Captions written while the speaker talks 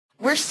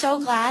we're so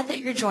glad that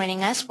you're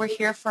joining us. We're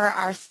here for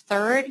our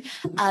third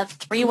of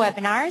 3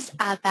 webinars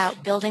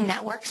about building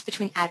networks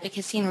between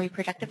advocacy and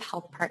reproductive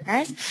health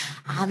partners.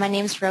 My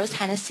name is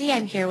Hennessy.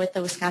 I'm here with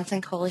the Wisconsin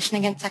Coalition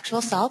Against Sexual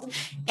Assault,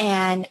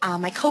 and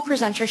my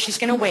co-presenter, she's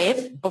going to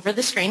wave over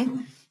the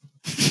screen.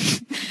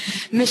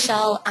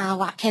 Michelle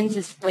Watkins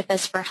is with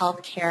us for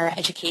healthcare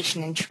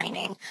education and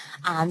training.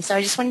 So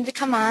I just wanted to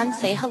come on,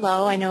 say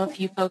hello. I know a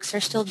few folks are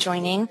still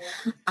joining,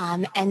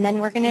 and then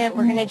we're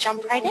gonna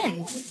jump right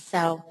in.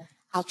 So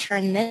I'll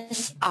turn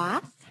this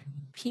off.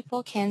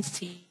 People can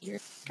see your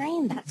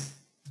screen. That's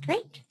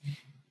great.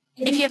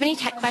 If you have any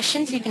tech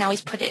questions, you can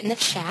always put it in the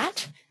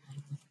chat.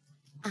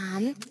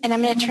 And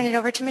I'm going to turn it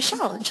over to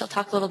Michelle, and she'll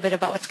talk a little bit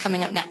about what's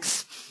coming up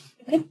next.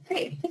 Okay,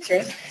 great. Thanks,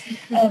 Rose.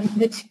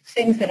 The 2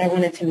 things that I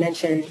wanted to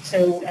mention,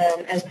 so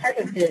as part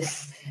of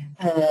this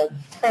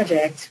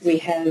project, we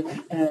have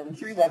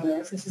 3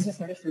 webinars. This is the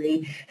third of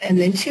 3, and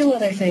then 2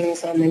 other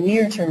things on the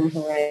near-term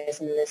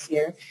horizon this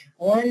year.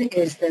 One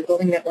is the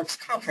Building Networks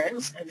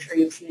Conference. I'm sure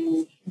you've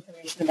seen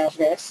information about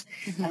this.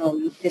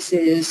 This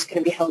is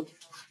going to be held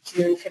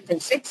June 5th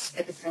and 6th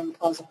at the Crown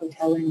Plaza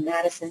Hotel in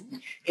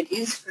Madison. It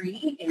is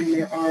free, and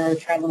there are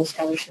travel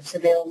scholarships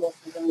available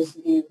for those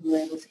of you who are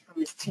able to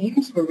come as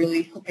teams. We're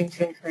really hoping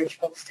to encourage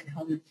folks to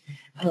come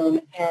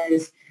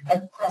as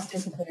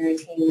cross-disciplinary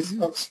teams,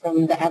 folks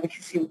from the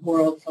advocacy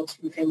world, folks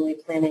from family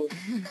planning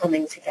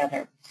coming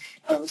together.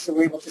 So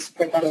we're able to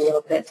support that a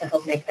little bit to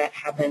help make that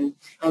happen.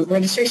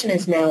 Registration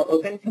is now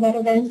open for that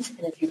event,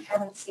 and if you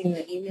haven't seen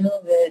the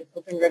email, the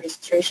open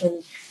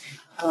registration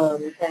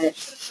that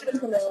should have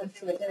come out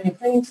to identity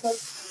planning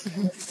folks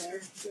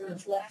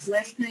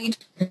last night,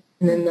 and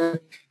then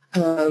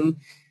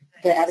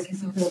the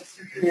advocacy folks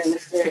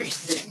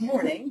this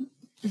morning.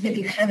 If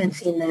you haven't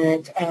seen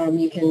that,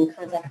 you can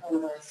contact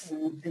one of us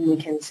and we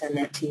can send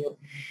that to you.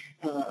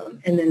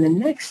 And then the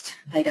next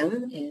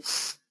item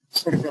is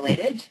sort of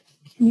related.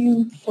 Can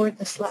you forward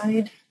the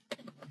slide?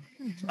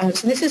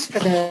 So this is for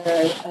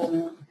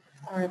the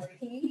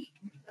RFP.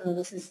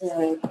 This is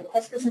the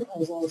request for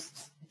proposals.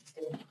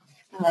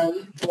 For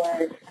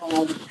pilot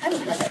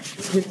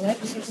projects. We would like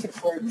to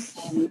support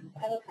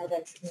pilot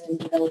projects in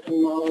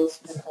developing models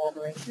for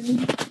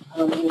collaboration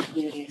in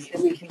communities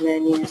that we can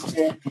then use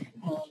to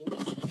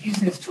use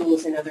those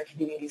tools in other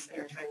communities that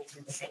are trying to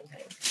do the same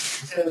thing.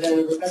 So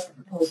the request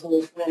for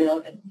proposals went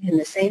out in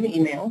the same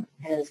email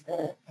as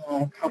the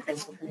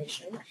conference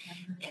information,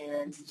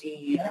 and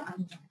the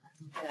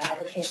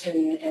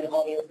application and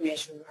all the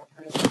information are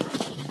part of it.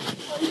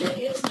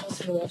 There is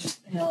also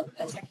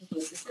a technical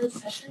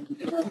assistance session.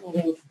 We're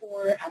holding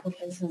 4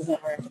 applicants in the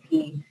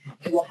RFP.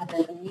 It will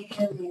happen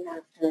immediately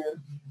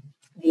after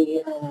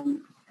the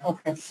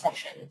conference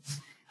sessions,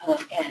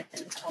 and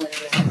it's on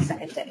the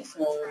second day.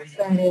 So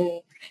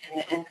Friday,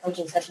 and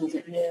coaching sessions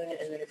at noon,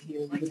 and then if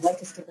you would like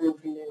to stick around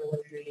for noon or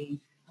 1:30,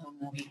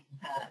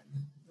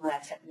 we'll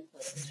have technical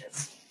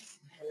assistance.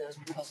 And those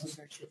proposals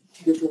are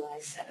due July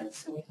 7th,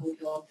 so we hope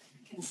you'll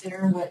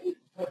consider what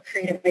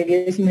creative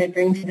ideas you might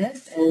bring to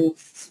this and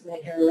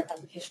submit your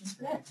applications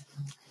for that.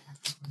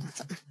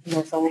 Awesome. And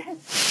that's all I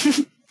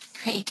have.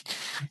 Great.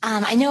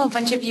 I know a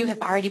bunch of you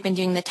have already been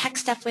doing the tech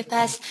stuff with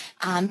us,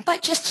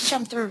 but just to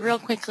jump through real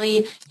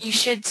quickly, you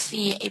should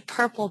see a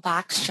purple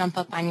box jump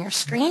up on your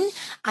screen.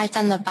 It's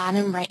on the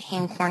bottom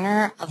right-hand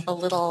corner of the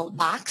little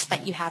box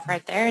that you have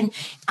right there. And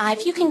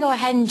if you can go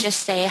ahead and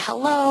just say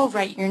hello,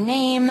 write your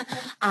name,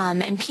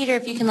 and Peter,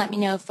 if you can let me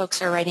know if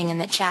folks are writing in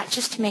the chat,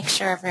 just to make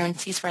sure everyone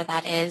sees where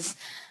that is.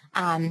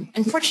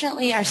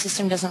 Unfortunately, our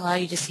system doesn't allow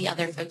you to see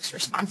other folks'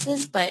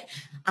 responses, but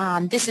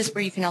this is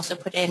where you can also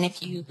put in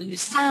if you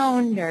lose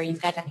sound or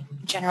you've got any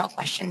general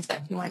questions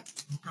that you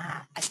want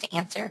us to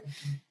answer.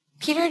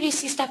 Peter, do you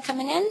see stuff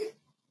coming in?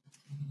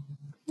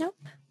 Nope.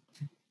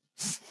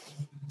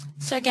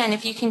 So again,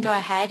 if you can go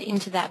ahead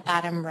into that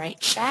bottom right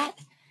chat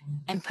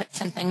and put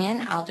something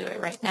in, I'll do it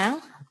right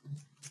now.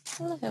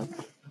 Hello.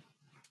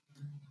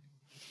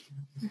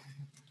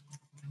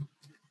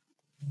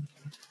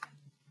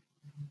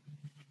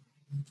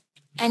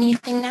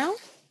 Anything now?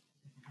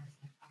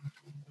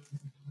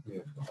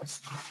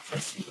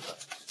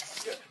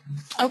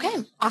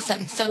 Okay,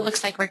 awesome. So it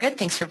looks like we're good.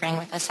 Thanks for bearing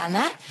with us on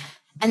that.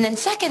 And then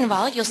second of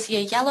all, you'll see a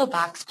yellow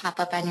box pop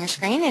up on your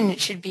screen, and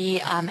it should be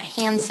a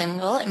hand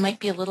symbol. It might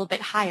be a little bit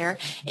higher.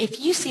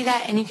 If you see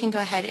that, and you can go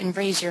ahead and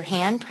raise your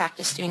hand,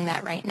 practice doing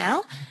that right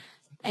now.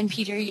 And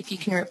Peter, if you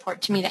can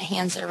report to me that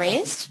hands are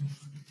raised.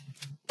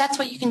 That's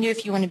what you can do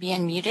if you want to be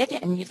unmuted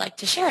and you'd like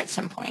to share at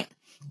some point,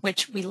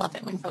 which we love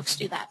it when folks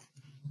do that.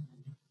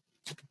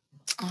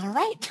 All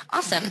right,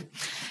 awesome.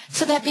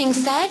 So that being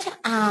said,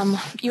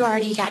 you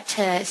already got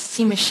to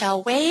see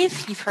Michelle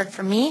wave. You've heard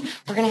from me.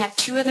 We're going to have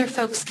 2 other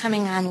folks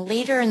coming on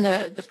later in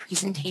the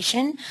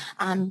presentation,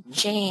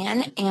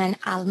 Jaye and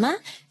Alma.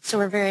 So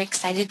we're very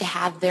excited to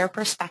have their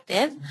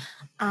perspective.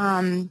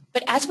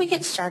 But as we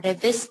get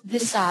started, this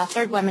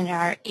third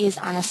webinar is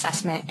on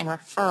assessment and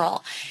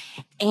referral.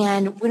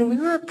 And when we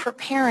were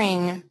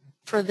preparing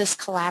for this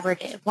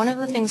collaborative, one of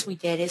the things we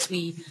did is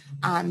we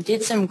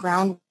did some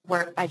groundwork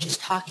work by just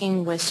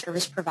talking with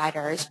service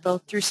providers,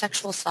 both through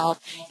sexual assault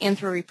and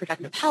through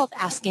reproductive health,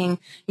 asking,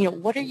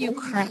 what are you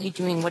currently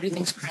doing? What do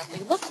things currently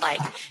look like?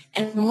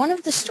 And one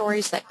of the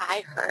stories that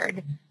I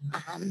heard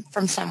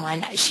from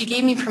someone, she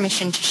gave me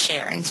permission to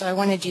share, and so I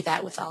want to do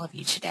that with all of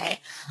you today.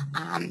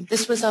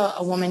 This was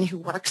a woman who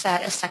works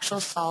at a sexual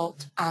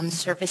assault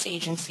service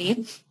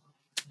agency,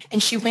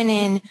 and she went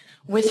in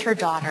with her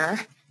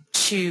daughter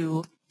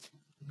to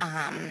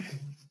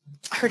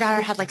her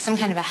daughter had like some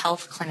kind of a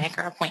health clinic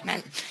or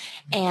appointment.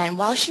 And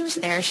while she was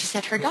there, she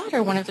said her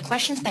daughter, one of the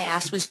questions they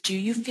asked was, do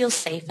you feel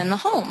safe in the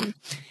home?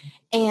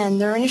 And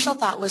their initial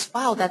thought was,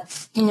 wow,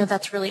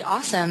 that's really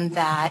awesome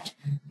that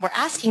we're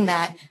asking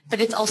that,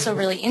 but it's also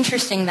really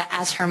interesting that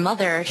as her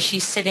mother,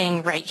 she's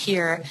sitting right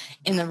here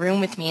in the room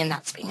with me and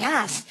that's being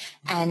asked.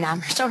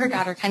 And so her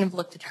daughter kind of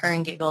looked at her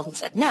and giggled and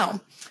said, no.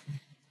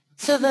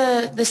 So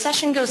the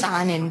session goes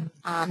on,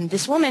 and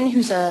this woman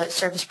who's a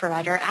service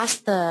provider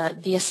asked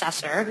the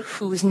assessor,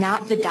 who was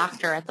not the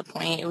doctor at the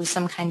point, it was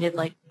some kind of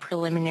like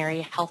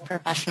preliminary health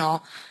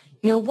professional,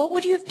 what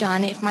would you have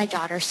done if my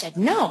daughter said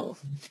no?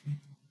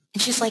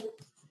 And she's like,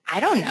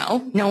 I don't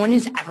know. No one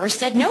has ever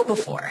said no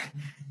before.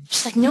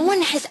 She's like, no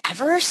one has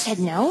ever said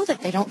no, that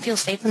they don't feel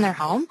safe in their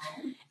home?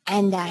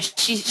 And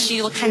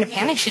she looked kind of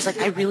panicked. She's like,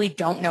 I really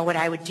don't know what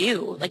I would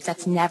do. Like,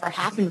 that's never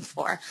happened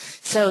before.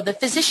 So the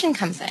physician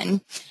comes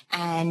in,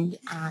 and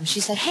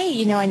she said,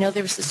 hey, I know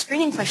there was a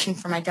screening question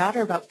for my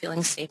daughter about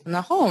feeling safe in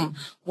the home.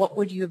 What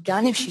would you have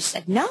done if she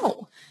said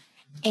no?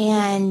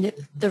 And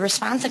the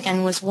response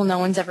again was, well, no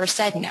one's ever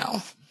said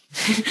no.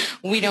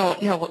 We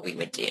don't know what we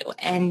would do.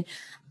 And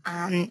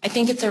I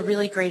think it's a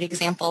really great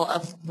example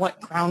of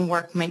what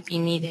groundwork might be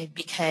needed,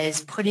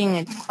 because putting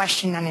a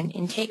question on an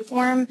intake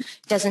form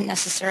doesn't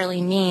necessarily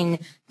mean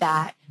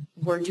that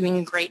we're doing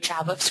a great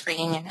job of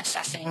screening and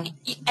assessing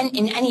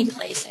in any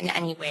place, in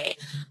any way.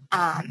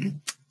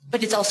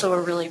 But it's also a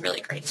really,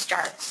 really great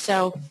start.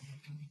 So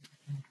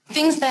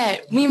things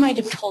that we might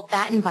have told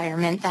that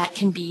environment that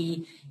can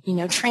be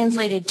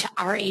translated to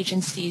our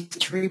agencies,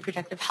 to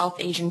reproductive health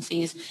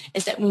agencies,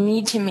 is that we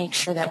need to make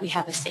sure that we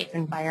have a safe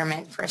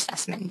environment for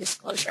assessment and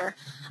disclosure.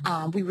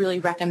 We really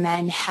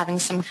recommend having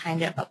some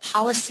kind of a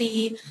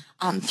policy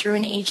through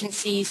an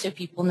agency so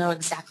people know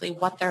exactly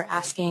what they're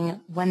asking,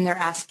 when they're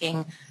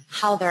asking,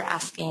 how they're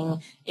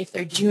asking, if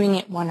they're doing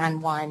it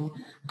one-on-one.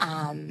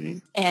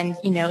 And,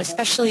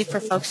 especially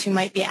for folks who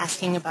might be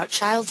asking about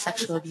child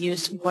sexual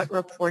abuse, what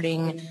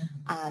reporting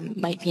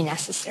might be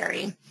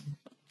necessary.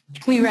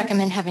 We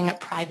recommend having a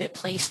private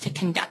place to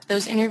conduct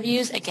those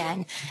interviews.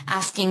 Again,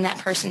 asking that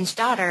person's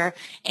daughter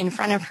in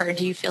front of her,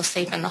 do you feel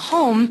safe in the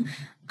home,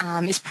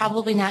 is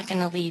probably not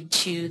going to lead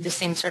to the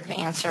same sort of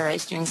answer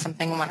as doing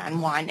something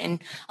one-on-one.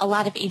 And a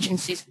lot of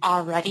agencies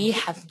already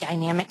have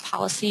dynamic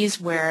policies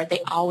where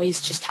they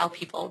always just tell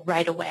people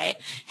right away,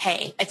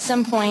 hey, at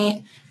some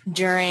point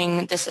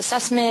during this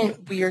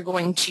assessment, we are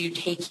going to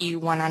take you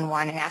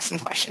one-on-one and ask some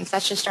questions.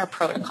 That's just our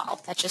protocol.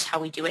 That's just how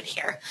we do it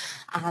here.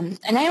 And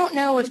I don't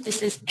know if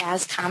this is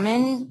as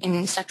common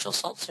in sexual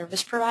assault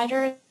service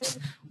providers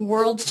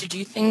worlds to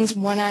do things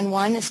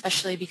one-on-one,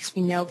 especially because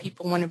we know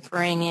people want to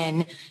bring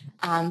in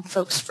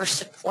folks for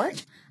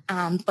support.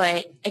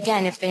 But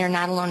again, if they are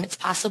not alone, it's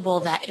possible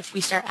that if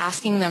we start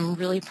asking them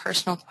really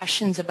personal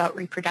questions about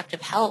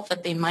reproductive health,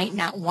 that they might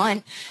not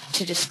want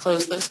to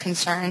disclose those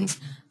concerns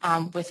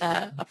with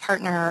a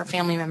partner or a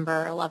family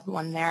member or a loved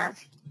one there.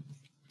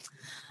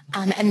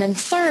 And then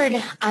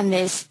third, on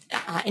this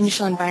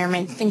initial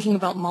environment, thinking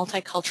about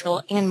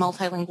multicultural and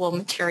multilingual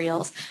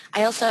materials,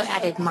 I also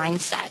added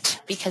mindset,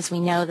 because we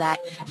know that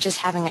just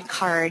having a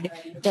card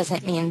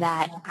doesn't mean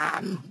that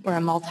we're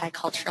a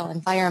multicultural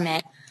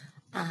environment.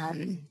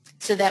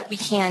 So that we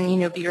can,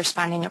 be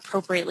responding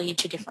appropriately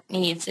to different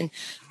needs. And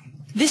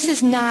this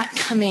is not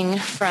coming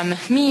from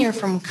me or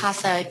from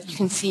CASA. You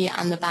can see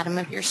on the bottom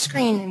of your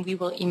screen, and we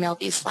will email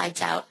these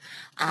slides out,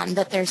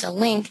 that there's a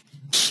link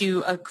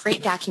to a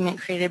great document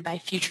created by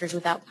Futures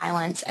Without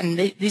Violence, and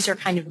these are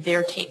kind of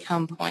their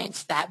take-home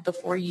points that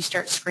before you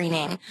start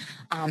screening,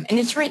 and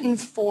it's written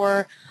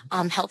for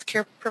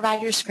healthcare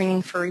providers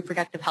screening for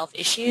reproductive health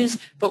issues,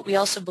 but we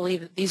also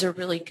believe that these are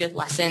really good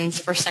lessons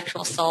for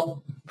sexual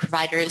assault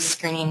providers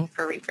screening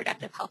for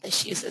reproductive health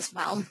issues as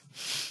well.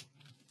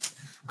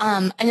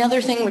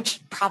 Another thing, which is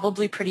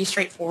probably pretty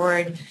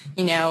straightforward,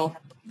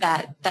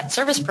 that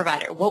service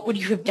provider, what would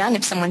you have done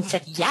if someone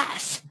said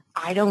yes?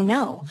 I don't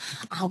know.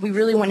 We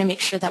really want to make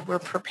sure that we're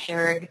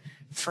prepared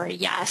for a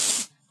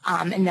yes,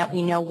 and that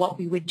we know what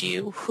we would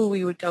do, who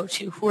we would go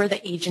to, who are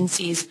the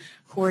agencies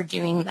who are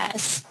doing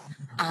this.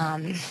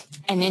 And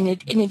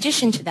in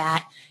addition to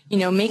that,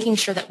 making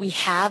sure that we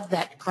have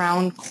that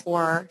ground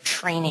core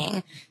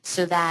training,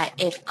 so that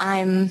if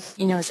I'm,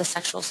 as a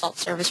sexual assault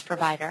service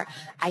provider,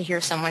 I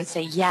hear someone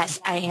say, yes,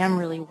 I am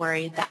really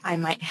worried that I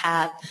might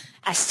have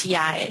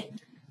STI.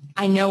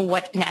 I know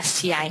what an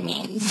STI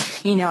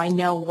means. You know, I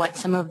know what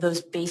some of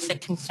those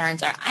basic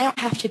concerns are. I don't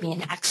have to be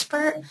an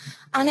expert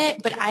on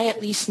it, but I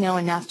at least know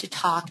enough to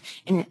talk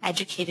in an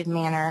educated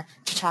manner,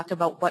 to talk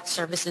about what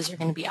services are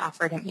going to be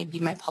offered at maybe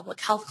my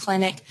public health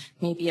clinic,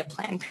 maybe a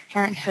Planned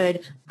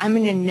Parenthood. I'm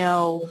going to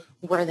know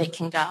where they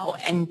can go.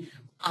 And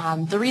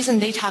the reason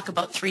they talk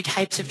about 3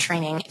 types of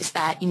training is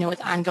that, you know,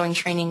 with ongoing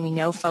training, we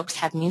know folks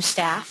have new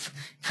staff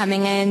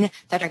coming in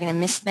that are going to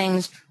miss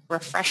things,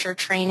 refresher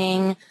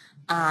training,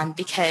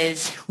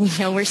 because we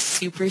know we're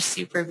super,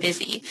 super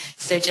busy.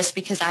 So just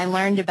because I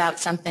learned about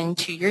something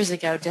 2 years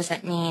ago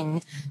doesn't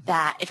mean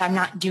that if I'm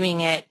not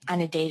doing it on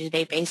a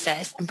day-to-day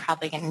basis, I'm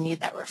probably going to need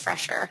that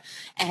refresher.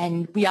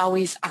 And we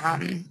always,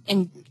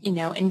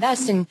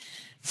 invest and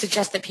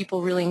suggest that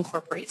people really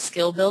incorporate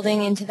skill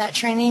building into that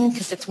training,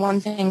 because it's one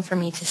thing for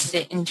me to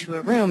sit into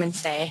a room and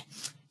say,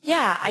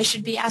 yeah, I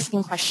should be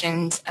asking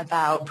questions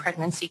about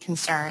pregnancy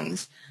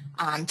concerns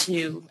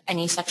to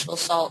any sexual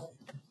assault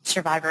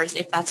survivors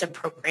if that's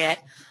appropriate.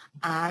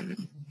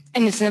 And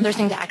it's another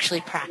thing to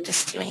actually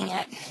practice doing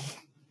it.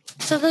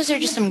 So those are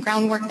just some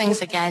groundwork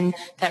things. Again,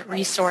 that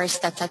resource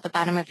that's at the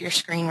bottom of your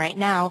screen right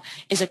now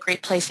is a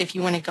great place if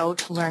you want to go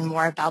to learn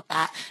more about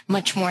that,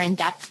 much more in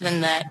depth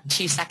than the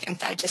 2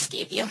 seconds I just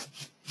gave you.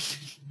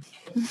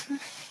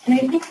 And I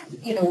think,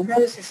 you know,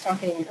 Rose is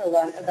talking a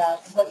lot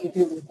about what you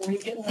do before you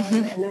get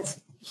one, and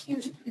that's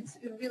huge. It's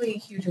a really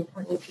huge,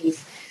 important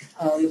piece,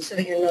 so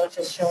that you're not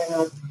just showing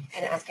up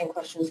and asking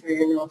questions where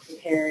you're not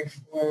prepared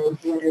for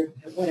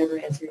whatever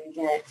answer you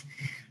get.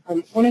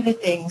 One of the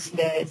things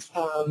that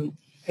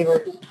we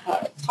were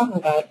talking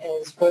about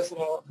as Rose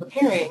and I were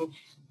preparing,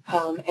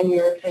 and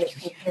we were kind of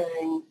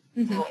comparing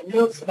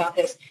notes about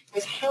this,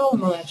 was how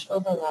much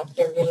overlap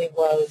there really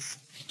was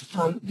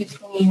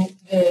between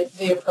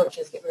the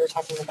approaches that we were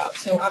talking about.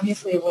 So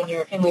obviously when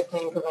you're a family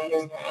planning provider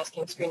and you're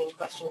asking screening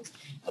questions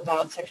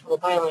about sexual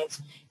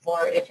violence,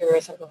 or if you're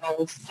a sexual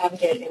violence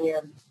advocate and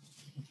you're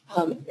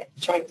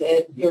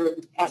you're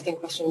asking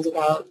questions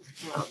about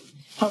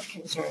health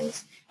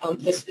concerns,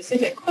 the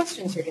specific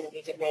questions are going to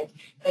be different,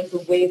 but the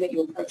way that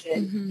you approach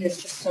it,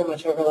 there's just so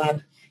much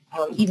overlap,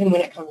 even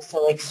when it comes to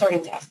like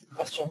starting to ask the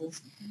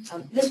questions.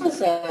 This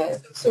was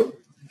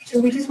so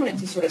we just wanted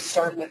to sort of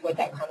start with what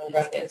that common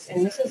ground is,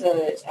 and this is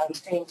a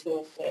screening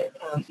tool that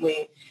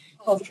we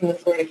pulled from the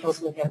Florida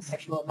Council Against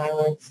Sexual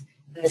Violence.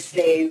 The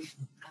SAVE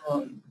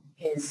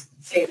is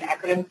SAVE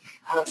acronym.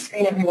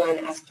 Screen everyone,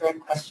 ask direct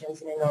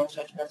questions in a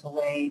non-judgmental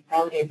way,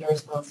 validate the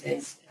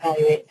responses,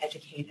 evaluate,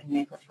 educate, and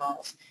make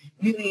referrals.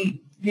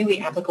 Really, really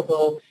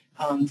applicable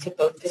to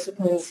both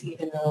disciplines,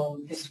 even though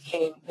this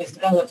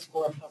developed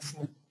for folks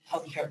in the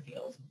healthcare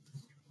field.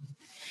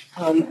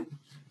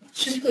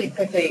 Just really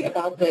quickly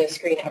about the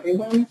Screen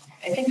Everyone,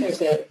 I think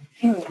there's a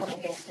few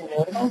important things to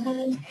note about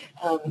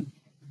that.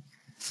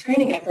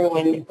 Screening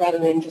everyone rather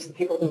than just the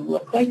people who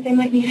look like they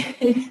might need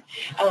it.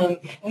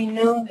 We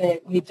know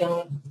that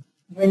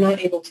we're not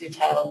able to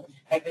tell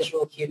by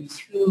visual cues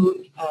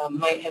who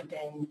might have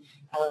been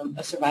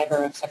a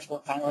survivor of sexual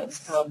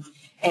violence.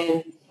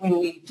 And when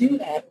we do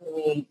that, when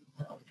we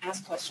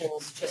ask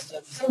questions just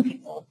of some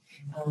people,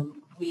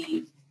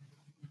 we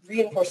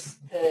reinforce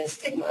the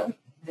stigma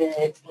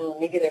that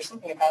maybe there's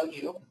something about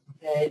you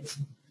that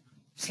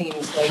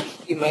seems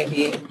like you might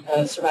be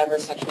a survivor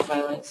of sexual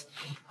violence.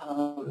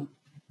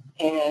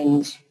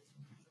 And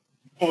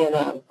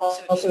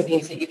also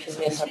means that you can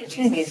miss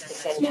opportunities to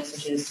send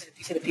messages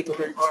to the people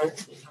who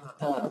aren't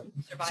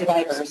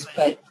survivors,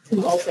 but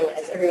who also,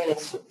 as everyone in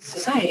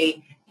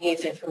society,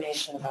 needs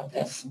information about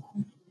this.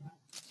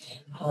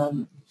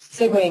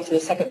 Segueing to the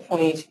second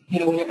point,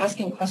 when you're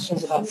asking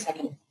questions about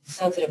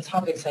sensitive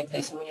topics like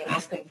this, and when you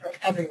ask them for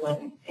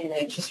everyone in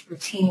a just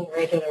routine,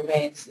 regular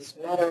way, this is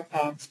matter of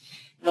fact,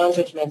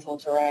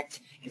 non-judgmental, direct.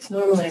 It's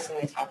normalizing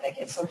the topic.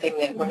 It's something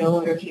that we're no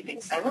longer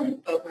keeping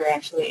silent, but we're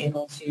actually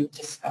able to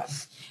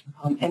discuss.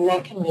 And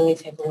that can really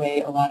take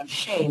away a lot of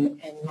shame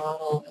and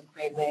model a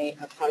great way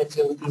of how to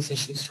deal with these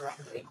issues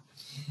directly.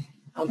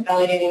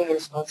 Validating the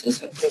responses,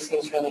 this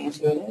seems really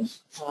intuitive.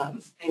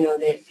 I know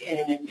that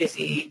in a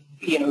busy,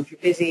 if you're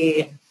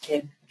busy,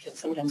 it can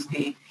sometimes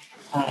be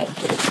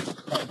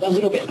a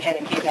little bit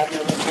panicky that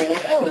moment where you're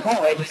like, oh,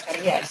 wow, I just got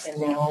a yes,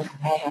 and now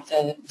I have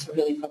to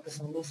really focus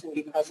on this and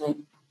be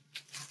present.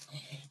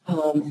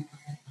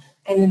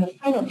 And then the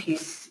final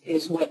piece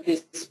is what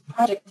this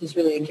project is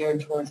really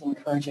geared towards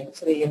encouraging.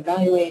 So they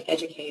evaluate,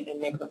 educate,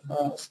 and make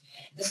referrals.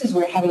 This is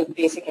where having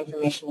basic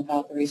information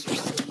about the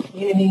resources in the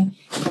community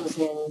comes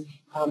in.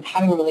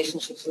 Having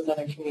relationships with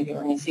other community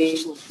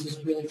organizations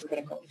is really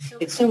critical.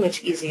 It's so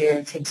much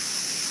easier to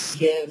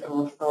give a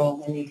referral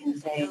when you can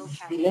say,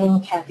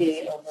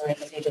 Kathy over at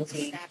this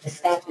agency, the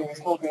staff here is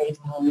all great.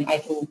 I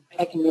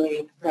can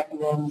really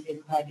recommend they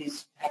provide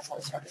these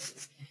excellent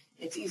services.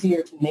 It's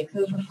easier to make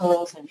those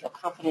referrals and feel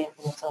confident,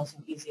 and it's also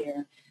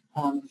easier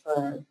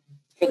for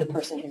the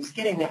person who's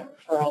getting that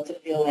referral to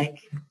feel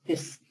like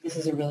this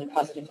is a really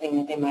positive thing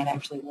that they might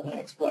actually want to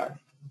explore.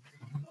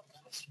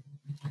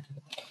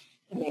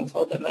 I'm being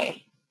told that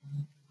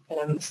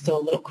I'm still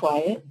a little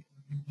quiet,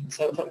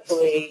 so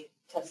hopefully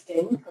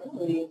Testing.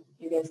 Hopefully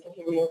you guys can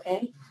hear me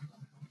okay.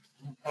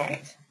 All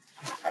right.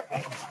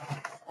 Perfect.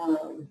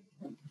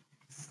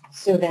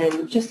 So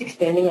then just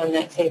expanding on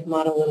that same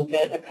model a little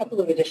bit, a couple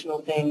of additional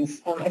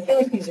things. I feel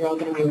like these are all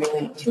going to be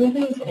really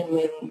intuitive, and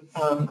when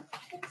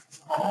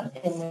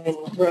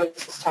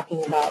Rose is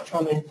talking about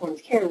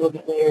trauma-informed care a little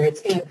bit later,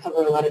 it's going to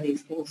cover a lot of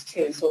these things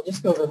too. So I'll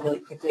just go over really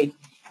quickly.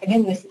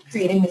 Again, this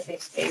creating a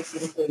safe space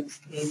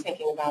includes me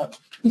thinking about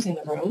who's in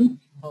the room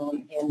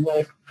and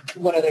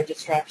what other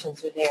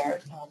distractions are there,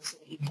 so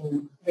that you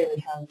can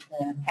really have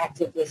the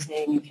active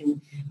listening. You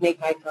can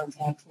make eye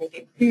contact, make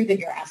it clear that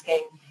you're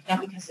asking, not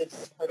because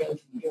it's part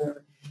of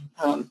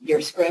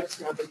your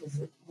script, not because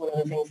it's one of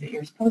the things that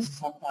you're supposed to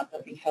talk about,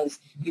 but because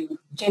you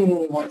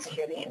genuinely want to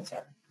hear the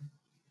answer.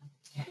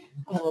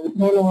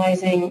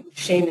 Normalizing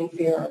shame and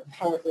fear are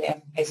powerfully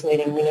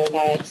isolating. We know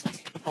that,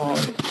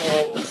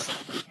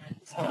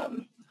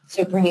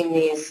 so bringing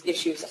these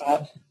issues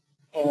up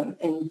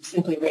and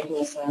simply breaking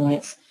the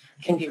silence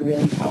can be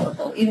really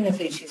powerful, even if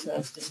they choose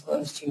not to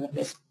disclose to you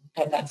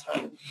at that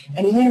time.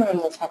 And later on,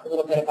 we'll talk a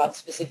little bit about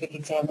specific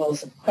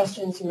examples of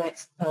questions you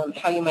might,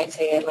 how you might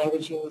say it,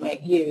 language you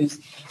might use.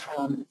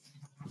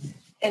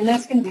 And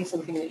that's going to be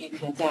something that you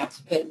can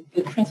adapt. But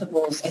the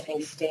principles, I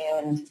think,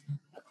 stand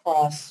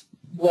across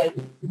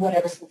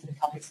whatever sensitive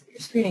topics that you're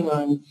screening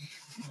on.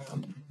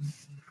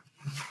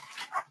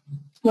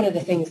 One of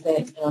the things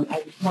that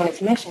I wanted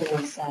to mention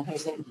is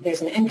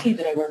there's an NP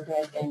that I work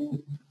with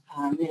in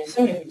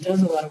Minnesota who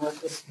does a lot of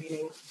work with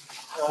screening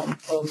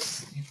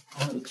folks.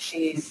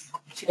 She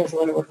does a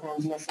lot of work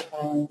around domestic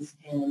violence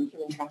and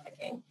human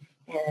trafficking.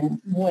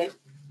 And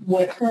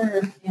what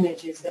her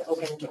image is the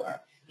open door.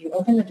 You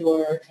open the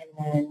door, and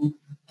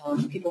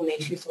then people may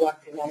choose to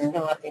walk through that or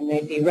not. They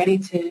may be ready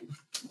to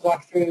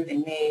walk through. They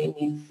may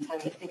need time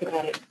to think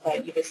about it,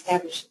 but you've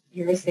established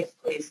you're a safe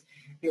place.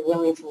 You're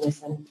willing to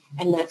listen,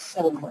 and that's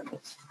so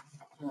important.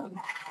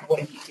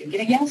 What if you do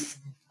get a yes?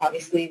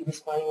 Obviously,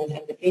 responding with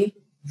empathy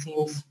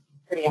seems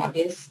pretty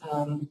obvious.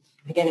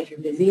 Again, if you're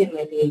busy, it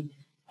might be,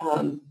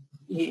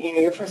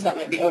 your first thought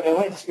might be, oh no,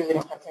 I just really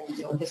don't have time to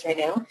deal with this right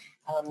now.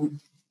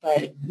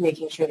 But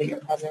making sure that you're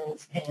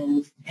present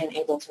and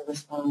able to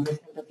respond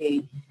with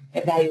empathy,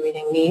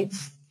 evaluating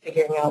needs,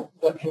 figuring out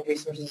what kind of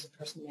resources a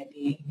person might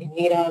be in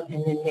need of,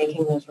 and then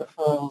making those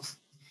referrals.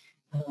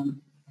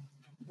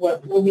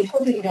 What we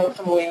hope that you don't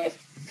come away with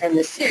from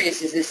this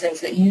series is the sense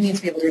that you need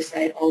to be able to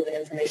recite all the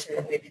information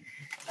that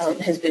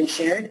has been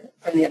shared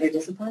from the other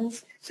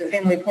disciplines. So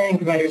family planning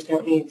providers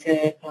don't need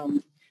to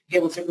be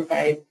able to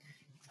provide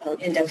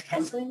in-depth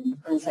counseling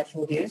on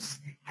sexual abuse.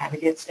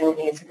 Advocates don't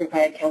need to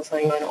provide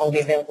counseling on all the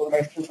available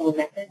birth control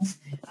methods.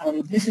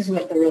 This is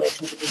what the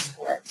relationship is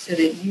for, so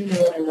that you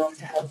know enough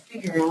to help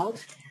figure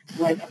out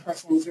what a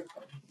person's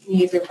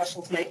needs or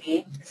questions might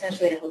be,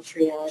 essentially to help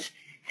triage,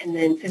 and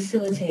then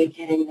facilitate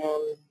getting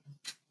them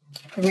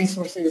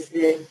resources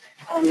that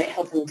might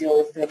help them deal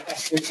with the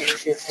questions and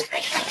issues that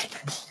they have.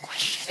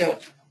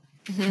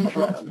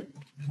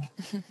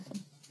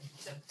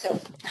 So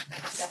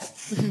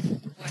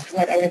that's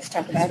what I want to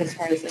talk about as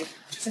far as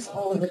just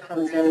all of the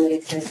common ground that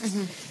exists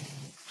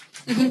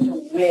in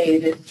the way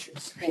that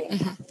screening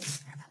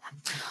happens.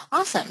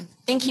 Awesome.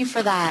 Thank you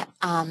for that,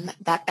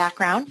 that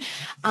background.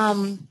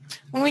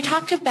 When we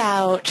talk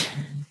about,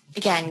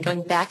 again,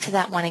 going back to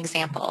that one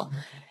example,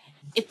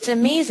 it's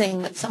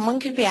amazing that someone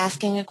could be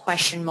asking a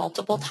question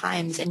multiple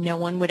times and no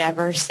one would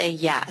ever say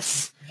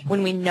yes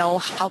when we know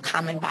how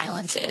common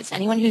violence is.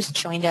 Anyone who's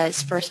joined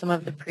us for some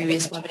of the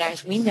previous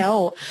webinars, we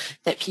know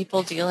that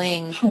people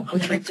dealing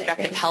with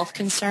reproductive health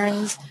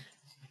concerns,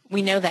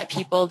 we know that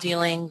people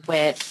dealing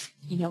with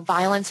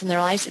violence in their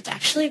lives, it's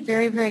actually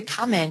very, very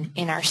common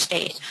in our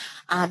state.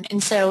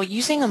 And so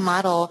using a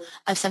model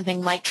of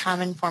something like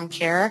trauma-informed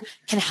care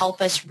can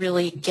help us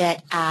really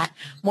get at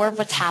more of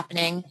what's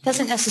happening.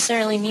 Doesn't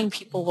necessarily mean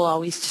people will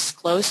always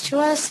disclose to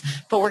us,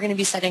 but we're going to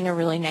be setting a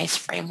really nice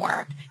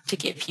framework to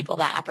give people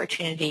that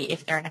opportunity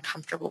if they're in a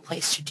comfortable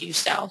place to do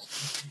so.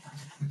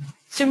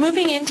 So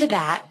moving into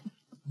that,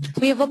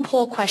 we have a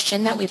poll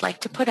question that we'd like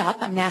to put up.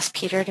 I'm going to ask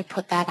Peter to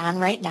put that on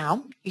right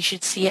now. You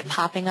should see it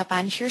popping up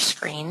onto your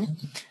screen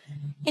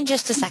in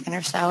just a second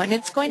or so, and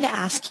it's going to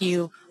ask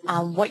you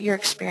what your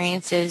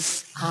experience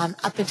is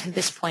up until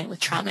this point with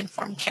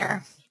trauma-informed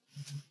care.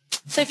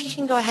 So if you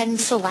can go ahead and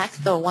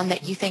select the one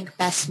that you think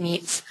best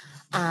meets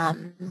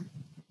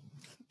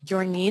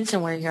your needs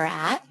and where you're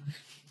at,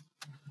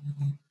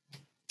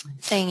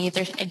 saying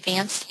either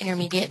advanced,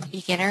 intermediate,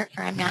 beginner,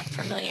 or I'm not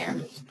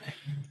familiar.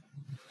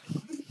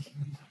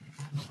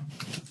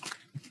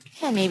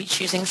 And maybe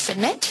choosing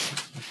submit.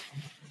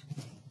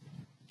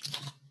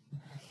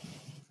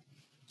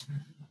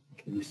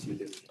 Can you see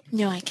this?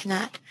 No, I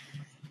cannot.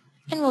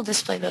 And we'll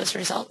display those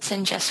results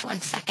in just 1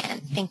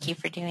 second. Thank you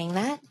for doing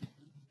that.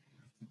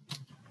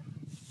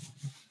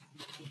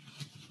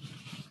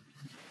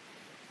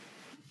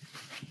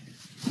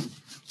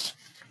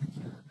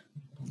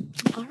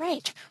 All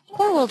right.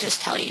 Or we'll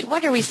just tell you.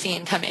 What are we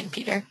seeing come in,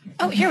 Peter?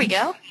 Oh, here we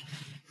go.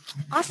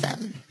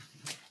 Awesome.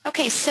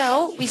 Okay,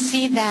 so we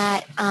see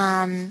that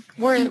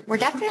we're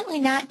definitely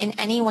not in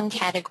any one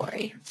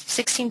category.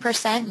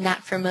 16%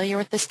 not familiar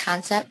with this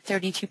concept,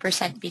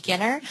 32%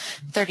 beginner,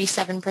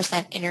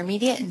 37%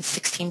 intermediate, and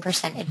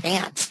 16%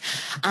 advanced.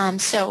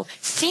 So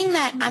seeing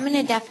that, I'm going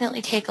to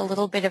definitely take a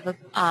little bit of a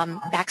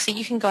backseat.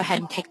 You can go ahead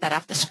and take that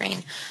off the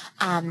screen.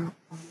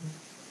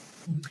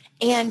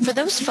 And for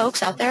those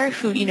folks out there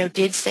who,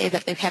 did say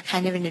that they've had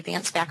kind of an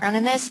advanced background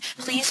in this,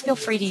 please feel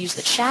free to use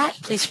the chat.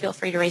 Please feel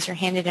free to raise your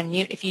hand and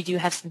unmute if you do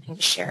have something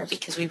to share,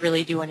 because we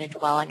really do want to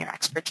dwell on your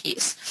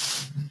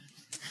expertise.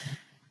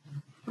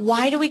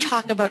 Why do we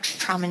talk about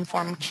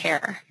trauma-informed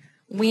care?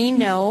 We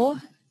know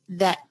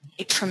that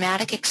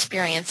traumatic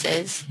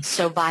experiences,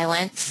 so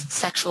violence,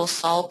 sexual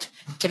assault,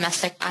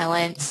 domestic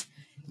violence,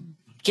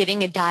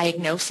 getting a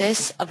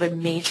diagnosis of a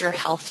major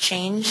health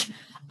change,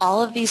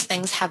 all of these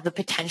things have the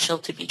potential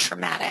to be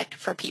traumatic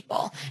for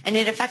people, and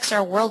it affects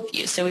our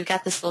worldview. So we've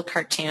got this little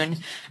cartoon,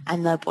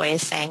 and the boy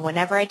is saying,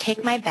 whenever I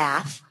take my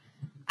bath,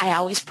 I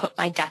always put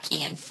my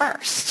ducky in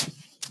first.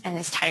 And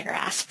his tiger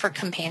asks for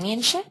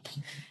companionship,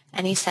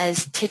 and he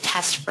says to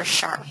test for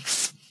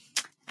sharks.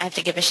 I have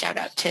to give a shout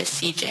out to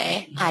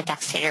CJ,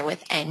 Dextator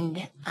with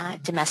End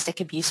Domestic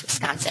Abuse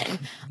Wisconsin.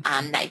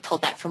 I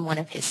pulled that from one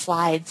of his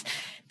slides.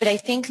 But I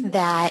think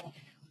that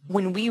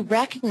when we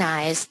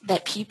recognize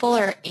that people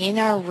are in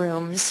our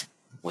rooms,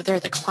 they're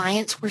the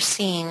clients we're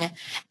seeing,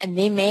 and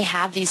they may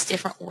have these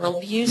different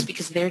worldviews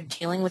because they're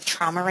dealing with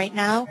trauma right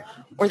now,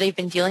 or they've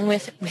been dealing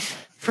with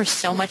for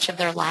so much of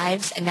their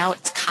lives, and now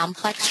it's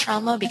complex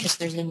trauma because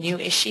there's a new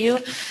issue,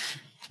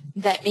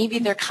 that maybe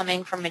they're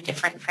coming from a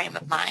different frame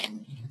of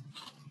mind.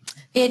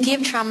 The idea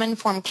of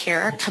trauma-informed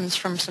care comes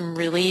from some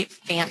really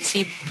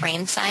fancy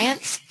brain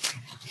science.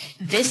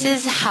 This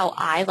is how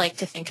I like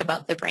to think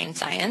about the brain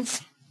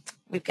science.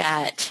 We've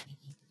got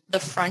the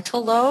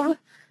frontal lobe,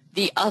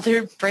 the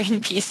other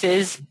brain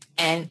pieces,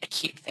 and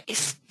acute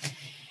phase.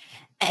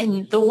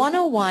 And the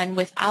 101,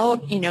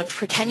 without,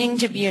 pretending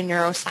to be a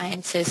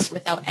neuroscientist,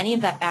 without any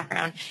of that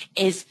background,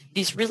 is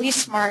these really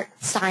smart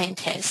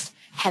scientists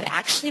have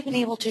actually been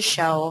able to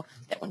show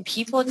that when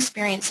people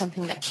experience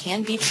something that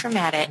can be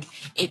traumatic,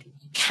 it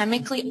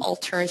chemically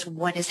alters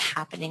what is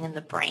happening in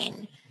the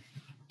brain.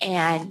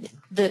 And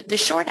the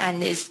short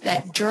end is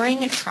that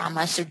during a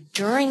trauma, so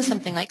during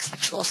something like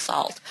sexual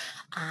assault,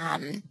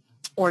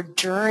 or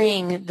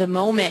during the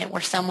moment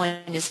where someone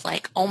is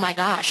like, oh my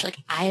gosh, like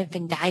I have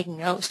been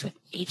diagnosed with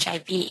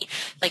HIV.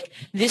 Like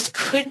this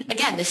could,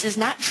 again, this is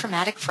not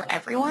traumatic for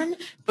everyone,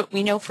 but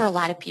we know for a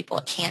lot of people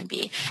it can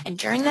be. And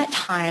during that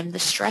time, the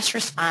stress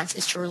response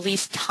is to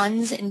release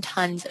tons and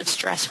tons of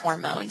stress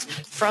hormones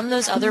from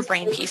those other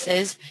brain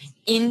pieces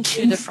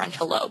into the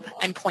frontal lobe.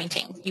 I'm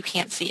pointing. You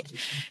can't see it.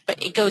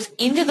 But it goes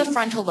into the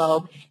frontal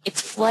lobe.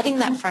 It's flooding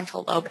that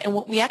frontal lobe. And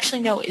what we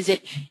actually know is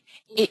it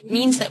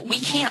means that we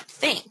can't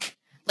think.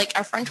 Like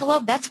our frontal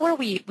lobe, that's where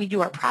we do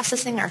our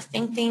processing, our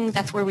thinking,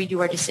 that's where we do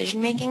our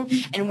decision making,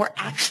 and we're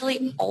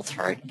actually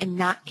altered and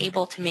not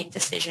able to make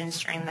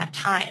decisions during that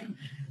time.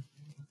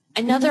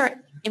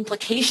 Another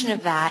implication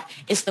of that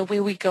is the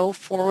way we go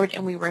forward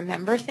and we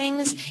remember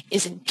things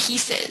is in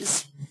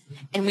pieces,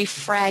 and we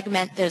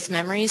fragment those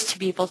memories to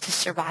be able to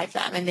survive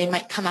them, and they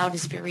might come out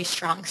as very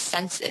strong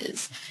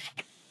senses.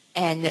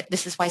 And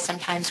this is why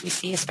sometimes we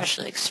see,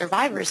 especially like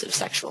survivors of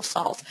sexual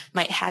assault,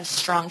 might have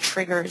strong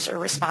triggers or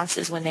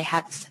responses when they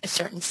have a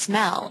certain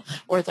smell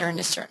or they're in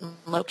a certain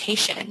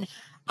location,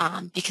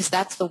 because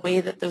that's the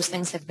way that those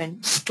things have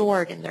been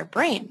stored in their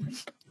brain.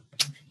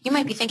 You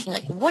might be thinking,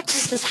 like, what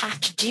does this have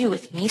to do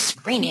with me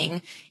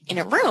screening in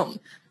a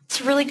room?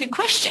 It's a really good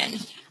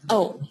question.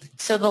 Oh,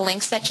 so the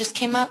links that just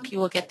came up, you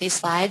will get these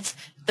slides.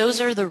 Those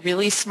are the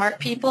really smart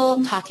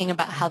people talking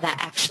about how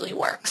that actually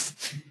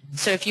works.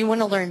 So if you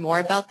want to learn more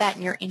about that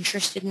and you're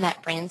interested in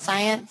that brain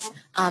science,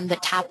 the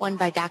top one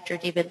by Dr.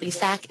 David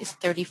Lisak is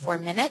 34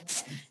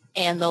 minutes,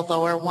 and the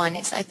lower one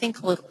is, I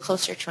think, a little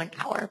closer to an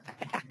hour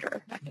by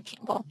Dr. Rebecca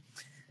Campbell.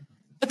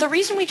 But the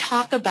reason we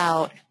talk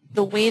about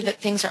the way that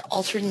things are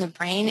altered in the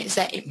brain is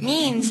that it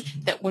means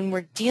that when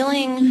we're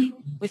dealing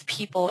with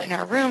people in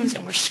our rooms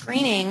and we're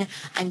screening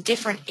on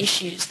different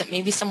issues that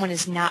maybe someone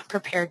is not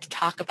prepared to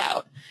talk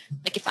about.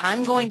 Like if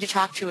I'm going to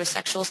talk to a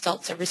sexual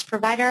assault service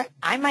provider,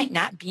 I might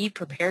not be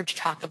prepared to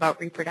talk about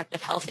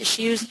reproductive health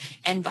issues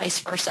and vice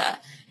versa.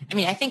 I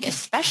mean, I think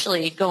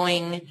especially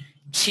going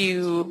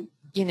to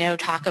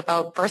talk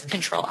about birth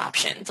control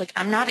options. Like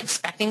I'm not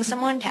expecting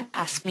someone to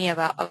ask me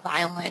about a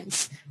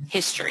violence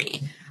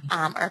history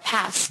or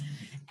past.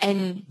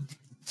 And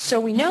so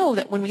we know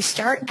that when we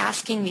start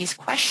asking these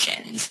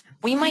questions,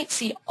 we might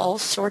see all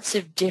sorts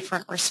of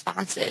different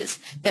responses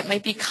that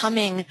might be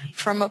coming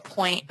from a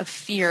point of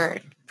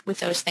fear with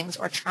those things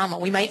or trauma.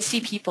 We might see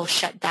people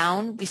shut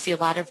down. We see a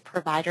lot of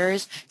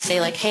providers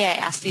say like, hey, I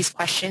asked these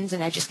questions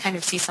and I just kind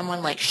of see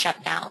someone like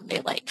shut down. They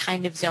like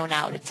kind of zone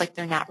out. It's like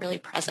they're not really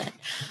present.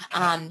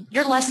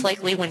 You're less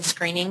likely when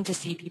screening to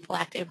see people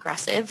act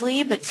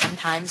aggressively, but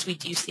sometimes we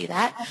do see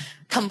that.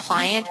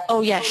 Compliant, oh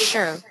yeah,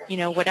 sure.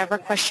 Whatever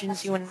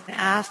questions you want to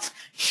ask,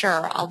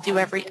 sure, I'll do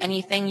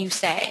anything you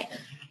say.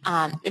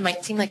 It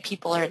might seem like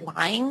people are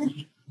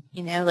lying,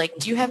 you know, like,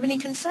 do you have any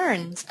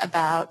concerns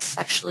about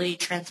sexually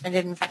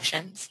transmitted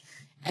infections?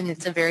 And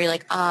it's a very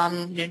like,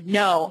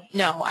 no,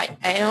 I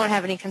don't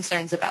have any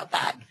concerns about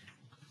that.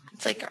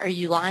 It's like, are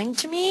you lying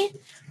to me?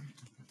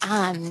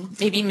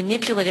 Maybe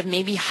manipulative,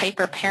 maybe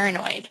hyper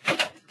paranoid.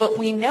 But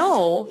we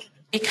know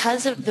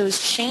because of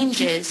those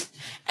changes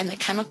and the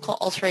chemical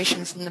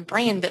alterations in the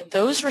brain that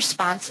those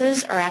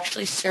responses are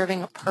actually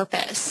serving a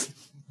purpose.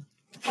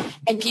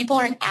 And people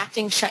aren't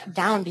acting shut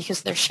down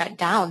because they're shut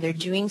down. They're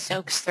doing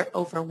so because they're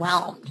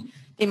overwhelmed.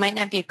 They might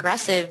not be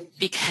aggressive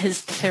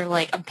because they're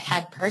like a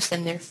bad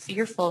person. They're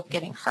fearful of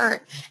getting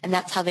hurt, and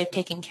that's how they've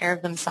taken care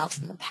of themselves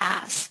in the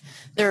past.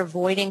 They're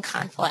avoiding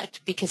conflict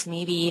because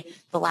maybe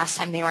the last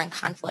time they were in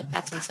conflict,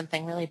 that's when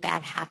something really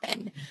bad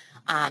happened.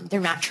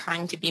 They're not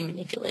trying to be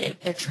manipulative.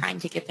 They're trying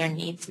to get their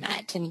needs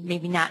met, and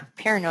maybe not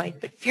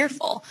paranoid, but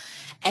fearful.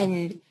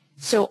 And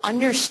so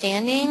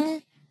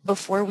understanding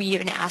before we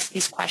even ask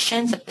these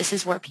questions that this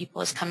is where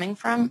people are coming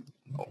from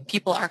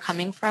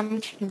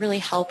can really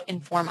help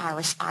inform our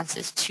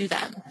responses to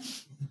them.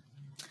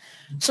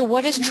 So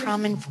what is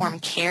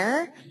trauma-informed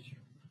care?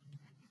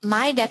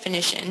 My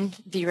definition,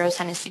 the Rose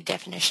Hennessy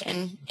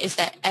definition, is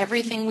that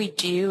everything we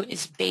do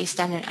is based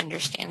on an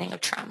understanding of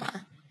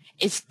trauma.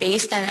 It's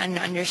based on an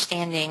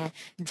understanding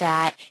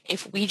that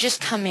if we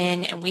just come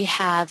in and we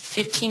have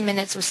 15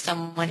 minutes with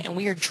someone and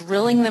we are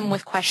drilling them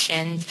with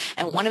questions,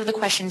 and one of the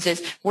questions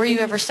is, were you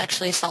ever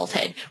sexually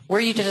assaulted?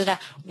 Were you da-da-da?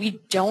 We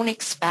don't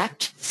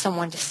expect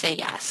someone to say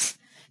yes.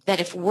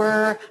 That if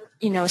we're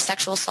a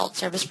sexual assault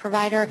service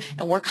provider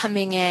and we're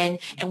coming in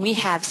and we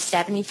have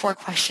 74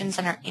 questions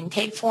on our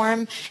intake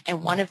form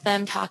and one of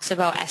them talks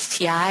about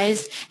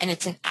STIs and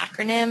it's an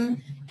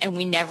acronym and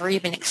we never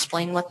even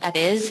explain what that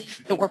is,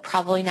 that we're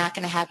probably not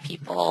going to have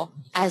people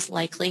as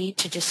likely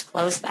to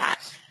disclose that.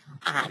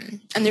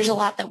 And there's a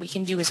lot that we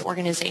can do as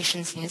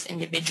organizations and as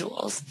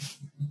individuals.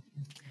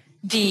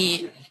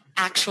 The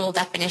actual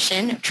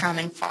definition of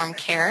trauma-informed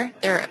care,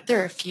 there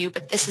are a few,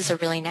 but this is a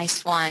really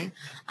nice one.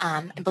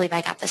 I believe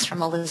I got this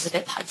from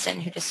Elizabeth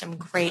Hudson, who does some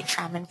great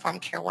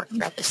trauma-informed care work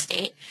throughout the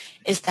state,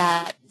 is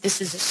that this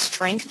is a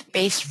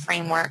strength-based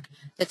framework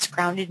that's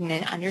grounded in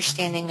an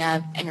understanding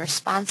of and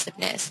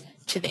responsiveness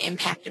to the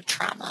impact of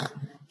trauma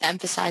that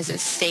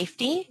emphasizes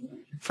safety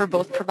for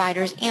both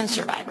providers and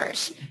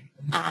survivors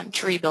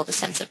to rebuild a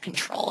sense of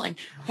control. And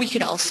we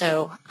could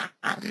also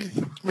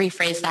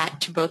rephrase that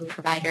to both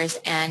providers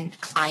and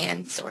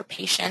clients or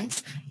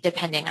patients,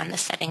 depending on the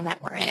setting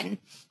that we're in.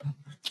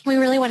 We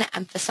really want to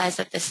emphasize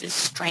that this is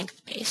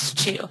strength-based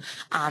too,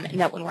 and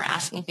that when we're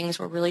asking things,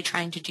 we're really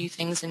trying to do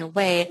things in a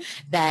way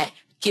that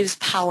gives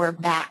power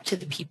back to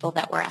the people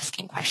that we're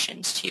asking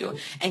questions to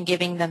and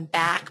giving them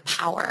back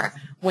power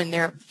when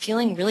they're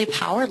feeling really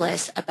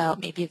powerless about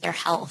maybe their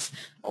health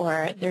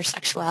or their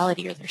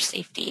sexuality or their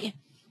safety.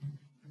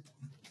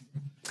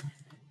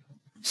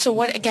 So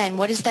what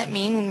does that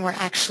mean when we're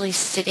actually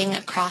sitting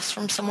across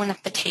from someone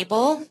at the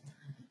table?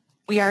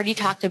 We already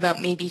talked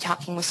about maybe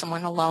talking with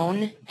someone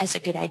alone as a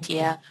good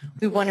idea.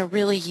 We want to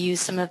really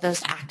use some of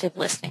those active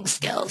listening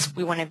skills.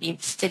 We want to be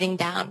sitting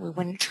down. We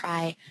want to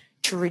try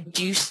to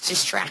reduce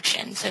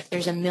distractions. So if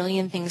there's a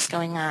million things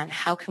going on,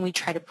 how can we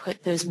try to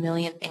put those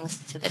million things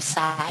to the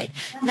side?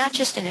 Not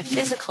just in a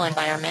physical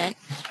environment,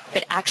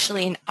 but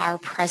actually in our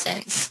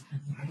presence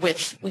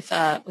with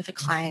a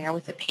client or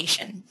with a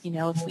patient.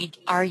 If we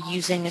are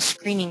using a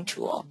screening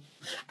tool,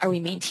 are we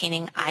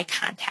maintaining eye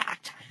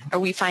contact? Are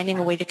we finding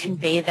a way to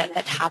convey that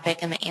the topic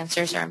and the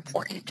answers are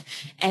important?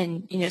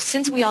 And,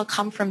 since we all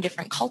come from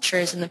different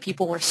cultures and the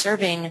people we're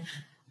serving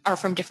are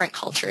from different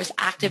cultures,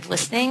 active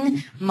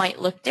listening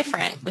might look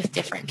different with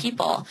different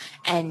people.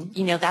 And,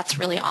 that's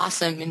really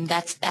awesome, and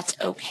that's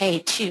okay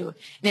too.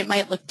 And it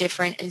might look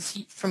different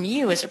from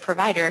you as a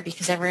provider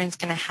because everyone's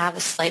going to have a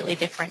slightly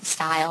different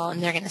style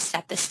and they're going to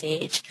set the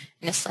stage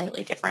in a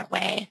slightly different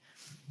way.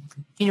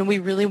 We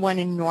really want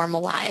to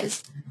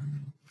normalize.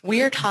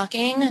 We are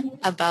talking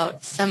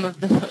about some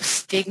of the most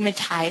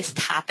stigmatized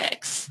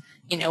topics.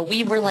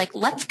 We were like,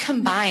 let's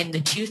combine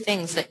the two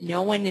things that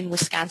no one in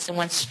Wisconsin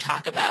wants to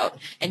talk about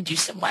and do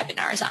some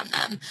webinars on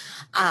them.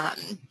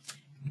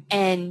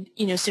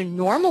 So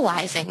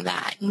normalizing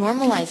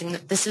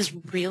that this is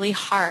really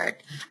hard.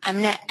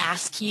 I'm going to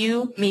ask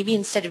you, maybe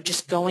instead of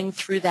just going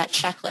through that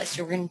checklist,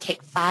 you're going to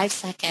take 5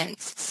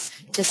 seconds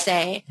to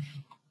say,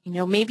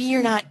 maybe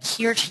you're not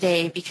here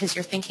today because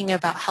you're thinking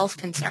about health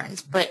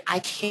concerns, but I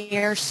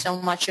care so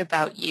much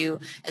about you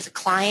as a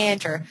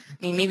client, or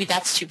maybe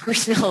that's too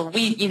personal.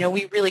 We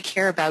really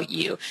care about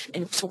you.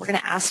 And so we're going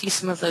to ask you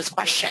some of those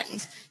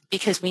questions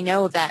because we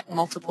know that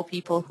multiple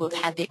people who have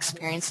had the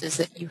experiences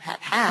that you have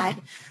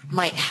had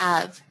might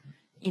have,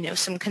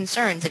 some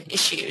concerns and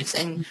issues.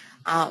 And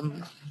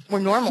we're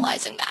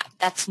normalizing that.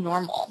 That's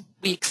normal.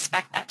 We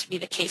expect that to be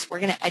the case. We're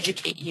going to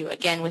educate you,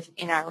 again,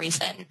 within our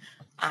reason.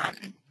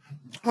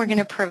 We're going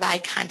to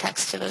provide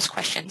context to those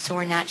questions so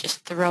we're not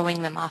just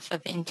throwing them off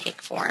of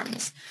intake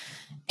forms.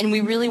 And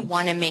we really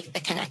want to make the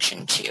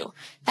connection too.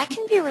 That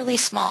can be really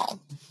small.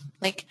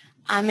 Like,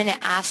 I'm going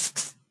to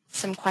ask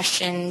some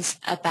questions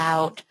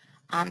about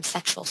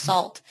sexual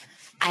assault.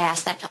 I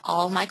ask that to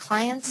all of my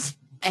clients,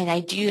 and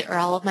or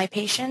all of my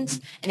patients,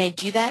 and I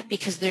do that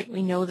because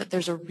we know that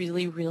there's a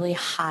really, really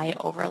high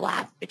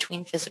overlap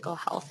between physical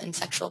health and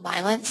sexual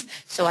violence,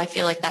 so I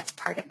feel like that's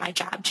part of my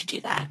job to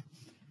do that.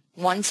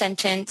 1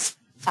 sentence,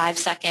 5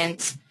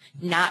 seconds,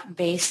 not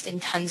based in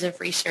tons of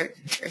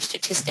research or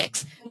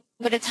statistics,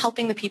 but it's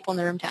helping the people in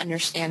the room to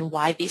understand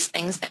why these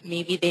things that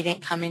maybe they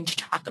didn't come in to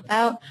talk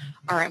about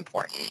are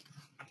important.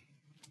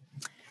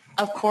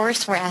 Of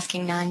course, we're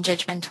asking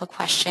non-judgmental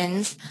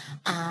questions.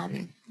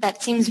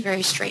 That seems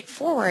very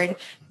straightforward,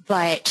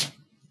 but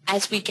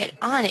as we get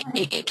on,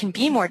 it can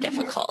be more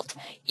difficult.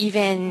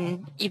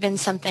 Even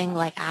something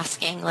like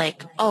asking,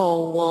 like,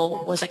 oh,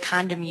 well, was a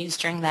condom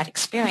used during that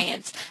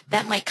experience?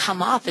 That might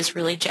come off as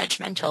really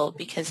judgmental,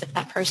 because if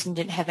that person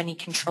didn't have any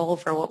control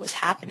over what was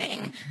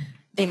happening,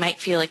 they might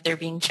feel like they're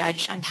being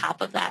judged on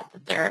top of that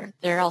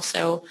there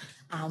also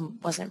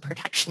wasn't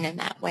protection in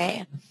that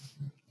way.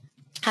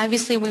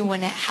 Obviously, we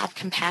want to have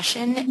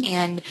compassion,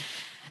 and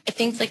I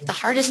think like the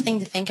hardest thing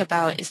to think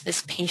about is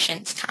this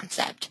patience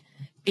concept,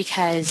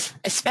 because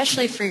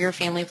especially for your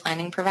family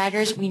planning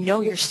providers, we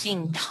know you're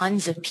seeing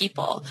tons of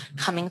people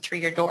coming through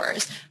your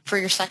doors. For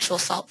your sexual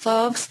assault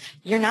folks,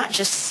 you're not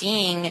just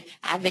seeing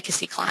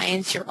advocacy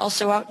clients, you're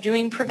also out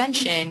doing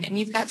prevention, and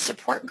you've got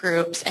support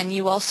groups, and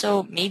you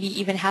also maybe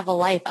even have a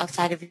life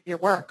outside of your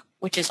work,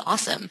 which is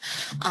awesome.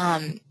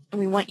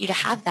 We want you to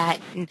have that,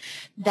 and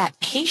that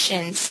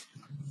patience.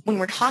 When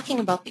we're talking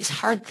about these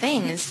hard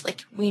things,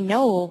 like, we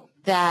know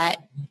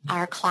that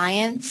our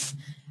clients,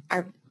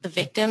 the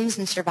victims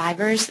and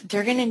survivors,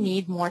 they're going to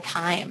need more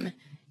time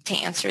to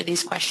answer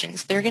these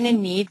questions. They're going to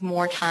need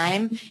more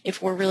time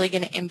if we're really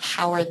going to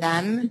empower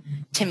them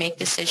to make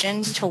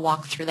decisions to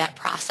walk through that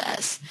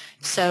process.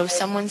 So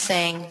someone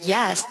saying,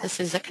 yes, this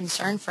is a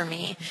concern for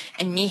me,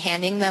 and me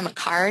handing them a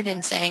card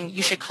and saying,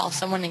 you should call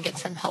someone and get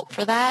some help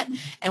for that,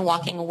 and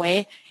walking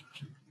away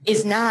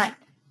is not,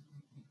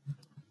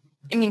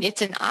 I mean,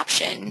 it's an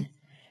option,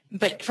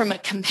 but from a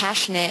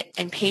compassionate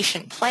and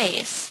patient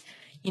place,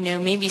 you know,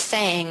 maybe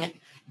saying,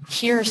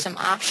 here are some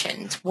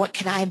options. What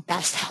can I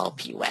best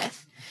help you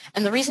with?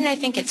 And the reason I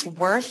think it's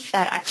worth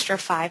that extra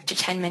 5 to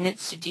 10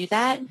 minutes to do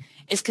that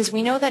is because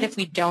we know that if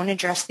we don't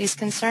address these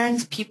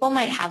concerns, people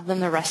might have them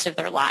the rest of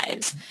their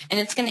lives, and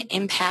it's going to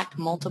impact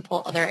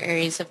multiple other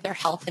areas of their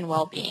health and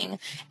well-being.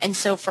 And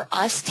so for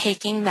us,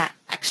 taking that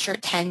extra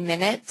 10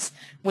 minutes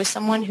with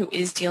someone who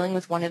is dealing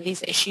with one of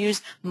these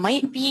issues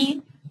might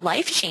be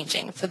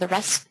life-changing for the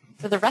rest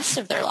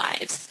of their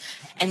lives.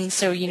 And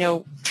so, you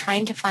know,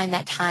 trying to find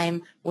that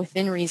time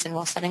within reason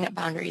while setting up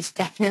boundaries is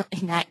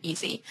definitely not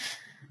easy.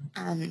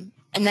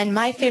 And then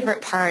my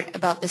favorite part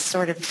about this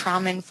sort of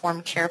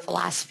trauma-informed care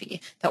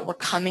philosophy, that we're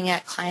coming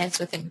at clients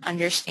with an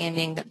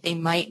understanding that they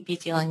might be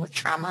dealing with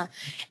trauma,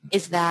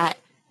 is that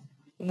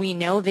we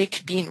know they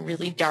could be in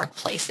really dark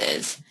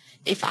places.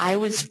 If I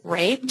was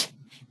raped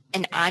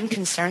and I'm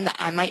concerned that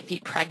I might be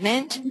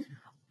pregnant,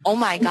 oh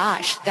my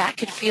gosh, that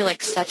could feel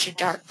like such a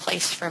dark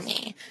place for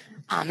me.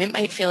 It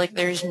might feel like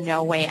there's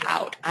no way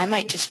out. I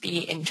might just be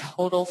in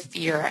total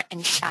fear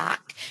and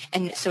shock.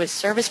 And so as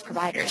service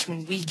providers,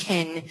 when we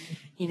can,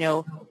 you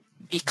know,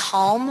 be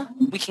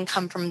calm, we can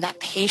come from that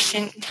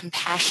patient,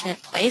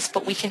 compassionate place,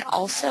 but we can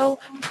also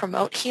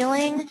promote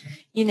healing,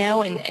 you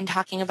know, and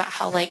talking about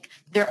how, like,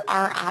 there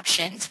are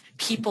options.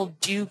 People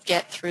do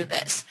get through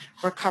this.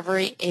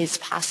 Recovery is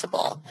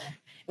possible.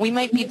 We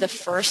might be the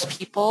first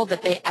people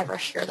that they ever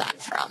hear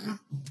that from.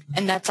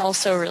 And that's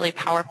also really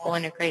powerful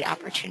and a great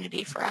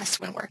opportunity for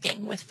us when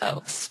working with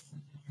folks.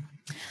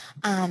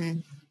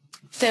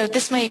 So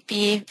this might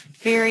be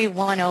very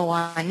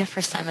 101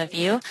 for some of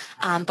you,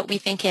 but we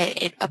think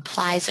it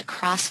applies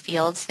across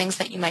fields, things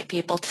that you might be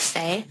able to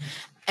say.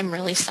 I'm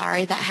really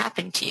sorry that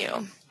happened to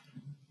you.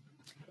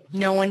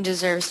 No one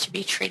deserves to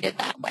be treated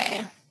that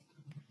way.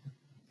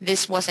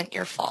 This wasn't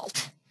your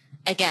fault.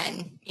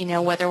 Again, you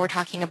know, whether we're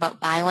talking about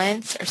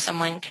violence or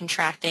someone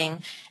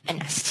contracting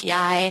an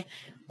STI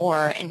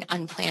or an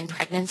unplanned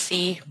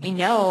pregnancy, we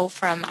know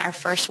from our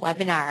first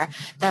webinar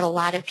that a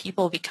lot of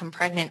people become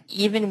pregnant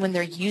even when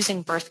they're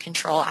using birth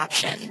control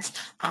options,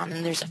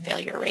 and there's a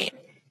failure rate.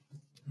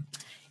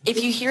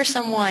 If you hear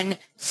someone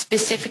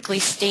specifically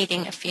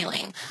stating a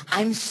feeling,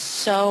 I'm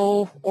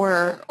so,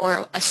 or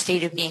a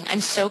state of being,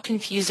 I'm so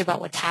confused about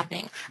what's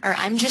happening, or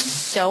I'm just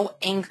so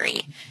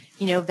angry,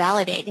 you know,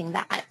 validating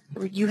that.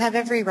 You have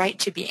every right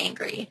to be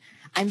angry.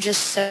 I'm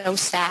just so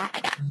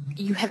sad.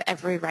 You have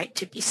every right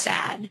to be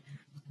sad.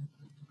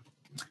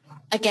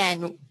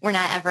 Again, we're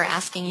not ever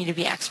asking you to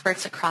be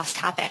experts across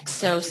topics.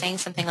 So saying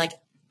something like,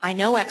 I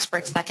know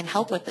experts that can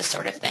help with this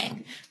sort of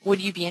thing.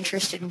 Would you be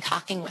interested in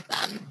talking with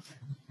them?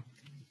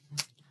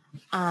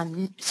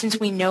 Since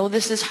we know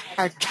this is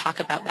hard to talk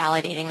about,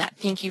 validating that,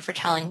 thank you for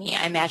telling me.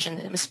 I imagine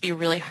that it must be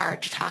really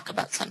hard to talk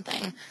about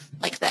something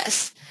like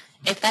this.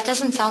 If that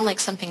doesn't sound like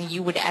something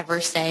you would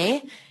ever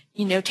say,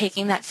 you know,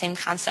 taking that same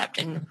concept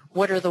and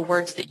what are the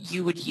words that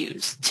you would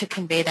use to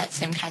convey that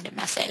same kind of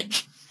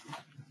message.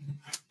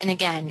 And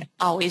again,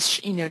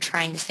 always,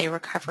 trying to say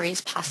recovery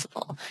is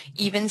possible.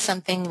 Even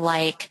something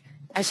like,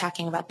 I was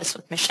talking about this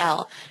with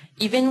Michelle,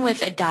 even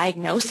with a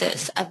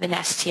diagnosis of an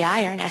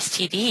STI or an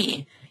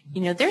STD,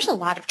 there's a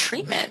lot of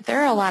treatment.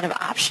 There are a lot of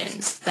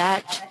options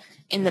that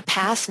in the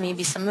past,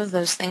 maybe some of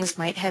those things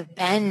might have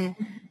been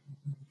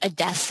a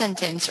death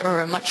sentence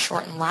or a much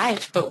shortened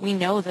life, but we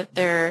know that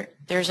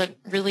there's a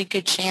really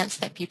good chance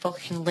that people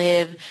can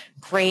live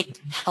great,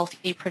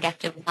 healthy,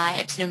 productive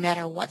lives no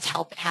matter what's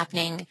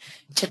happening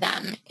to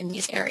them in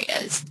these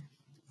areas.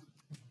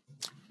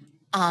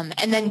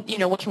 And then,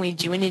 what can we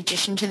do in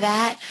addition to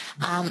that?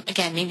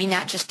 Again, maybe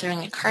not just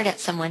throwing a card at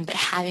someone, but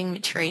having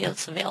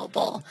materials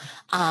available.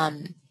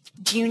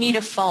 Do you need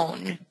a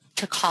phone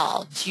to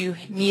call? Do you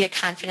need a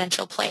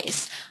confidential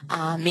place?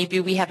 Maybe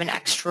we have an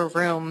extra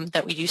room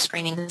that we do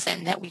screenings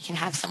in that we can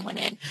have someone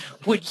in.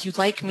 Would you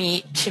like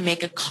me to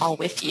make a call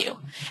with you?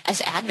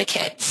 As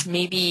advocates,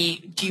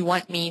 maybe do you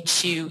want me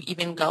to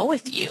even go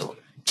with you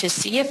to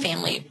see a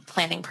family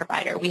planning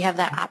provider? We have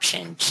that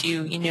option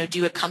to,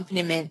 do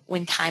accompaniment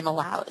when time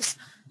allows.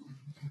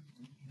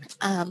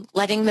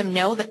 Letting them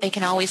know that they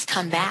can always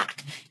come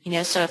back.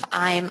 So if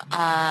I'm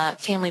a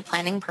family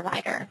planning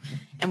provider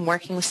and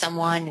working with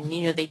someone and,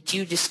 they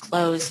do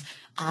disclose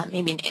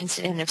maybe an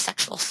incident of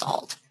sexual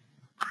assault,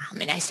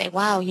 and I say,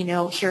 wow,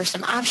 here are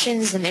some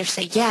options, and they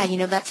say, yeah,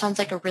 that sounds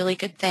like a really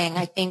good thing.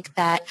 I think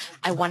that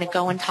I want to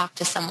go and talk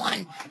to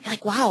someone. You're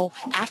like, wow,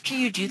 after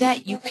you do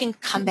that, you can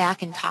come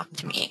back and talk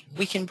to me.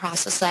 We can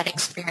process that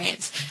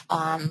experience.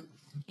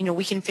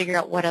 We can figure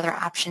out what other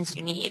options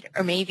you need.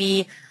 Or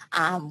maybe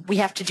we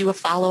have to do a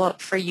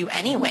follow-up for you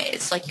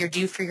anyways, like you're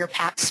due for your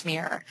pap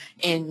smear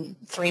in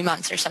 3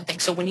 months or something.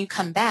 So when you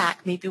come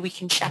back, maybe we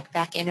can check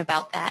back in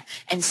about that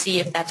and see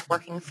if that's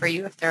working for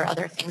you, if there are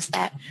other things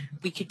that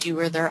we could do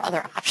or there are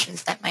other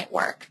options that might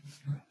work.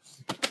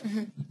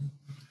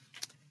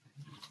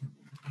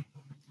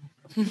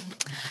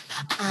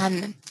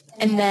 And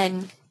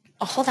then,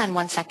 hold on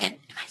one second.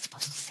 Am I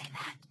supposed to say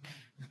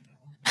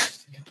that?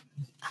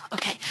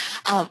 Okay.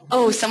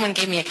 Someone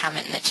gave me a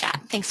comment in the chat.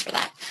 Thanks for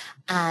that.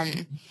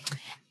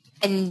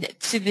 And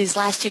to these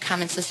last two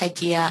comments, this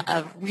idea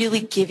of really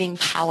giving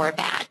power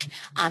back.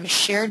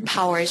 Shared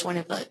power is one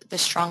of the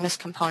strongest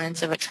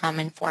components of a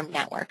trauma-informed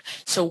network.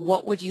 So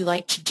what would you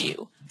like to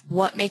do?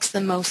 What makes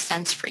the most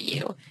sense for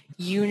you?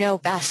 You know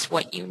best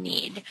what you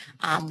need.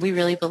 We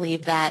really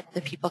believe that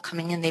the people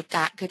coming in, they've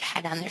got good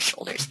head on their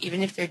shoulders.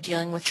 Even if they're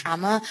dealing with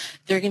trauma,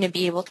 they're going to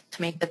be able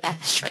to make the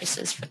best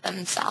choices for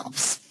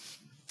themselves.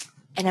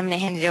 And I'm going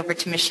to hand it over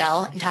to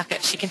Michelle, and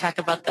she can talk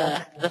about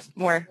the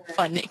more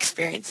fun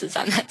experiences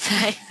on that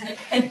side.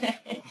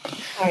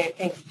 All right,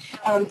 thanks.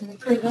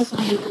 For those of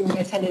you who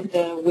attended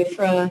the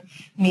WIFRA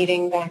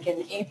meeting back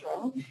in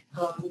April,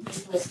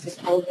 this list is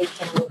probably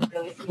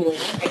really familiar.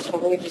 I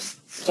totally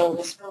just stole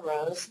this for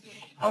Rose.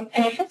 And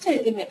I have to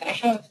admit that I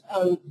have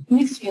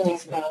mixed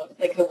feelings about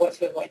the what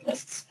to avoid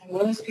lists. I'm one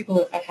of those people,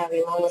 if I have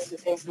a long list of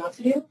things not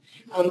to do,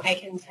 I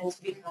can tend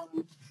to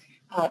become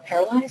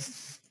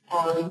paralyzed.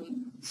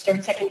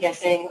 Start second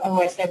guessing,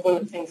 I said one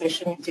of the things I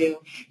shouldn't do.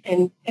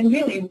 And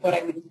really what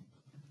I would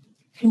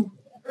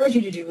urge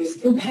you to do is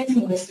go back to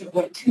the list of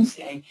what to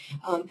say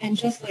and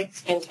just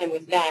spend time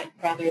with that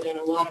rather than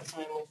a lot of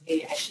time with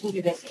the I shouldn't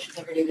do this, I should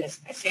never do this,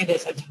 I say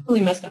this, I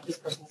totally messed up this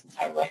person's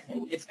entire life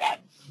and it's bad.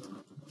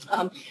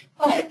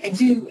 But I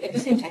do at the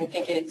same time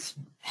think it's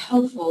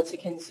helpful to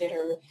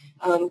consider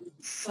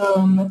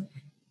some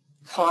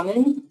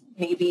common,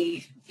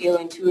 maybe feel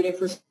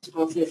intuitive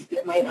responses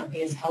that might not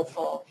be as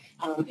helpful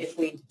if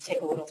we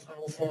take a little time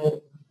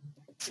to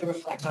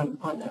reflect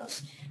on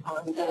those.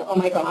 Oh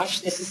my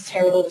gosh, this is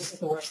terrible, this is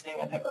the worst thing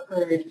I've ever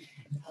heard.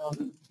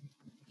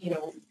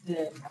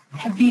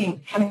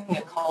 Having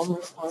a calm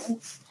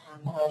response.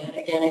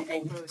 Again, I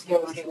think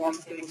I'll give lots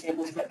of good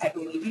examples, but I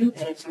believe you,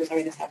 and I'm so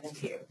sorry this happened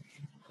to you,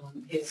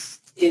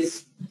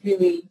 is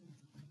really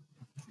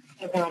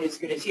about as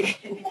good as you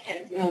can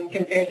get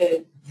compared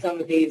to some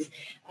of these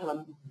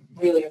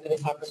really over the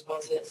top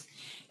responses.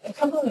 A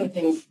couple of other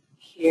things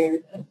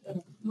here,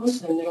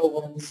 most of the middle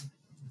ones,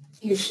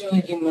 you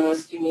should, you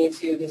must, you need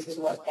to, this is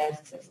what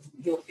best,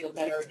 you'll feel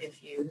better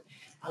if you.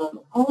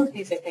 All of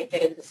these, I think,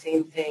 get at the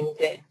same thing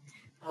that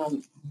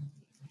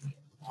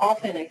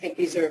often I think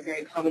these are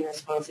very common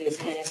responses,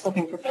 and as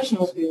helping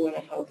professionals, we want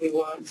to help. We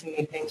want to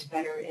make things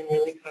better in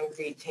really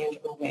concrete,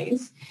 tangible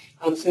ways.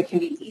 So it can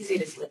be easy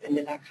to slip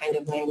into that kind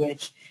of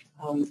language.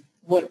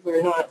 What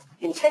we're not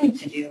intending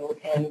to do,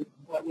 and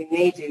what we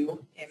may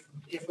do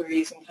if we're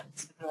using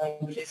specific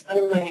language, is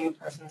undermining a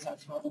person's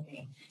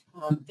autonomy.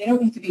 They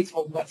don't need to be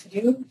told what to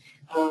do.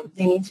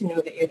 They need to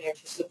know that you're there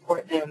to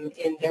support them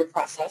in their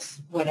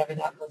process, whatever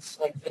that looks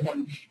like for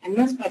them. And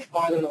that's by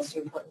far the most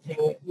important thing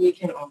that we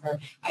can offer,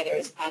 either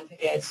as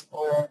advocates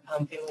or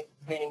family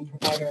planning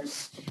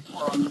providers,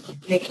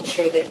 making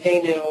sure that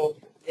they know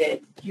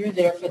that you're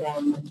there for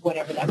them,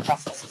 whatever that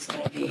process is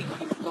going to be.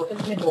 You've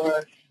opened the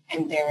door,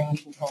 and they're in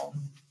control.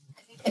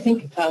 I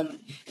think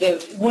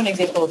the one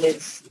example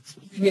that's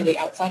really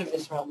outside of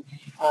this realm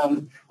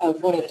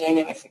of one of the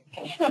dynamics that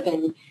can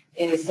happen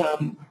is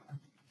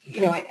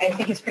I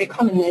think it's pretty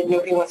common that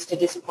nobody wants to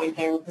disappoint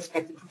their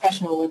prospective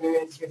professional, whether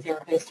it's your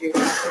therapist or your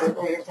doctor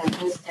or your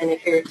dentist. And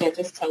if your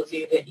dentist tells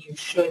you that you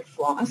should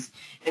floss,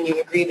 and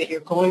you agree that you're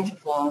going to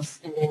floss,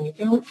 and then you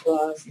don't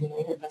floss, and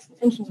you have best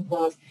intentions of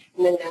floss,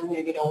 and then now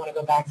maybe you don't want to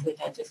go back to the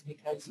dentist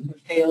because you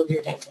failed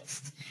your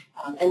dentist.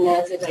 And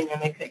that's a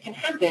dynamic that can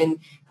happen.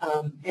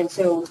 And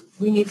so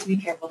we need to be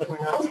careful that we're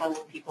not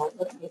telling people,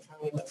 look at me,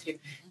 tell me what to do.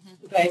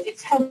 But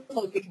it's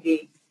helpful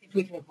if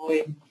we can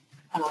avoid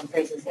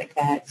phrases like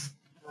that.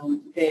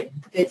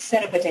 That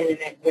set up a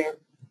dynamic where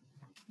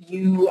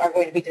you are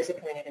going to be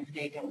disappointed if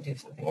they don't do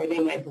something, or they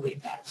might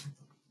believe that.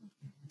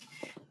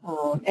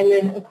 And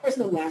then, of course,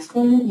 the last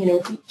one,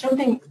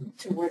 jumping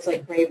to words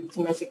like rape,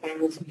 domestic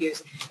violence,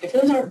 abuse, if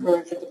those aren't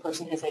words that the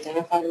person has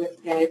identified with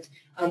yet,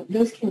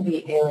 those can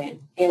be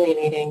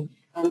alienating.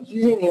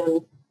 Using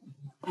the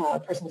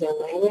person's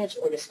own language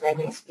or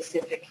describing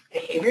specific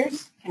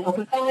behaviors can help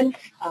with that.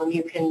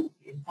 You can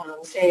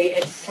say,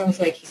 it sounds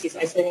like he's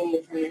isolating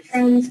you from your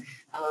friends.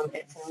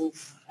 It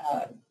sounds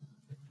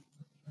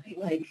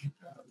like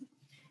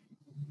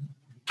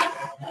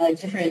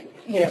different,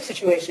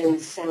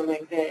 situations sound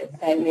like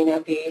that may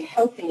not be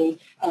healthy,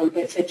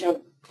 but to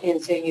jump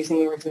into using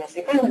the word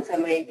domestic violence, that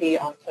might be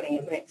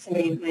off-putting.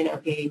 Somebody might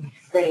not be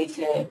ready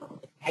to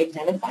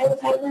identify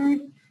with that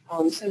word.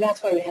 So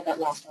that's why we had that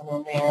last one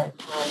on there.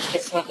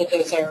 It's not that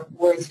those are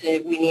words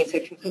that we need to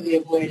completely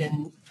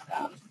avoid,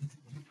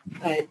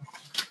 but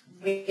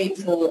wait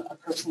until a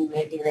person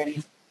might be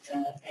ready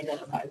to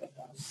identify with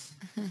those.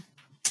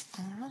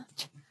 All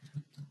right.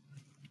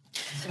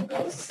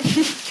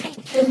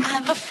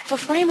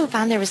 Before I move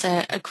on, there was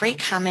a great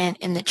comment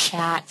in the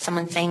chat,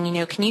 someone saying,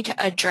 can you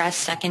address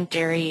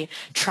secondary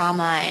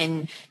trauma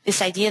and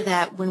this idea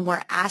that when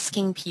we're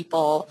asking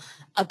people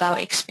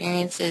about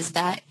experiences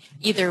that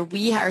either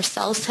we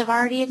ourselves have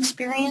already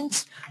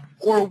experienced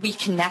or we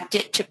connect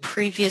it to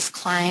previous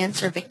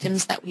clients or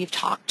victims that we've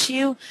talked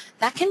to,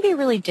 that can be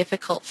really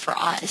difficult for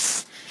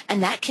us.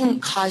 And that can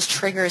cause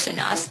triggers in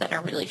us that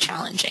are really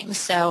challenging.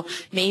 So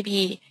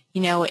maybe,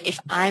 if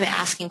I'm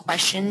asking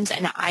questions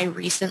and I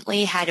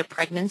recently had a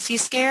pregnancy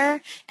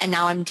scare and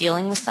now I'm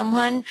dealing with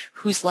someone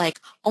who's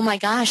like, oh my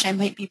gosh, I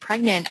might be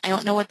pregnant. I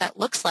don't know what that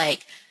looks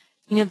like.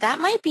 That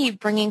might be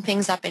bringing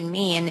things up in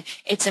me, and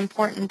it's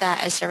important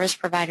that as service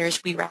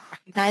providers we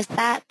recognize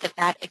that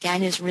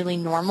again is really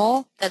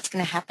normal. That's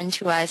going to happen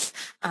to us,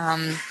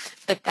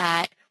 but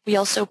that we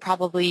also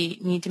probably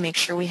need to make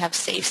sure we have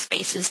safe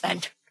spaces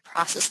then to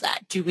process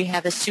that. Do we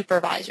have a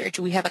supervisor?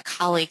 Do we have a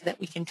colleague that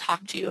we can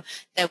talk to,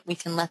 that we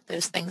can let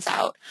those things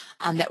out,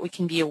 that we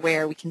can be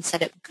aware, we can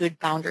set up good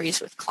boundaries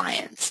with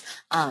clients?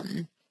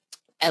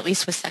 At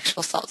least with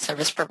sexual assault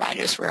service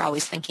providers, we're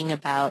always thinking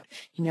about,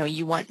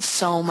 you want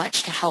so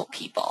much to help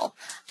people,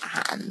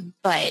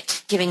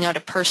 but giving out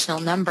a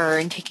personal number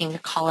and taking a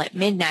call at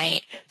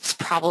midnight is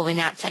probably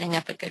not setting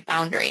up a good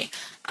boundary.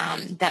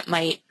 That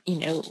might,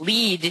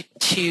 lead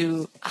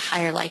to a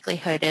higher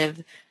likelihood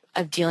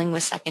of dealing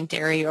with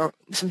secondary, or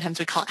sometimes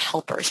we call it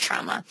helper's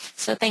trauma.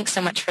 So thanks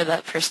so much for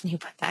the person who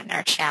put that in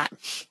our chat.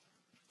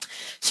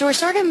 So we're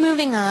sort of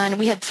moving on.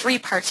 We had 3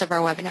 parts of our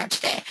webinar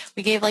today.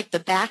 We gave the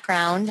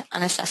background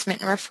on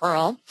assessment and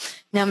referral.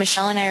 Now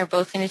Michelle and I are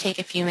both going to take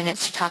a few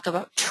minutes to talk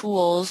about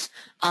tools.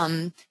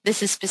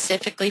 This is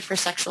specifically for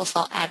sexual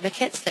assault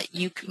advocates that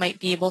you might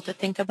be able to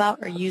think about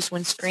or use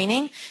when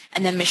screening.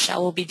 And then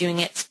Michelle will be doing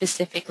it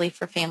specifically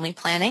for family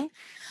planning.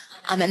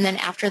 And then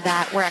after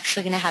that, we're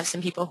actually going to have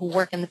some people who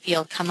work in the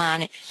field come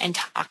on and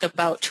talk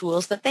about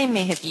tools that they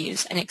may have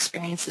used and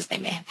experiences they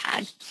may have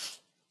had.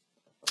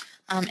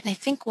 And I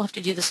think we'll have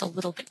to do this a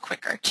little bit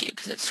quicker, too,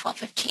 because it's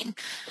 12:15.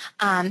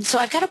 So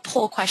I've got a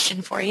poll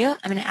question for you.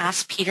 I'm going to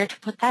ask Peter to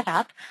put that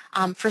up.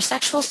 For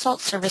sexual assault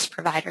service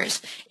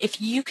providers,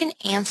 if you can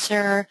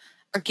answer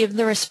or give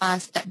the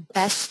response that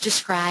best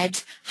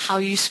describes how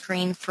you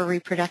screen for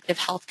reproductive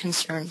health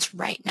concerns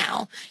right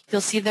now,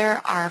 you'll see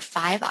there are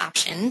 5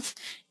 options.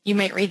 You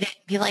might read it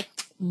and be like,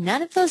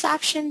 none of those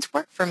options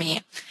work for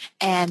me.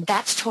 And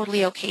that's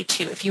totally okay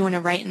too. If you want to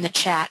write in the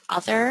chat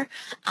other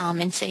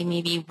and say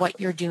maybe what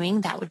you're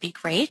doing, that would be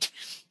great.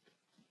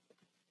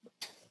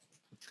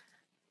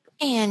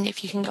 And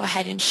if you can go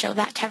ahead and show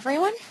that to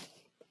everyone.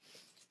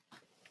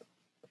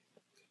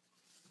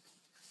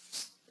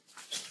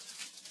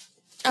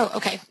 Oh,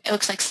 okay. It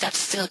looks like stuff's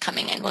still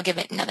coming in. We'll give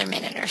it another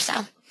minute or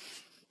so.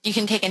 You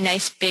can take a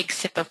nice big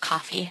sip of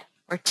coffee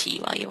or tea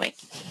while you wait.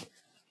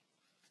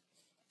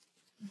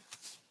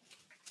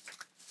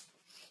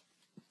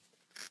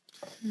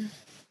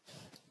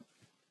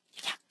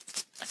 Yeah,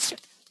 let's do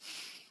it.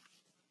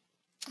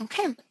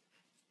 Okay.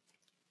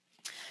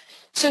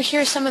 So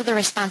here are some of the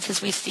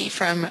responses we see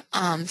from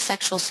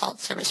sexual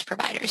assault service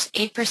providers.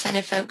 8%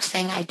 of folks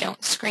saying I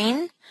don't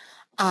screen.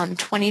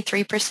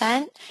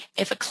 23%,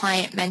 if a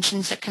client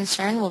mentions a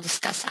concern, we'll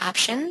discuss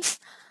options.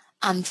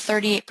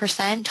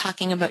 38%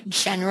 talking about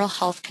general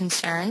health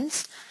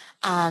concerns.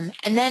 And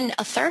then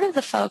a third of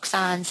the folks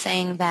on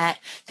saying that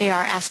they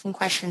are asking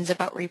questions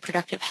about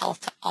reproductive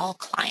health to all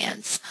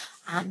clients.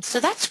 So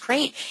that's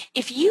great.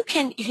 If you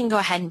can go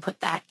ahead and put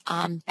that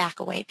back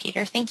away,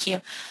 Peter. Thank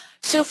you.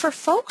 So for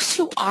folks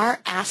who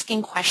are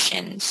asking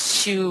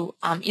questions to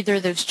either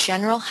those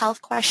general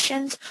health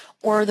questions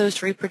or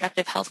those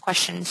reproductive health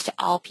questions to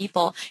all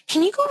people,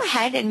 can you go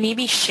ahead and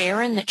maybe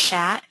share in the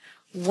chat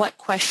what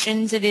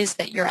questions it is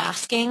that you're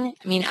asking?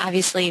 I mean,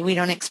 obviously, we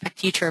don't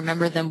expect you to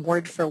remember them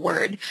word for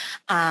word,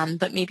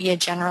 but maybe a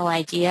general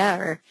idea,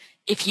 or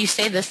if you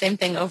say the same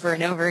thing over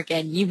and over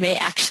again, you may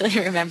actually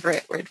remember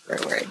it word for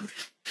word.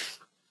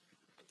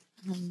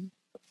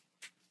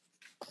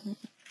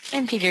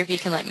 And Peter, if you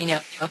can let me know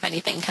if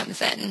anything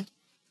comes in.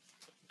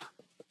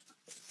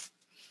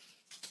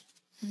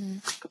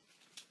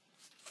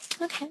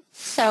 Okay,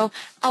 so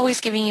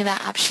always giving you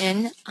that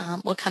option.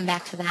 We'll come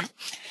back to that.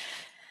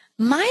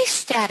 My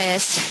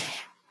status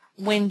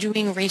when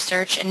doing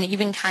research and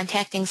even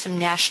contacting some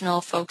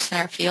national folks in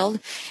our field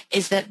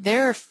is that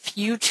there are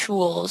few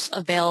tools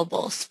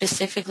available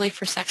specifically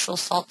for sexual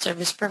assault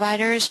service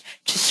providers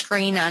to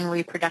screen on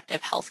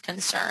reproductive health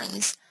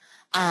concerns.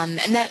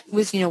 And that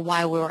was,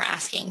 why we were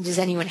asking, does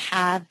anyone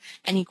have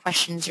any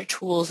questions or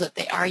tools that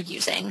they are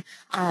using?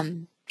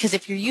 Because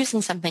if you're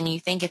using something and you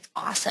think it's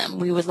awesome,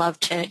 we would love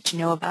to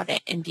know about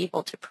it and be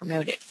able to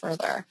promote it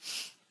further.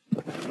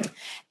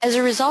 As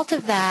a result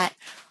of that,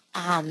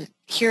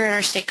 here in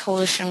our state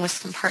coalition with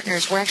some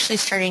partners, we're actually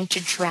starting to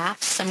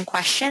draft some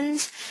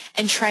questions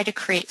and try to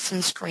create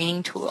some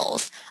screening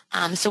tools.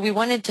 So we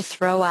wanted to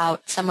throw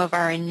out some of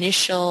our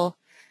initial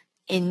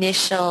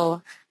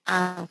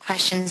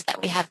questions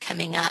that we have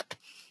coming up.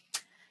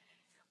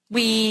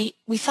 We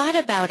thought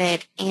about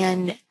it,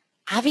 and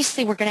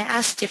obviously we're going to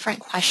ask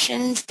different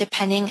questions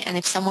depending on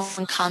if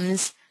someone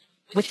comes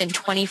within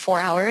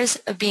 24 hours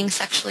of being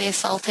sexually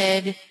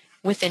assaulted,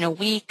 within a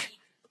week,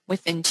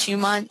 within 2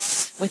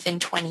 months, within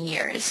 20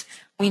 years.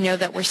 We know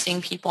that we're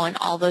seeing people in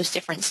all those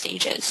different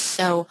stages.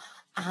 So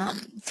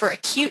for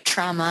acute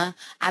trauma,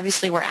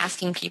 obviously we're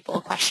asking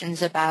people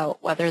questions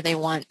about whether they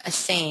want a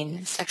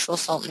SANE, sexual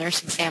assault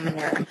nurse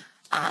examiner,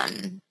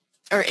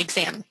 or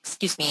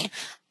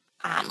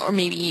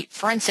maybe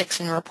forensics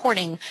and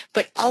reporting,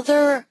 but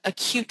other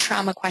acute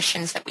trauma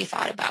questions that we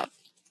thought about.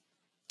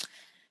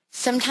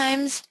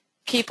 Sometimes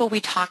people we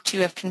talk to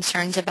have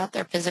concerns about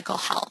their physical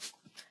health.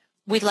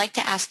 We'd like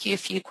to ask you a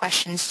few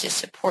questions to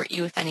support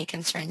you with any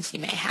concerns you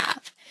may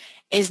have.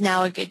 Is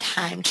now a good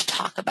time to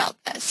talk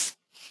about this?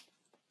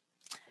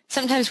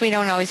 Sometimes we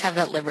don't always have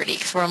that liberty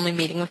because we're only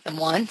meeting with them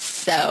once,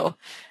 so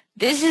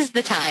this is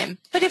the time.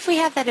 But if we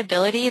have that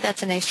ability,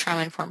 that's a nice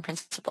trauma-informed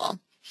principle.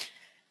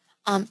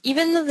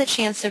 Even though the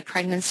chance of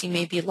pregnancy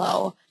may be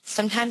low,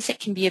 sometimes it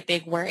can be a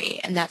big worry,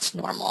 and that's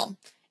normal.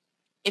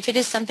 If it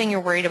is something you're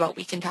worried about,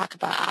 we can talk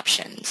about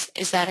options.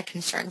 Is that a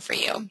concern for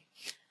you?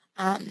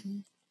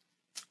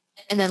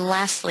 And then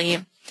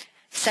lastly,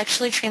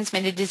 sexually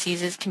transmitted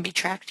diseases can be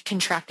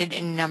contracted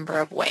in a number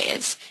of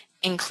ways,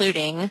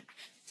 including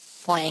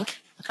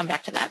blank. I'll come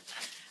back to that.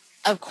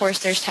 Of course,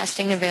 there's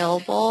testing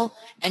available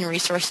and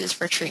resources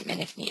for treatment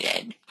if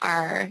needed.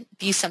 Are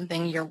these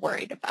something you're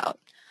worried about?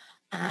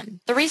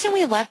 The reason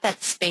we left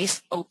that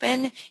space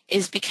open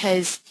is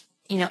because,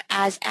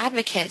 as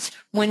advocates,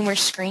 when we're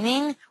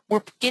screening,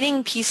 we're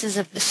getting pieces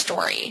of the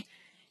story.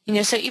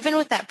 So even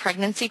with that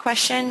pregnancy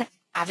question,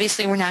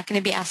 obviously we're not going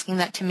to be asking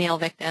that to male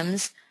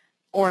victims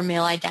or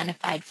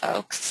male-identified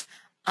folks,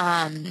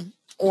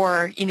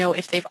 or,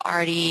 if they've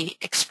already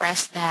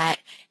expressed that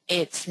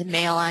it's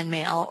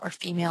male-on-male or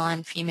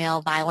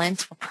female-on-female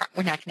violence,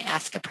 we're not going to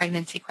ask a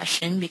pregnancy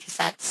question because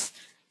that's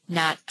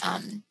not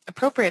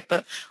appropriate.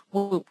 But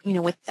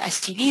with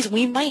STDs,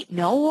 we might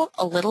know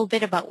a little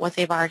bit about what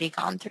they've already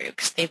gone through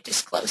because they've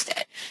disclosed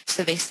it.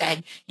 So they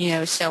said,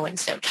 so and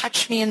so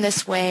touched me in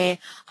this way.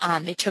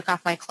 They took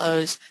off my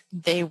clothes.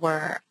 They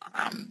were,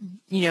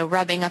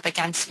 rubbing up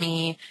against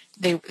me.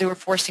 They were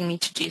forcing me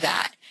to do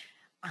that.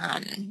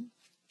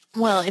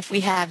 Well, if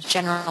we have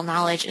general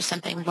knowledge of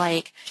something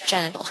like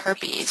genital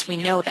herpes, we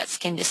know that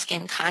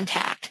skin-to-skin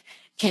contact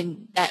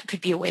that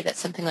could be a way that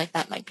something like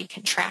that might be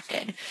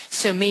contracted.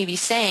 So maybe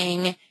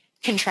saying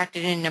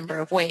contracted in a number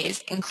of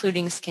ways,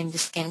 including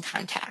skin-to-skin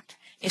contact.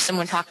 If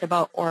someone talked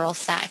about oral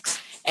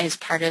sex as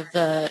part of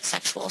the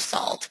sexual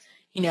assault,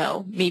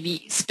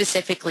 maybe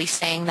specifically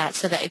saying that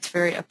so that it's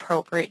very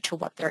appropriate to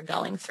what they're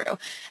going through.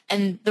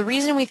 And the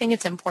reason we think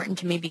it's important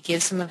to maybe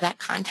give some of that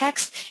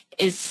context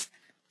is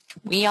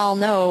we all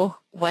know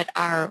what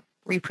our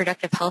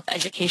reproductive health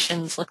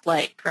educations look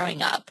like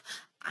growing up.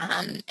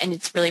 And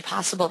it's really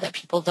possible that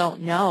people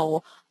don't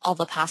know all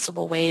the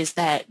possible ways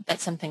that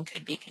something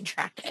could be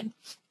contracted.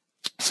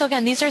 So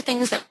again, these are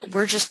things that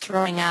we're just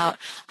throwing out.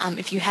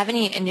 If you have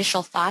any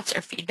initial thoughts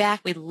or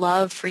feedback, we'd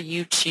love for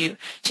you to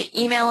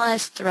email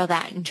us, throw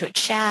that into a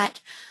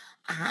chat,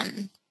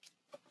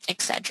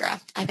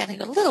 etc. I've got to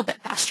go a little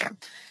bit faster.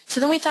 So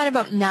then we thought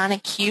about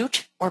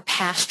non-acute or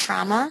past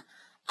trauma.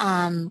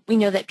 We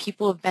know that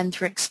people who have been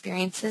through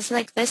experiences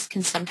like this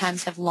can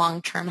sometimes have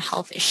long-term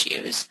health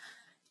issues.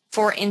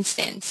 For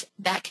instance,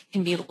 that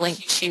can be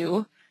linked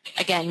to,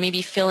 again,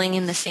 maybe filling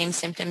in the same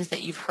symptoms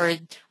that you've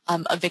heard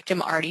a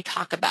victim already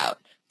talk about.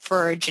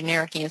 for a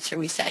generic answer,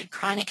 we said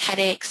chronic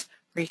headaches,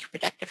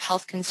 reproductive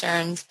health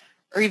concerns,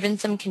 or even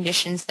some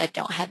conditions that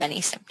don't have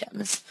any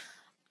symptoms.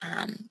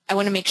 I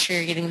want to make sure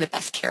you're getting the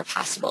best care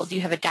possible. Do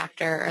you have a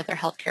doctor or other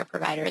healthcare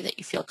provider that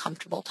you feel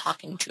comfortable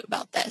talking to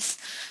about this?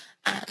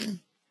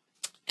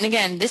 And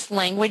again, this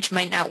language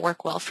might not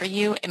work well for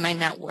you. It might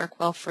not work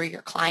well for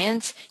your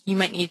clients. You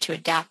might need to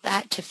adapt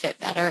that to fit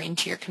better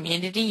into your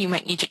community. You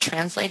might need to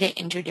translate it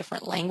into a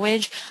different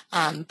language,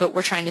 but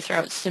we're trying to throw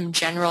out some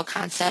general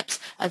concepts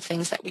of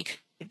things that we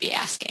could be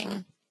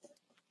asking.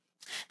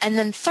 And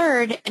then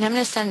third, and I'm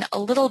going to spend a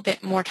little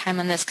bit more time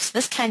on this because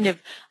this kind of,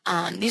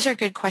 these are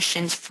good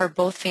questions for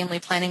both family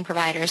planning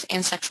providers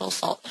and sexual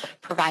assault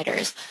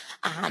providers.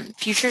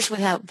 Futures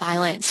Without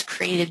Violence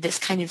created this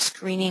kind of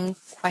screening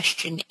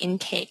question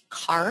intake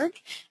card,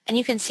 and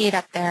you can see it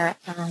up there.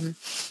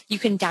 You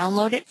can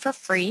download it for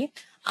free.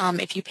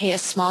 If you pay a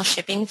small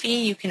shipping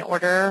fee, you can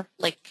order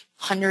like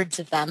hundreds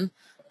of them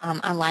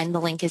online.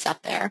 The link is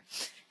up there.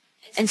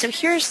 And so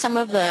here's some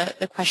of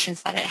the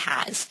questions that it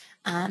has.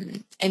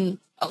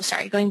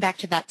 Going back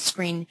to that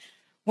screen,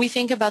 we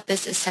think about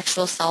this as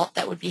sexual assault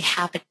that would be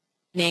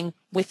happening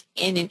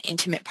within an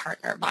intimate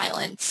partner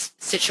violence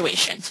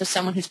situation. So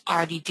someone who's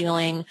already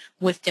dealing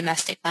with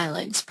domestic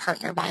violence,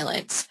 partner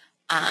violence,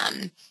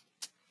 and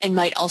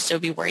might also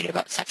be worried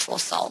about sexual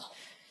assault.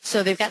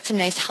 So they've got some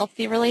nice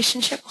healthy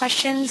relationship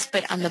questions,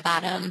 but on the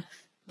bottom,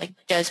 like,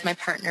 does my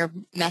partner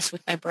mess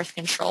with my birth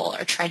control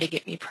or try to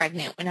get me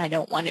pregnant when I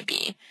don't want to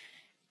be?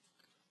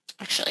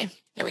 Actually,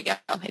 there we go.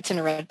 It's in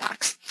a red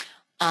box.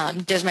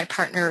 Does my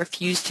partner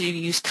refuse to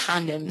use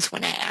condoms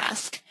when I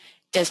ask?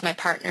 Does my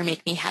partner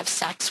make me have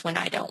sex when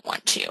I don't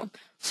want to?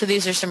 So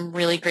these are some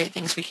really great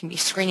things we can be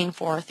screening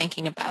for,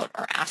 thinking about,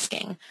 or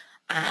asking.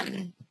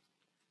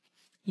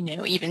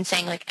 Even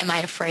saying, like, am I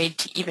afraid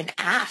to even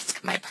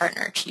ask my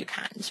partner to use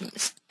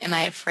condoms? Am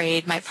I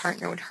afraid my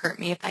partner would hurt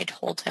me if I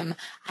told him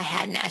I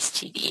had an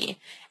STD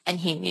and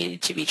he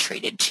needed to be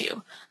treated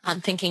too?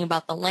 Thinking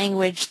about the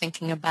language,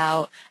 thinking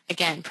about,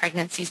 again,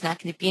 pregnancy is not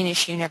going to be an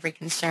issue in every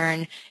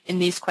concern. In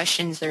these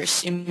questions, they're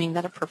assuming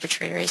that a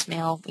perpetrator is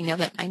male. We know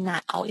that might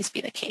not always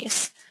be the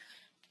case.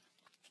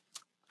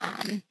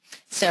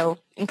 So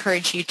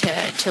encourage you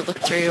to look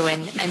through,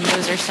 and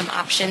those are some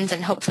options,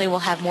 and hopefully we'll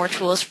have more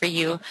tools for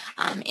you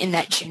in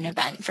that June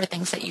event for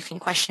things that you can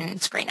question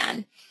and screen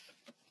on.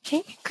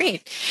 Okay,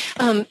 great.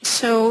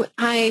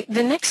 The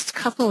next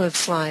couple of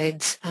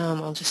slides,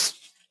 I'll just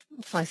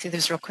fly through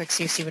these real quick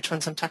so you see which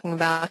ones I'm talking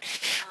about.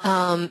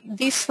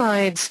 These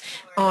slides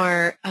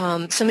are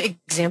some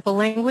example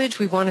language.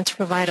 We wanted to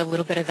provide a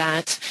little bit of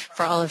that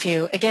for all of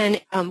you. Again,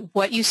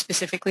 what you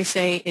specifically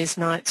say is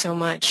not so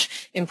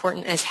much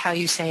important as how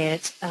you say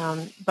it,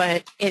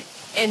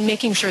 and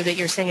making sure that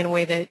you're saying in a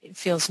way that it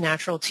feels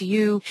natural to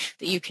you,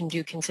 that you can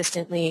do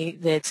consistently,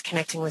 that's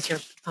connecting with your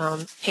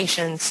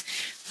patients.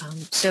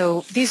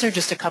 So these are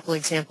just a couple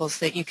examples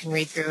that you can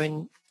read through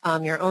in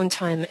your own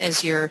time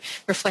as you're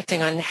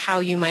reflecting on how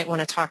you might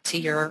want to talk to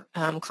your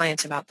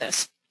clients about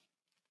this.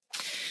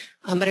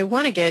 But I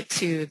want to get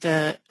to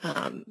the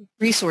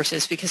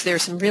resources because there are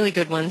some really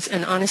good ones,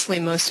 and honestly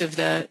most of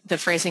the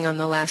phrasing on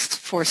the last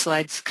 4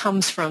 slides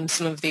comes from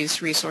some of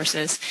these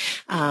resources.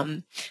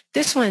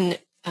 This one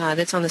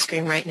that's on the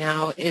screen right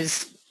now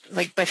is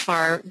like by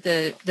far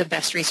the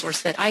best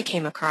resource that I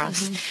came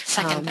across.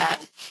 Second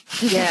that.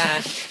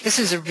 Yeah, this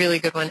is a really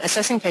good one.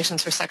 Assessing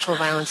Patients for Sexual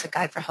Violence, a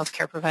Guide for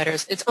Healthcare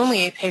Providers. It's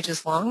only 8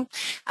 pages long,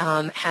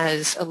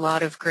 has a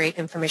lot of great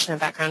information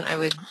and background. I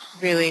would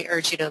really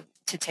urge you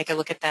to take a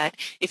look at that.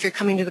 If you're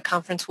coming to the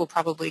conference, we'll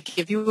probably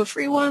give you a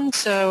free one.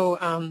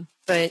 So,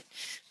 but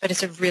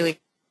it's a really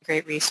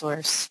great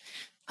resource.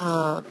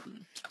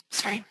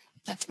 Sorry,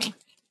 that's me.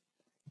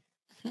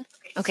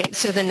 Okay,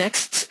 so the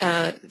next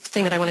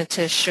thing that I wanted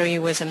to show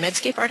you was a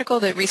Medscape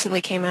article that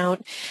recently came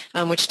out,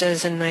 which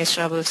does a nice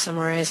job of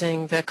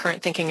summarizing the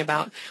current thinking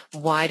about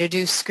why to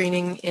do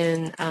screening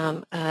in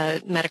a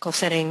medical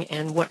setting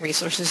and what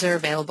resources are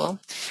available,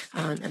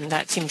 and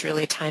that seems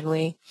really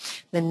timely.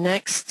 The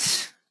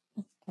next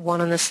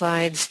one on the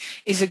slides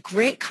is a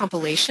great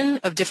compilation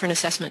of different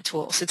assessment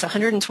tools. It's a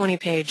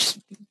 120-page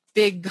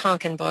big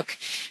honkin' book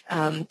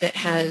that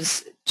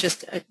has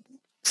just a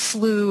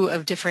slew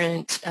of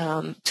different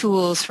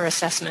tools for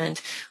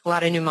assessment, a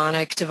lot of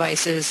mnemonic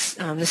devices.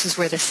 This is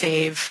where the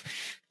SAVE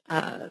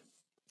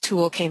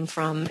tool came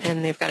from,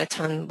 and they've got a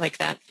ton like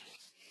that.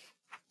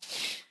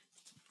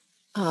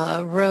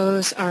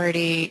 Rose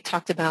already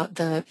talked about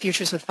the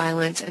Futures with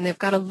Violence, and they've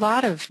got a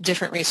lot of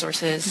different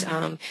resources,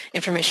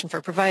 information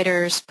for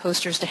providers,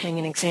 posters to hang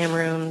in exam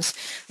rooms,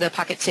 the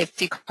pocket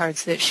safety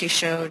cards that she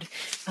showed.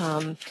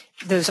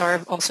 Those are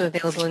also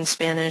available in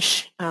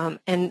Spanish,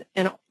 and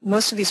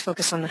most of these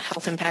focus on the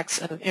health impacts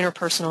of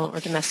interpersonal or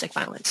domestic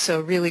violence,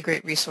 so really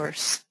great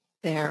resource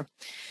there.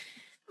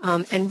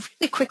 And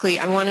really quickly,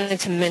 I wanted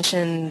to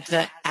mention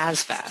the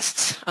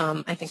ASVAST.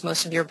 I think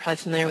most of you are probably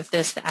familiar with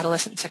this, the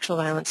Adolescent Sexual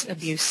Violence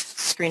Abuse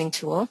Screening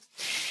Tool.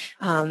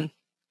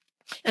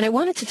 And I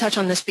wanted to touch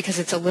on this because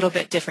it's a little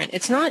bit different.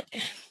 It's not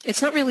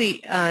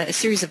really a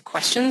series of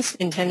questions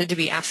intended to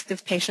be asked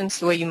of patients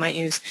the way you might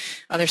use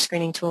other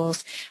screening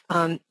tools,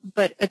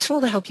 but a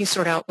tool to help you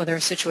sort out whether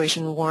a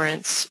situation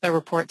warrants a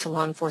report to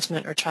law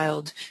enforcement or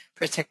child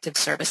protective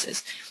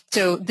services.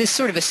 So this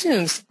sort of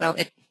assumes, well,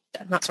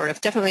 not sort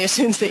of, definitely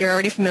assumes that you're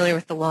already familiar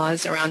with the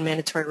laws around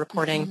mandatory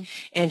reporting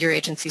and your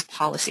agency's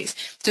policies.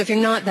 So if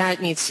you're not, that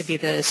needs to be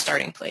the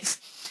starting place.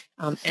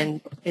 And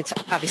it's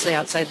obviously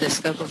outside the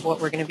scope of what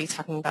we're going to be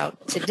talking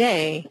about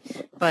today,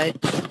 but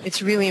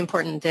it's really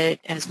important that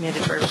as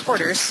mandatory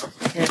reporters,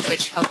 and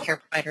which healthcare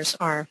providers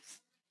are,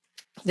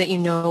 that you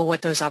know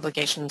what those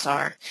obligations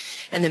are.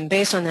 And then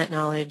based on that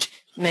knowledge,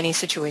 many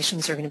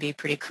situations are going to be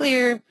pretty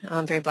clear,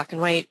 very black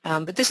and white,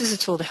 but this is a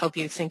tool to help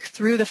you think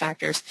through the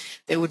factors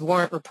that would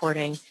warrant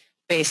reporting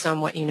based on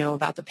what you know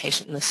about the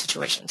patient in the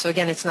situation. So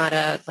again, it's not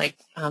like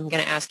I'm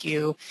going to ask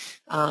you,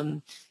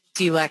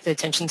 do you lack the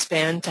attention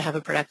span to have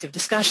a productive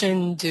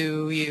discussion?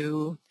 Do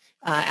you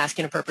ask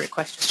inappropriate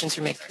questions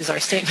or make bizarre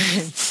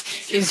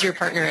statements? Is your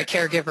partner a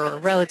caregiver or a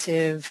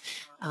relative?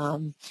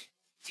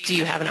 Do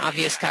you have an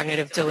obvious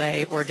cognitive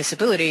delay or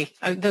disability?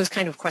 Those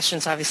kind of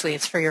questions, obviously,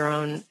 it's for your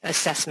own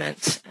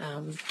assessment.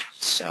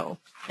 So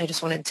I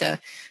just wanted to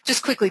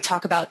just quickly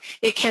talk about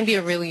it. Can be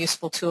a really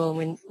useful tool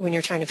when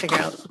you're trying to figure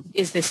out,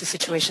 is this a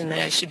situation that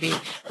I should be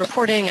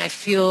reporting? I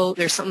feel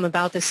there's something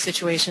about this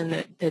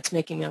situation that's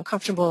making me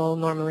uncomfortable.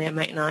 Normally, I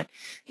might not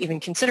even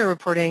consider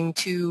reporting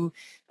to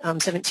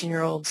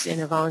 17-year-olds in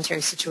a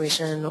voluntary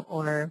situation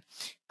or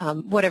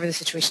whatever the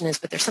situation is,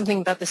 but there's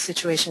something about this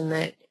situation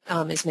that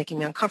is making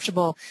me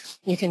uncomfortable.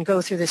 You can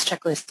go through this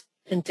checklist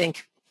and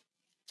think,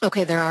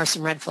 okay, there are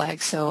some red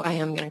flags, so I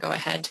am going to go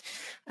ahead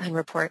and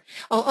report.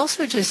 I'll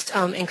also just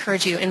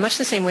encourage you, in much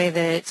the same way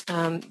that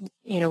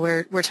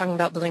we're talking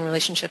about building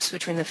relationships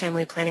between the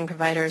family planning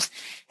providers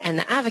and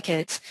the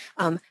advocates.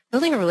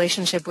 Building a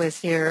relationship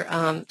with your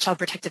child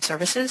protective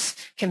services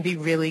can be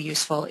really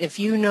useful if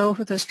you know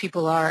who those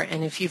people are,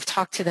 and if you've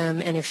talked to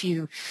them, and if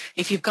you've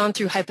gone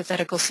through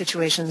hypothetical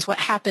situations, what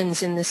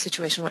happens in this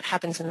situation, what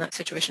happens in that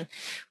situation.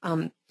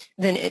 Then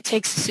it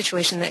takes a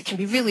situation that can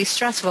be really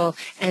stressful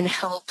and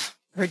help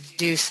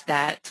reduce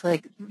that,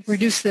 like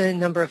reduce the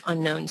number of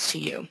unknowns to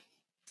you.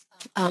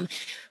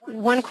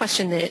 One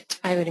question that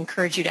I would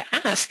encourage you to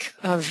ask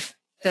of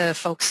the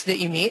folks that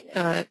you meet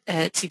at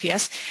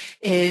CPS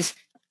is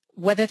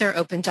whether they're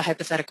open to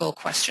hypothetical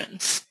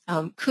questions.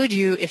 Could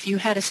you, if you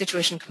had a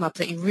situation come up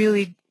that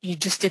you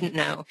just didn't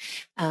know,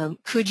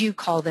 could you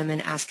call them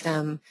and ask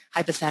them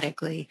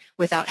hypothetically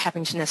without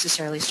having to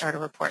necessarily start a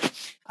report?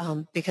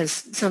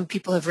 Because some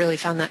people have really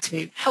found that to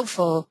be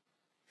helpful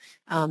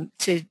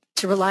to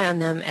rely on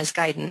them as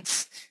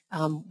guidance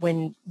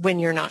when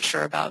you're not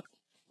sure about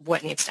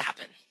what needs to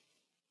happen.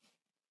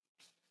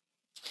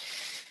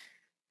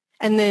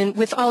 And then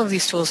with all of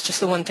these tools, just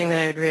the one thing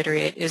that I would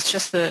reiterate is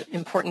just the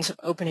importance of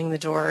opening the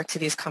door to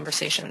these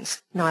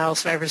conversations. Not all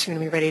survivors are going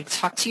to be ready to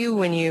talk to you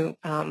when you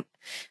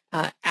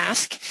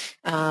ask,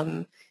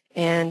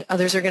 and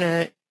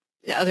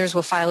others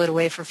will file it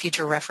away for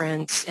future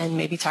reference and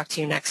maybe talk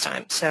to you next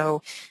time.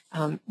 So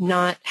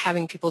not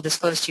having people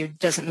disclose to you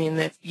doesn't mean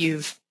that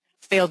you've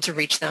failed to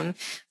reach them.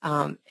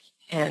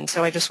 And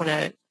so I just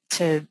want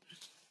to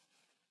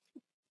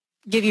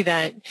give you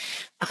that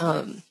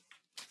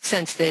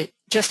sense that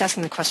just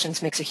asking the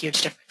questions makes a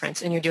huge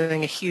difference, and you're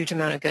doing a huge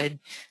amount of good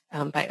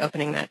by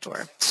opening that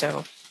door.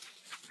 So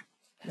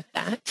with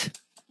that,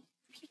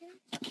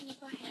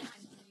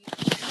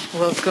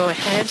 we'll go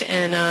ahead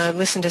and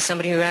listen to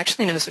somebody who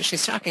actually knows what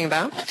she's talking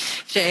about,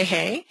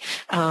 Jaye.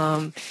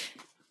 And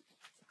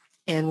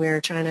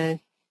we're trying to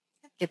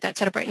get that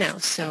set up right now.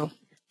 So,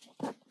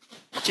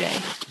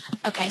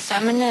 Jaye. Okay, so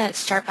I'm going to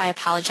start by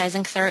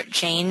apologizing because they're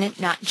Jane,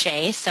 not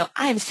Jay, so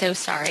I'm so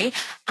sorry.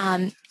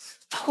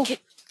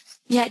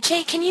 Yeah,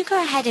 Jay, can you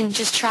go ahead and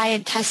just try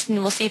and test, and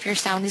we'll see if your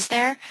sound is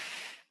there?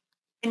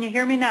 Can you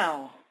hear me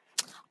now?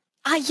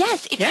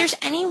 Yes, if there's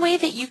any way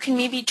that you can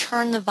maybe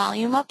turn the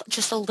volume up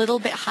just a little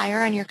bit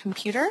higher on your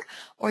computer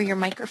or your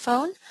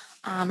microphone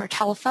or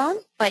telephone,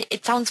 but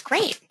it sounds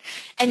great.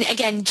 And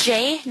again,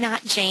 Jay,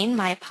 not Jane,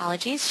 my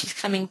apologies. She's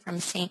coming from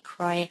St.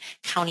 Croix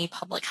County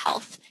Public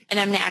Health.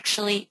 And I'm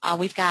actually,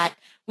 we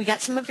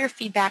got some of your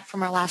feedback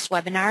from our last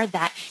webinar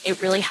that it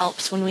really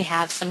helps when we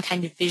have some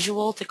kind of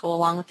visual to go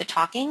along with the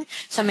talking.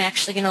 So I'm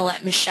actually going to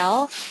let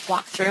Michelle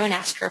walk through and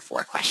ask her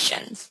 4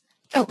 questions.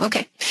 Oh,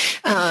 okay.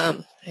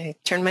 I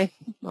turned my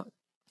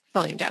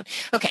volume down.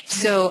 Okay,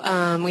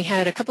 so we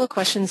had a couple of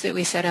questions that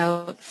we set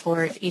out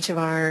for each of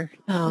our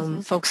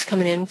folks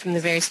coming in from the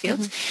various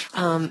fields.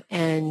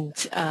 And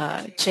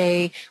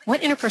Jay,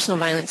 what interpersonal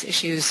violence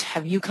issues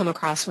have you come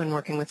across when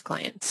working with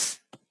clients?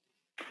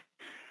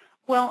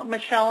 Well,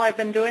 Michelle, I've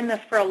been doing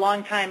this for a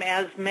long time,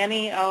 as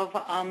many of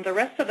the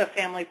rest of the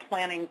family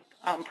planning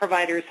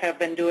providers have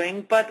been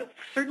doing, but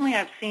certainly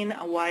I've seen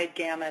a wide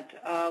gamut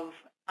of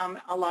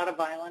a lot of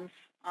violence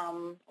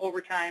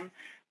over time.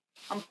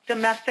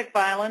 Domestic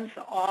violence,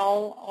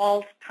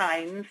 all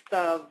kinds,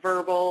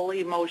 verbal,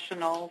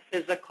 emotional,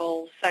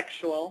 physical,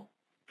 sexual.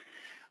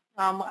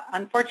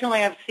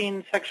 Unfortunately, I've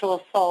seen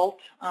sexual assault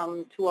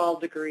to all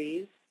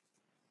degrees.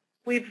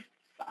 We've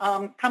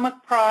come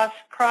across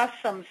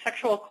some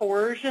sexual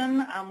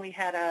coercion. We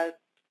had a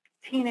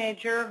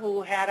teenager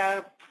who had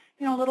a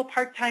little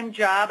part-time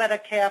job at a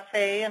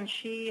cafe, and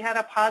she had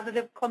a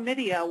positive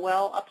chlamydia.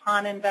 Well,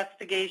 upon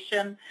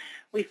investigation,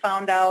 we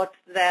found out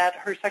that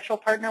her sexual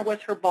partner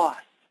was her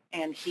boss,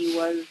 and he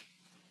was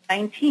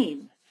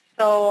 19.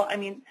 So,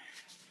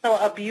 so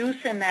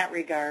abuse in that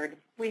regard.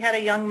 We had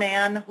a young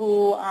man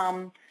who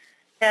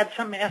had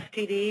some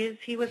STDs.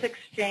 He was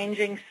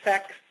exchanging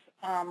sex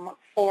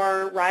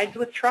for rides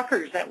with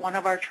truckers at one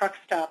of our truck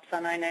stops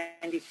on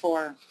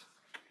I-94.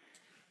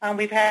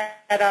 We've had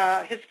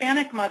a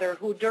Hispanic mother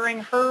who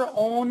during her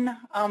own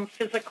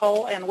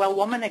physical and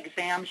well-woman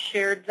exam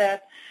shared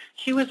that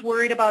she was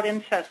worried about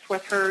incest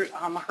with her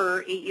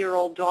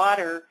 8-year-old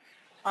daughter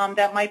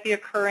that might be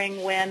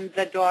occurring when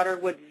the daughter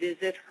would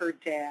visit her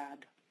dad.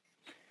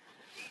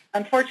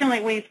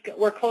 Unfortunately,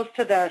 we're close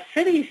to the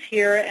cities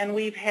here, and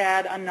we've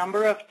had a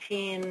number of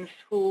teens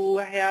who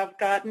have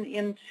gotten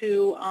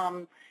into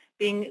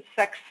being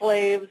sex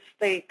slaves.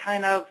 They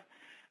kind of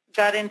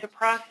got into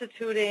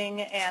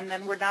prostituting and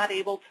then were not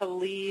able to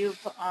leave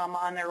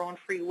on their own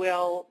free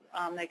will.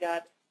 They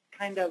got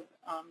kind of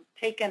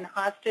taken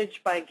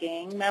hostage by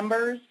gang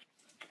members.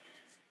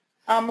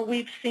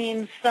 We've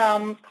seen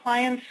some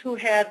clients who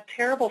had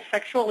terrible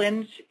sexual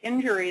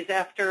injuries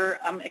after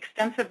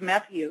extensive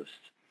meth use.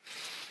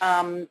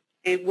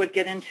 They would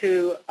get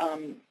into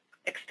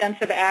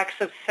extensive acts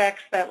of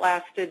sex that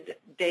lasted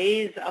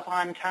days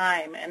upon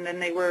time, and then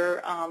they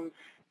were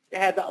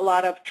had a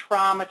lot of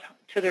trauma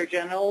to their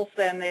genitals,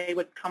 then they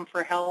would come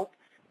for help.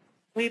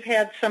 We've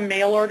had some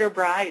mail-order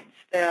brides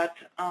that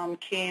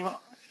came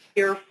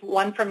here,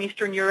 one from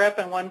Eastern Europe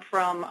and one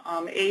from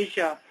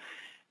Asia,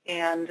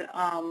 and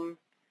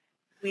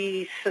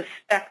we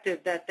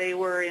suspected that they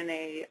were in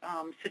a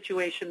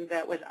situation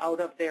that was out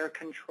of their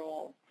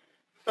control.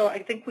 So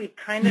I think we've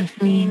kind of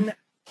seen the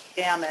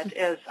gamut,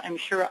 as I'm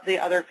sure the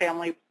other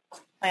family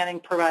planning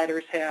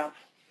providers have.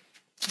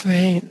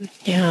 Right.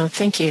 Yeah.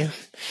 Thank you.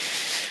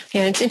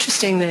 Yeah, it's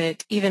interesting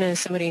that even as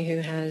somebody who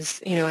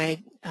has,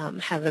 I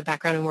have a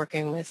background in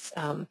working with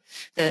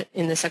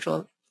in the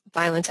sexual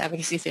violence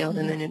advocacy field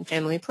and then in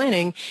family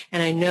planning,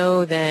 and I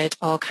know that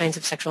all kinds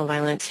of sexual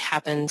violence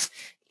happens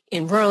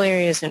in rural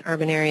areas and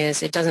urban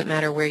areas. It doesn't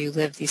matter where you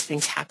live, these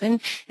things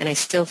happen, and I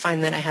still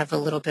find that I have a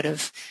little bit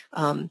of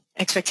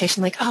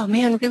expectation, like, oh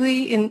man,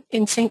 really,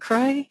 in St.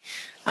 Croix?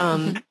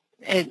 And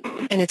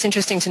it's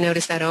interesting to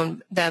notice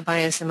that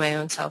bias in my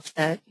own self,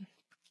 that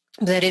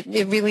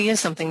it really is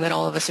something that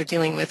all of us are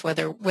dealing with,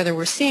 whether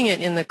we're seeing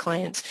it in the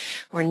clients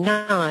or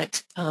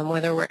not,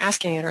 whether we're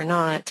asking it or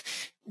not,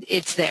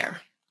 it's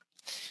there.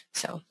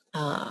 So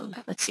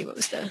let's see, what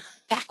was the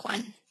back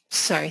one?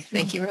 Sorry,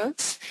 thank you,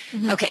 Rose.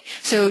 Okay,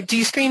 so do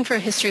you screen for a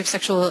history of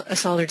sexual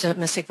assault or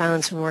domestic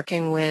violence when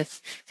working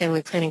with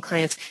family planning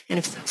clients? And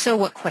if so,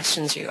 what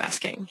questions are you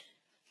asking?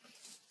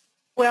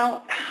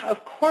 Well,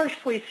 of course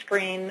we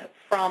screen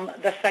from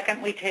the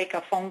second we take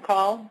a phone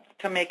call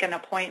to make an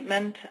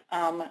appointment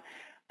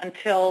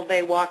until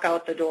they walk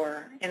out the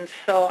door. And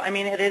so,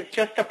 it is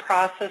just a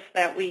process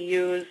that we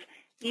use.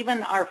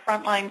 Even our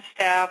frontline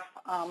staff,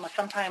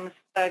 sometimes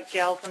the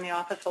gals in the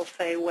office will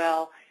say,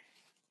 well,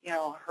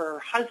 her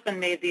husband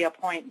made the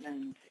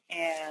appointment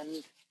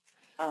and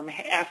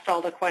asked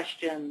all the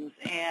questions,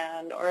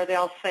 or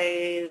they'll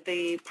say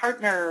the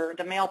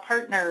male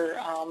partner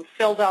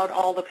filled out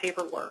all the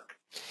paperwork,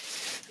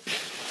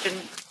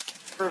 didn't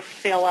ever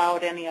fill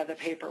out any of the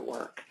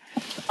paperwork.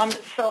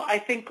 So I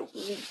think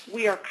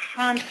we are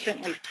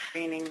constantly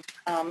screening.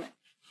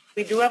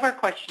 We do have our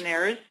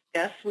questionnaires.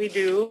 Yes, we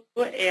do,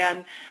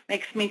 and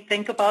makes me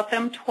think about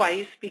them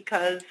twice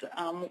because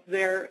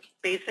they're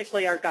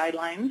basically our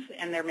guidelines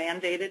and they're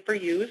mandated for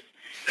use.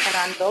 And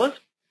on those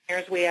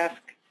questionnaires, we ask,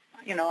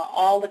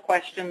 all the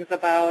questions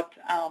about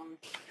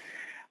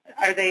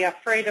are they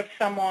afraid of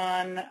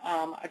someone?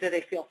 Do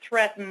they feel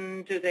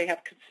threatened? Do they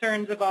have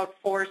concerns about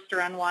forced or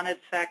unwanted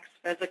sex,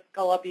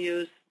 physical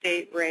abuse,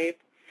 date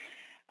rape?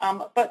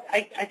 But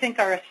I think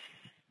our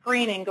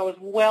screening goes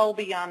well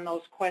beyond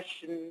those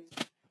questions.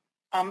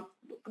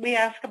 We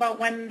ask about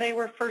when they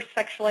were first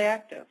sexually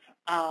active.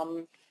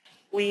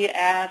 We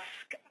ask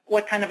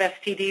what kind of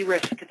STD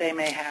risk they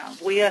may have.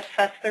 We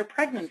assess their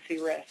pregnancy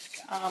risk.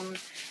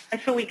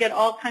 And so we get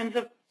all kinds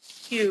of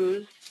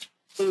clues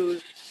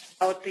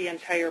throughout the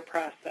entire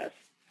process.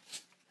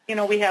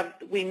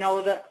 We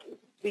know that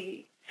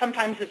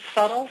sometimes it's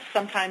subtle,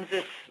 sometimes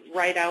it's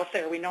right out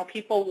there. We know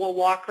people will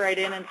walk right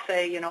in and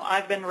say,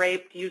 I've been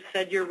raped, you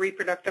said your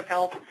reproductive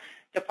health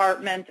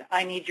department,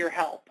 I need your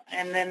help.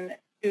 And then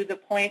to the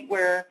point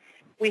where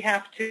we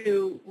have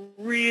to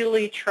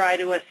really try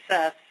to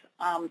assess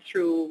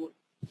through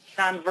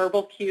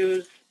nonverbal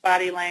cues,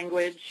 body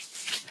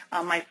language.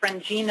 My friend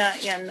Gina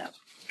in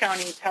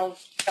County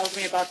tells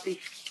me about the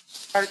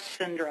heart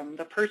syndrome,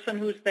 the person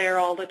who's there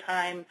all the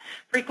time,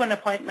 frequent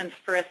appointments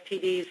for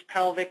STDs,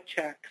 pelvic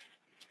checks.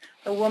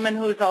 The woman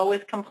who's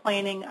always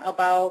complaining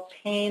about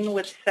pain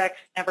with sex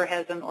never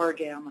has an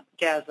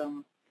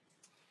orgasm.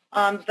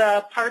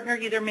 The partner,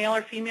 either male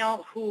or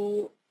female,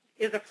 who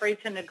is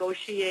afraid to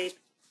negotiate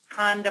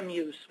condom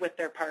use with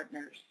their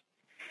partners.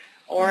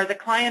 Or the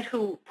client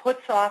who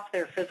puts off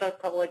their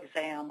physical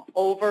exam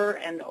over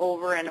and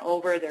over and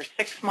over. They're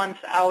 6 months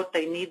out,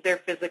 they need their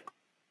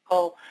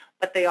physical,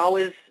 but they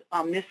always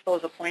miss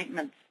those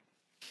appointments.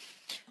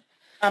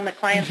 The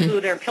clients who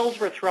their pills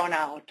were thrown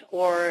out,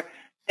 or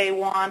they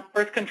want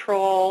birth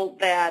control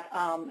that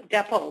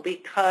depot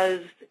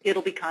because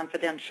it'll be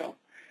confidential.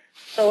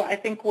 So I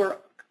think we're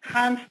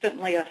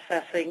constantly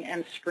assessing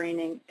and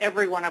screening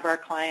every one of our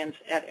clients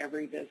at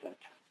every visit.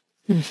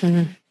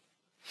 Mm-hmm.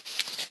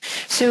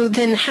 So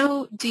then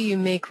how do you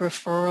make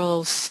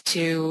referrals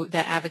to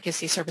the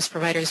advocacy service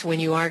providers when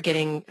you are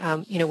getting,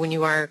 when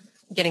you are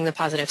getting the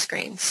positive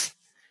screens?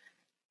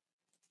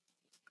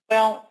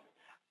 Well,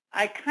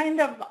 I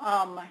kind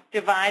of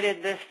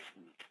divided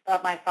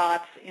my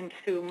thoughts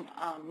into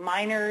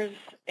minors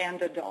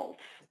and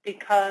adults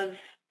because,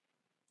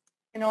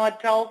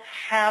 adults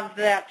have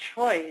that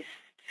choice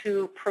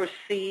to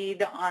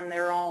proceed on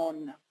their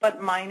own,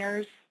 but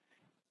minors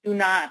do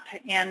not.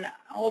 And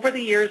over the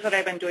years that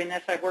I've been doing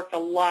this, I've worked a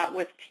lot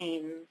with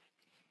teens.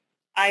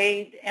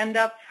 I end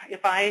up,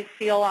 if I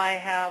feel I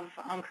have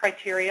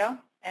criteria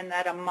and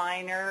that a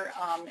minor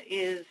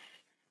is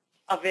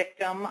a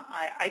victim,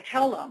 I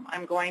tell them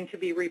I'm going to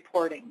be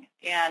reporting.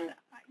 And,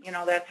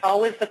 that's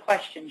always the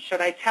question.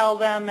 Should I tell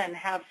them and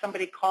have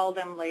somebody call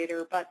them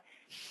later? But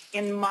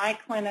in my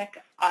clinic,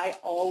 I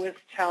always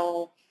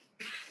tell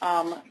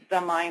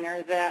the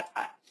minor that,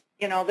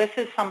 this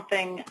is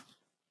something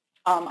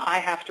I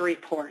have to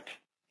report.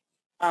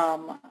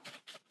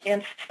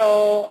 And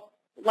so,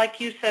 like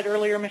you said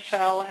earlier,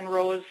 Michelle, and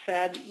Rose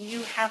said,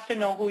 you have to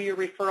know who your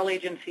referral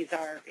agencies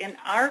are. In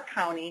our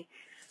county,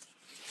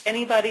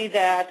 anybody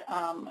that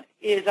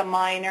is a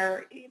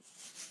minor,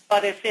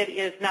 but if it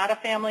is not a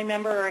family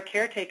member or a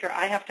caretaker,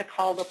 I have to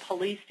call the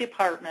police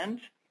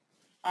department.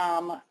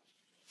 And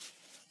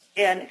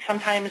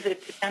sometimes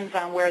it depends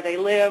on where they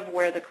live,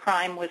 where the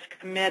crime was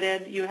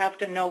committed. You have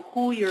to know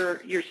who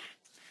the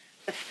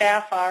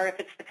staff are. If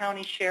it's the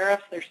county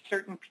sheriff, there's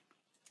certain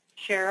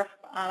sheriff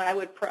I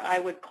would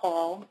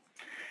call.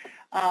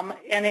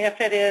 And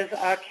if it is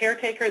a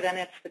caretaker, then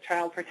it's the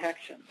child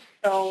protection.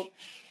 So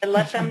I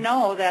let them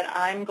know that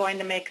I'm going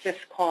to make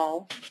this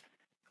call.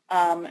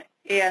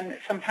 And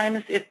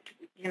sometimes it,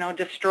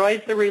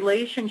 destroys the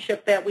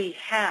relationship that we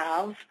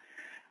have.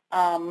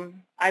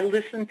 I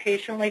listen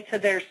patiently to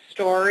their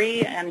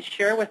story and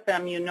share with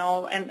them,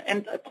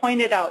 and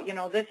point it out,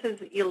 this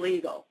is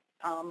illegal.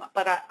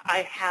 But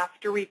I have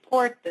to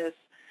report this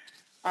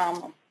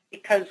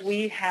because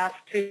we have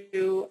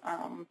to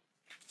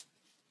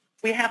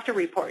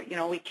report.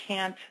 We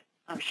can't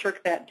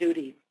shirk that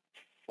duty.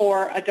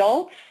 For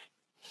adults,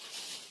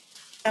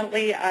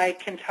 I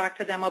can talk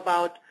to them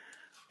about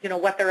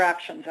what their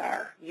options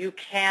are.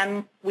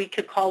 We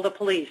could call the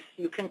police.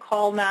 You can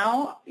call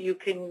now. You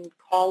can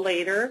call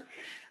later.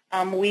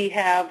 We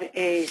have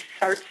a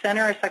SART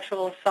center, a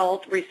sexual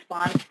assault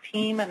response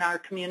team in our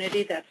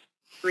community. That's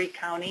 3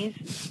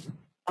 counties.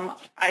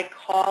 I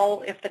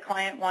call if the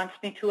client wants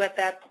me to at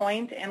that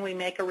point, and we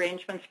make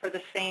arrangements for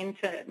the same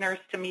nurse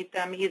to meet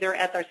them either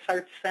at the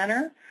SART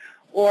center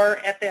or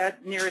at the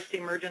nearest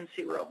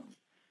emergency room.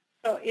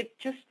 So it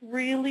just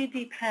really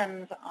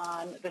depends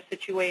on the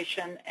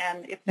situation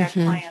and if that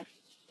client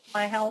needs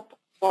my help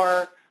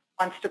or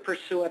wants to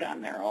pursue it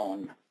on their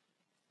own.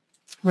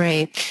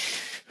 Right.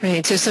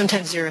 Right. So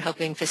sometimes you're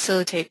helping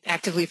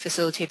actively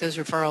facilitate those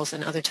referrals,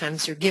 and other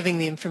times you're giving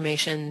the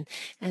information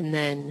and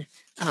then,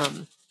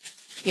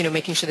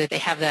 making sure that they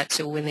have that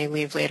so when they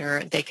leave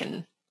later, they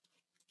can.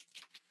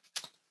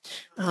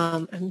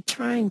 I'm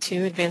trying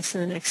to advance to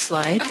the next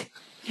slide.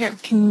 Here's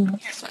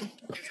one.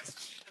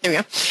 There we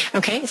go.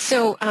 Okay.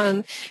 So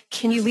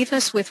can you leave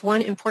us with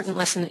one important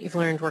lesson that you've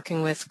learned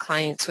working with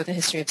clients with a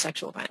history of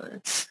sexual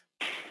violence?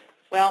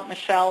 Well,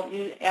 Michelle,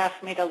 you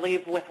asked me to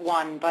leave with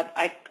one, but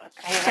I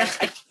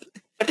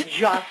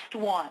just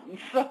one.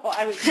 So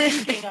I was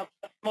thinking of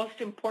the most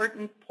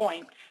important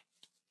points.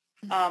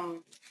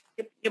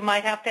 You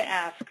might have to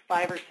ask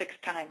 5 or 6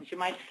 times. You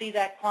might see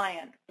that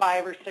client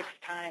 5 or 6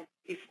 times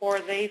before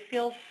they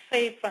feel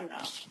safe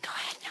enough. Go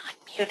ahead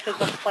and This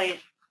unmute. is a place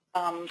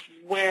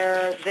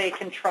where they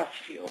can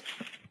trust you.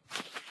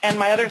 And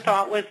my other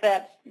thought was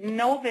that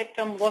no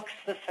victim looks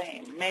the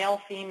same,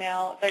 male,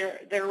 female.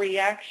 Their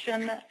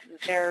reaction,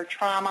 their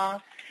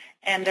trauma,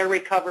 and their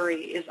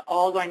recovery is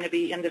all going to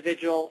be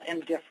individual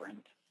and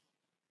different.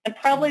 And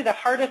probably the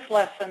hardest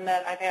lesson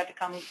that I've had to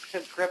come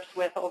to grips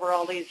with over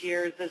all these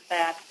years is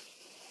that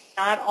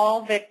not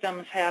all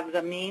victims have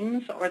the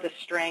means or the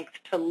strength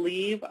to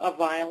leave a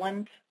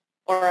violent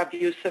or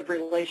abusive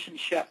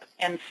relationship,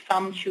 and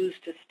some choose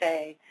to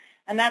stay.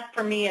 And that,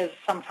 for me, is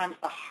sometimes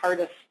the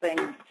hardest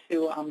thing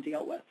to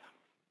deal with.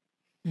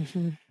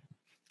 Mm-hmm.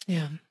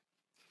 Yeah.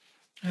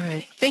 All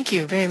right. Thank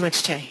you very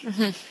much,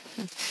 Jaye.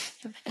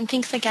 And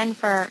thanks again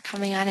for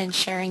coming on and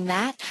sharing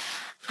that.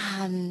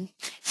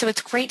 So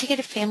it's great to get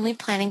a family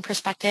planning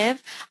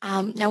perspective.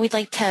 Now we'd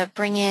like to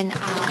bring in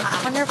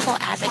a wonderful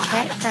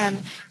advocate from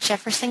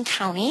Jefferson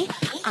County.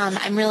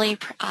 I'm really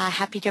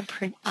happy to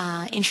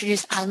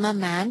introduce Alma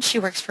Mann. She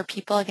works for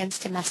People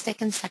Against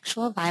Domestic and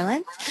Sexual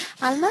Violence.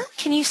 Alma,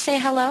 can you say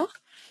hello?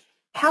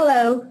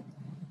 Hello.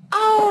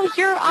 Oh,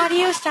 your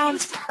audio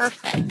sounds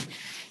perfect.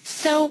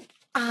 So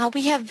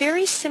we have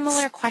very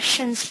similar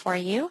questions for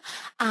you.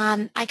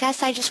 I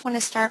guess I just want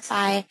to start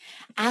by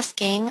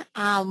asking,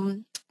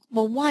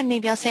 well, one,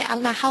 maybe I'll say,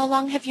 Alma, how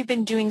long have you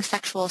been doing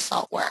sexual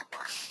assault work?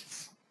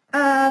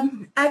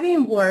 I've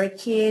been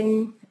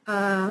working,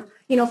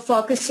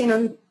 focusing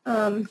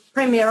on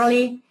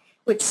primarily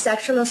with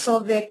sexual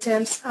assault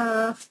victims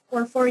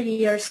for 4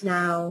 years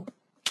now.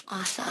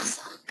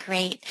 Awesome.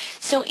 Great.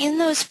 So in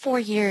those 4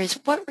 years,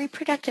 what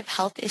reproductive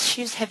health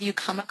issues have you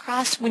come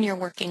across when you're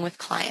working with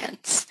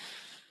clients?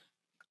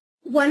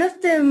 One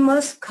of the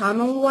most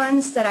common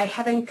ones that I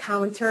have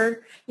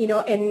encountered,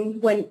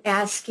 and when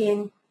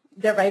asking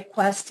the right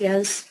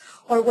questions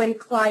or when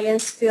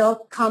clients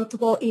feel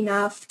comfortable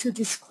enough to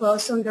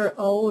disclose on their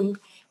own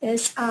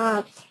is,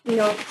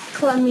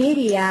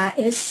 chlamydia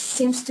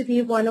seems to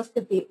be one of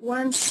the big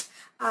ones.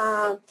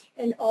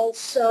 And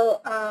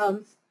also,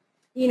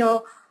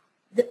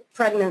 the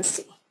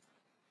pregnancy.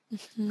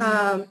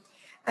 Mm-hmm.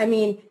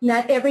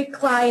 Not every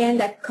client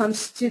that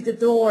comes to the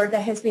door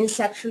that has been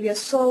sexually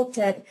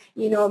assaulted,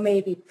 may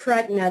be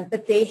pregnant,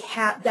 but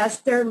that's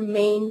their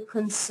main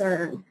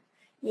concern,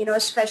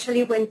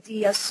 especially when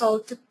the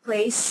assault took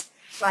place,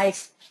 like,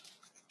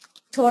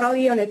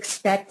 totally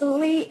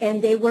unexpectedly,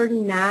 and they were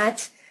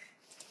not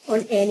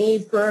on any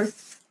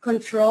birth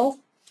control.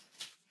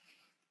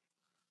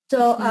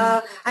 So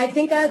I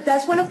think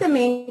that's one of the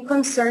main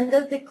concerns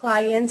that the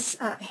clients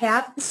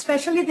have,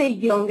 especially the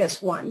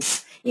youngest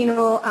ones,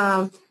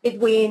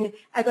 between,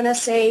 I'm going to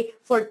say,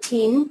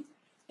 14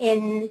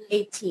 and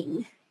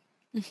 18.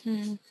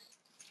 Mm-hmm.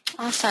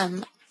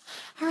 Awesome.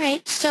 All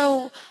right.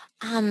 So,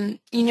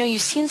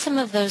 you've seen some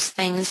of those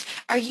things.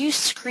 Are you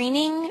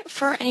screening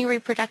for any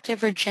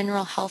reproductive or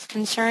general health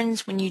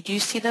concerns when you do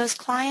see those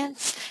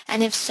clients?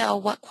 And if so,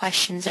 what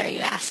questions are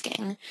you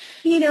asking?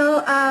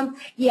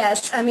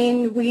 Yes,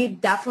 we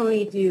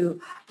definitely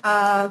do.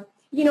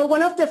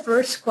 One of the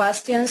first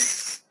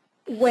questions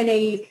when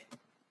a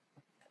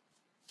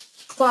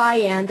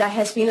client that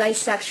has been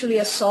sexually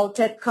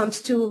assaulted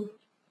comes to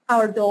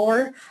our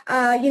door,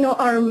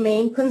 our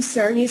main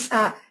concern is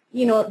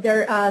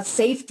their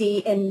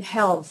safety and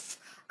health.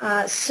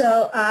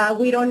 So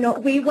we don't know.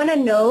 We want to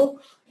know,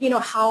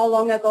 how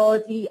long ago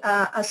the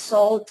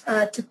assault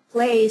took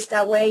place.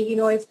 That way,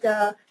 if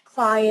the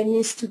client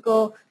needs to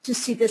go to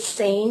see the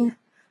same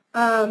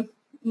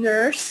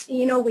nurse,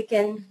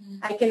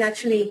 I can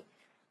actually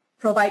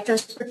provide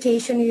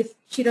transportation if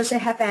she doesn't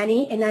have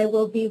any, and I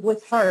will be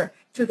with her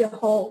through the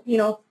whole,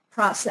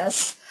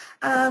 process.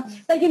 But,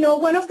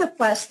 one of the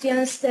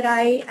questions that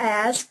I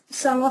ask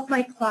some of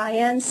my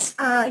clients,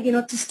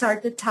 to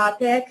start the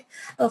topic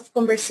of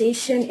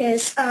conversation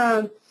is,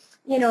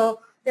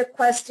 the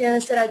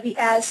questions that I'll be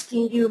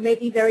asking you may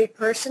be very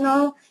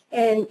personal,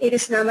 and it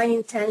is not my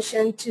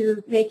intention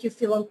to make you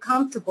feel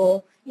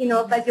uncomfortable,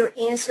 but your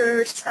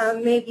answers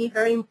may be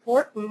very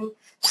important,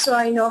 so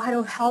I know how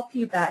to help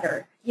you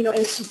better,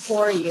 and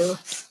support you.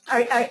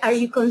 Are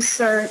you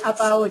concerned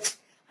about,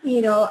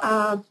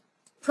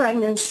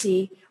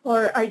 pregnancy,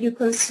 or are you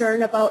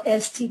concerned about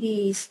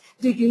STDs?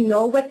 Do you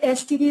know what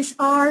STDs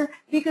are?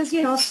 Because,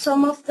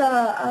 some of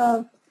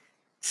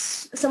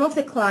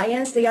the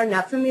clients, they are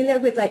not familiar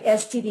with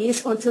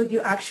STDs until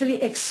you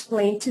actually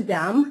explain to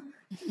them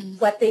mm-hmm.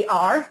 what they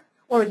are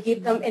or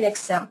give them an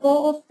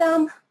example of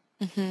them.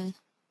 Mm-hmm.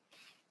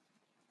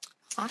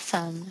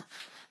 Awesome.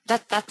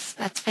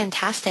 That's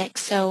fantastic.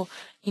 So,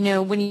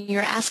 when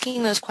you're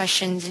asking those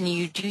questions and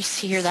you do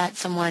hear that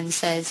someone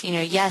says,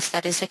 yes,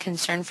 that is a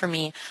concern for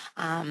me,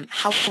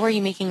 how are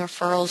you making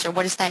referrals, or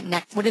what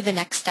do the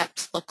next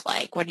steps look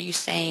like? What are you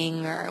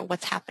saying, or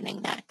what's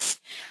happening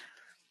next?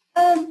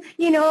 Of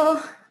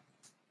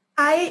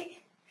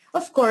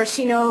course,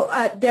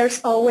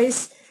 there's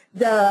always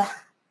the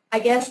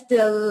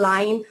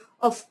line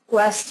of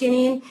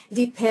questioning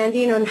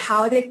depending on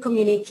how the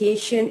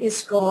communication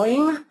is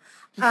going.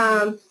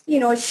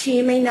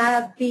 She may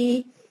not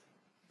be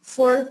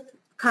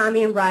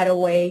forthcoming right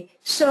away.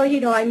 So,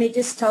 I may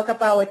just talk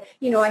about,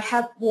 I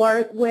have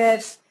worked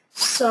with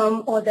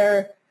some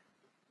other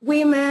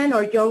women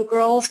or young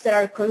girls that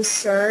are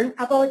concerned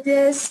about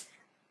this.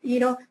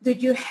 Do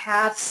you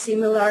have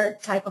similar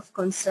type of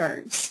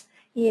concerns?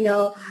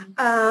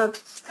 But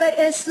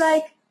it's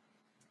like,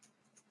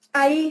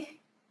 I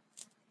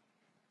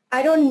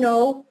don't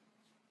know.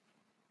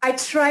 I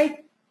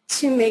try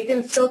to make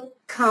them feel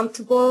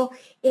comfortable,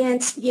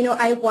 and,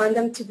 I want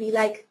them to be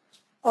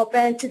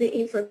open to the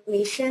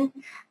information.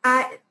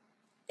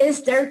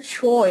 It's their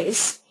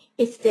choice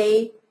if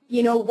they,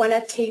 want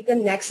to take the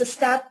next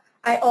step.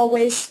 I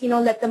always,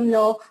 let them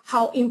know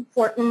how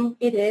important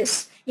it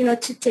is,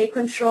 to take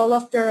control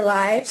of their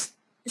lives,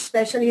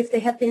 especially if they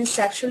have been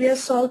sexually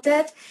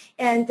assaulted,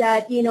 and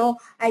that, you know,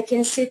 I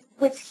can sit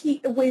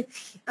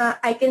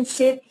I can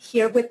sit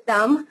here with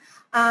them,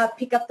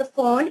 pick up the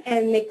phone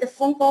and make the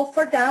phone call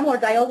for them or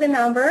dial the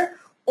number,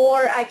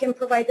 or I can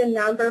provide the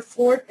number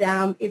for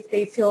them if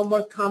they feel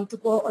more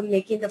comfortable on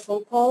making the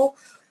phone call.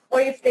 Or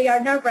if they are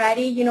not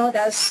ready, you know,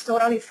 that's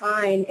totally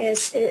fine.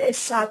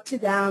 It's up to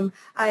them.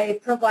 I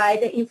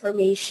provide the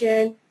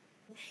information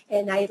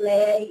and I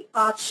lay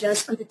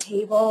options on the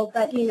table,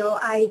 but, you know,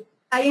 I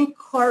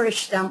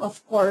encourage them,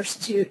 of course,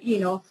 to, you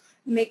know,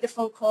 make the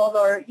phone call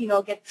or, you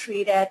know, get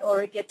treated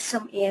or get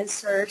some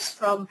answers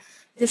from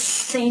the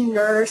same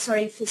nurse or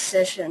a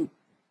physician.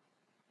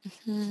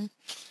 Mm-hmm.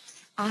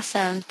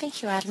 Awesome.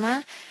 Thank you,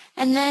 Alma.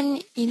 And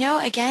then, you know,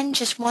 again,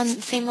 just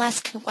same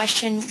last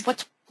question.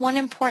 What's one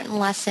important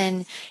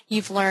lesson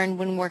you've learned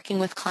when working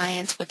with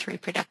clients with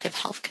reproductive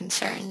health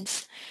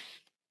concerns?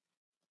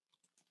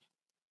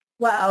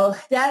 Wow,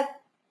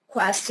 that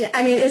question,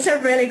 I mean, it's a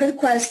really good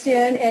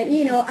question. And,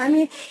 you know, I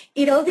mean,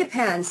 it all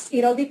depends.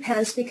 It all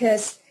depends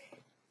because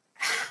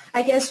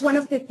I guess one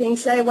of the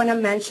things that I want to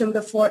mention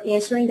before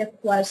answering the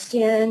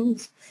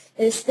questions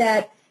is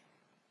that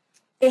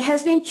it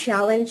has been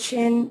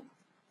challenging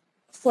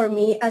for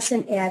me as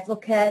an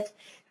advocate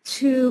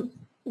to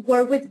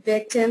work with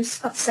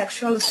victims of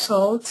sexual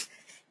assault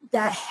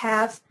that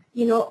have,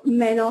 you know,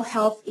 mental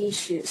health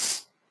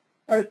issues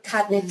or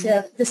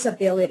cognitive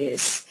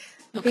disabilities.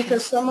 Okay.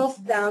 Because some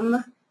of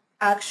them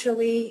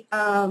actually,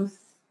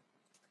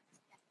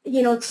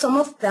 you know, some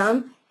of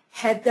them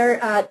had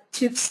their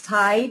tubes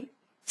tied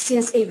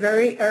since a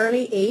very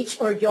early age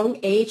or young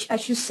age, I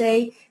should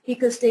say,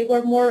 because they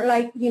were more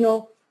like, you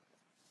know,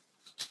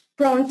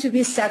 prone to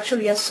be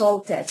sexually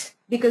assaulted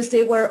because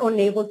they were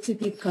unable to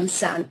give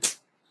consent.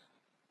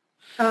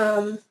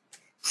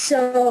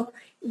 So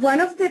one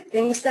of the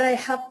things that I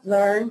have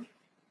learned,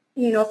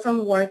 you know,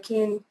 from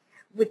working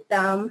with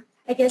them,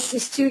 I guess,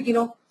 is to, you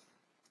know,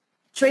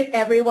 treat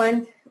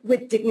everyone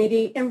with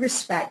dignity and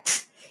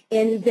respect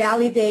and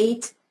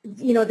validate,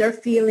 you know, their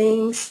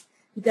feelings,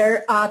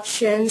 their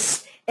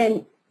options.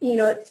 And, you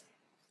know,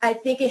 I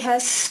think it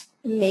has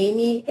made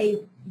me a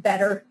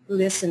better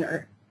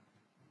listener.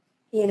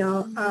 You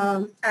know,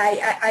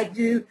 I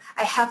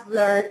have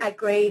learned a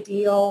great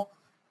deal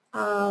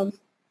from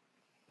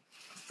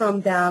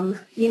them,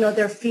 you know,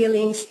 their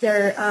feelings,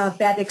 their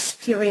bad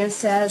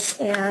experiences.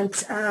 And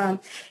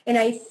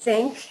I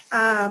think,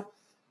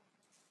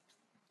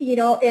 you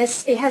know,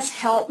 it has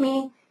helped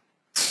me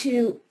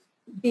to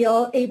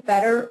build a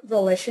better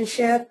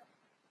relationship,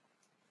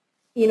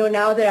 you know,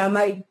 now that I'm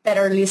a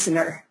better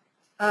listener.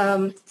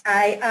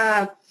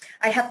 I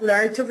have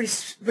learned to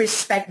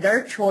respect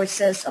their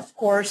choices, of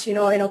course, you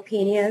know, and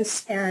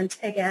opinions. And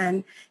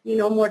again, you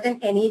know, more than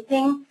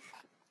anything,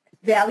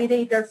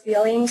 validate their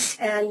feelings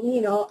and,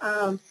 you know,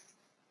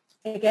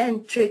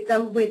 again, treat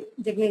them with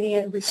dignity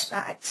and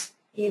respect,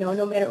 you know,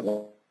 no matter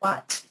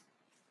what.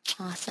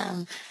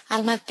 Awesome.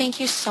 Alma, thank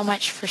you so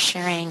much for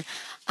sharing.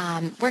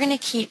 We're going to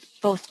keep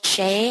both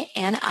Jaye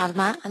and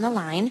Alma on the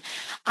line.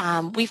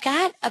 We've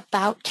got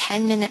about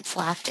 10 minutes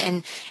left,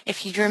 and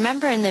if you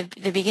remember in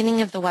the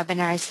beginning of the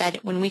webinar, I said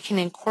when we can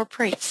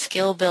incorporate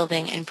skill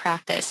building in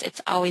practice,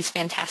 it's always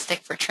fantastic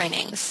for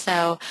training.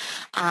 So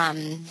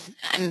I'm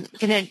going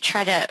to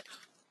try to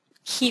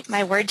keep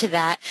my word to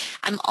that.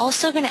 I'm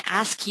also going to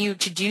ask you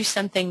to do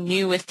something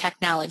new with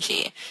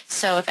technology.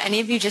 So if any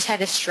of you just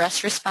had a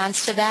stress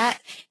response to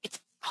that,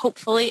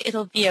 hopefully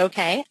it'll be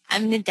okay.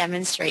 I'm going to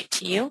demonstrate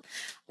to you.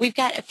 We've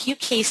got a few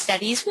case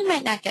studies. We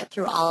might not get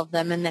through all of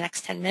them in the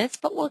next 10 minutes,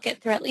 but we'll get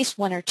through at least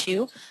one or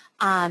two.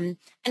 And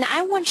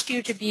I want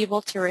you to be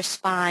able to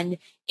respond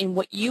in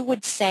what you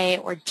would say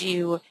or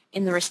do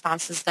in the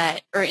responses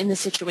or in the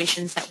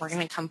situations that we're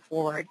going to come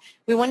forward.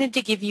 We wanted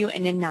to give you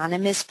an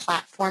anonymous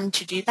platform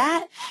to do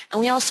that, and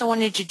we also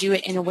wanted to do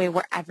it in a way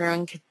where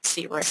everyone could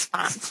see a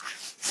response.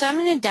 So I'm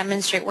going to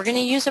demonstrate. We're going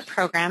to use a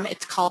program.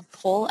 It's called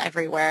Poll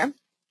Everywhere.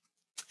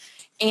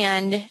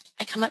 And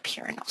I come up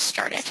here and I'll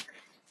start it.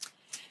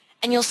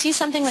 And you'll see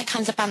something that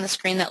comes up on the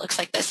screen that looks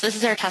like this. This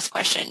is our test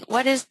question.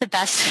 What is the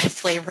best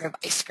flavor of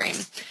ice cream?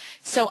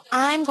 So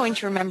I'm going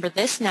to remember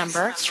this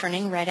number. It's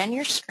turning red on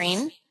your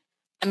screen.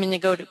 I'm going to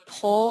go to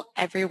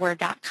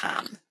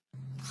polleverywhere.com.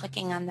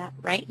 Clicking on that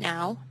right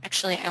now.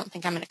 Actually, I don't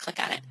think I'm going to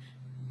click on it.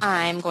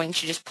 I'm going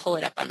to just pull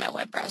it up on my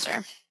web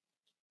browser.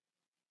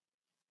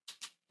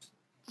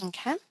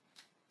 Okay.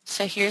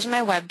 So here's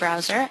my web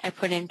browser. I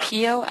put in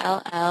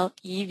pollev.com.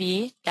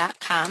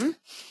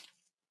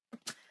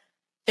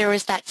 There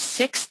was that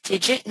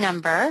 6-digit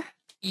number.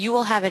 You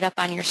will have it up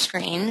on your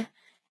screen.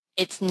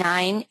 It's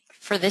 9.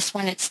 For this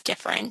one, it's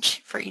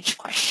different for each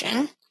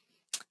question.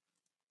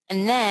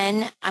 And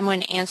then I'm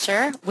going to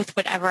answer with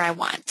whatever I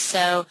want.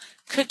 So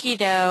cookie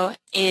dough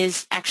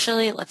is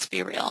actually, let's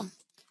be real,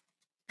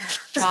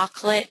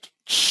 chocolate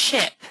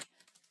chip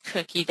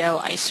cookie dough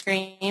ice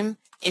cream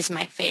is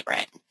my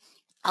favorite.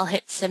 I'll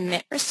hit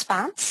submit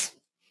response,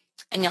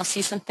 and you'll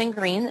see something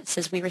green that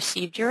says we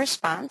received your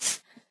response.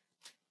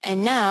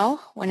 And now,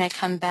 when I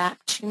come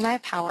back to my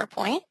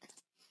PowerPoint,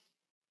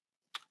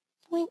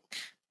 Boink.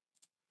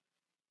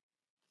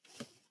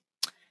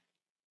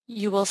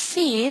 You will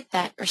see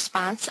that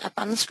response up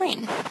on the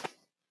screen.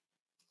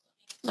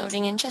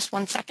 Loading in just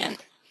 1 second.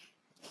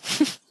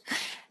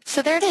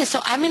 So there it is.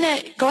 So I'm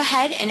going to go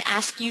ahead and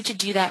ask you to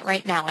do that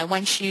right now. I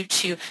want you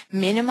to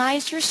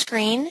minimize your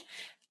screen,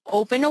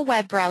 open a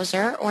web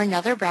browser or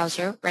another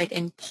browser, write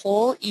in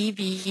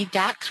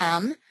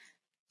pollev.com,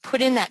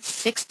 put in that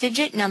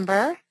 6-digit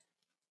number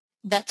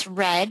that's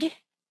red.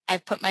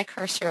 I've put my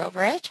cursor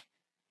over it,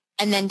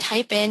 and then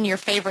type in your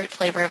favorite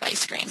flavor of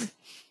ice cream.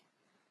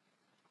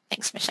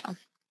 Thanks, Michelle.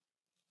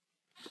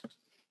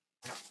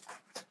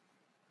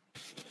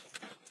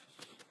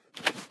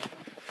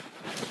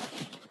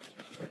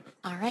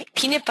 All right,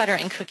 peanut butter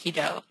and cookie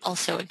dough,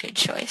 also a good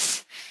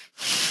choice.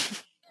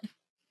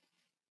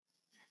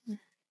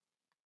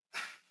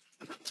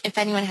 If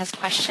anyone has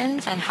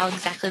questions on how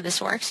exactly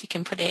this works, you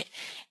can put it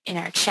in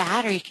our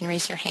chat or you can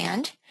raise your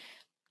hand.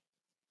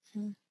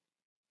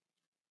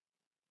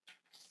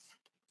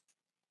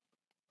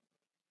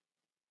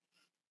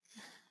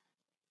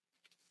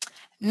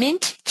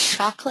 Mint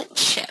chocolate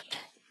chip,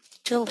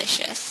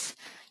 delicious.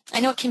 I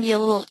know it can be a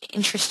little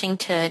interesting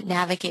to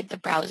navigate the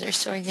browser,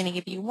 so we're going to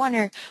give you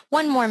one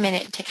more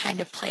minute to kind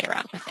of play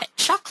around with it.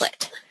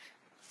 Chocolate.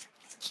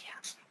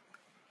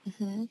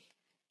 Yeah.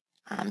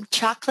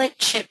 Chocolate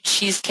chip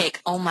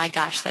cheesecake. Oh my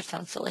gosh, that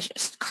sounds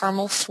delicious.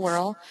 Caramel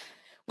swirl.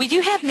 We do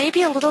have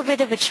maybe a little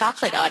bit of a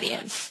chocolate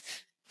audience.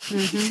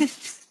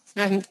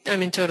 I'm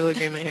in total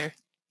agreement here.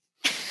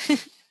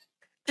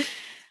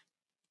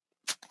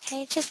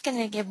 Okay, just going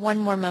to give one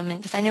more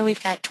moment because I know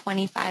we've got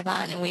 25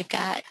 on and we've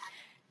got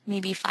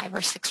maybe 5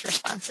 or 6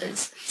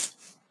 responses.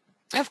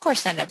 Of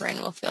course, not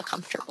everyone will feel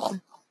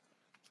comfortable.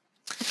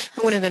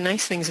 One of the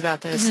nice things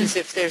about this is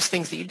if there's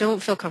things that you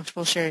don't feel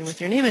comfortable sharing with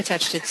your name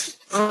attached, it's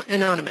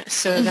anonymous.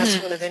 So that's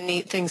one of the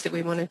neat things that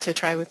we wanted to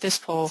try with this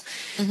poll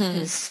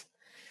is,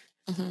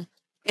 and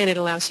it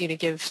allows you to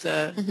give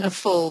a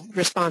full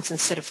response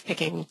instead of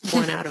picking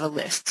one out of a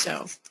list.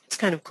 So it's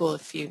kind of cool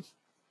if you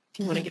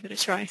want to give it a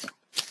try.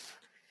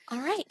 All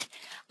right.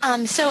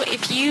 So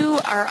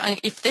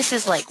if this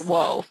is like,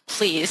 whoa,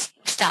 please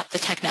stop the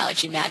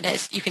technology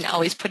madness, you can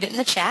always put it in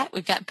the chat.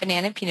 We've got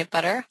banana peanut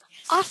butter.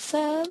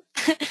 Awesome.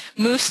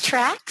 Moose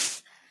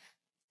tracks.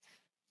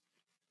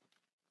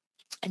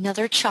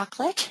 Another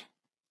chocolate.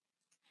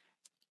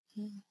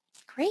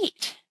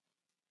 Great.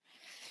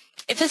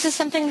 If this is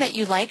something that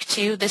you like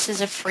too, this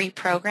is a free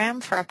program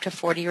for up to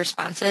 40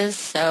 responses.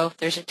 So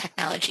there's a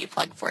technology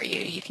plug for you.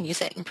 You can use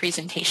it in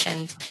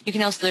presentations. You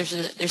can also,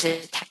 there's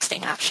a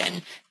texting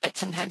option, but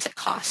sometimes it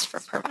costs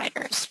for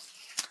providers.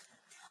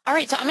 All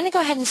right, so I'm going to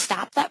go ahead and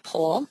stop that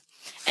poll.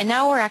 And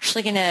now we're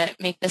actually going to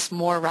make this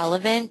more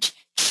relevant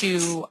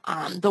to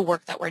the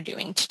work that we're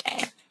doing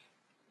today.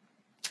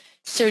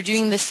 So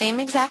doing the same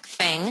exact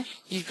thing,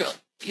 you go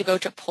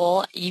to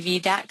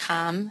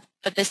pollev.com,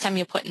 but this time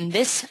you put in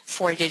this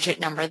 4-digit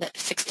number, that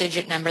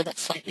 6-digit number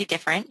that's slightly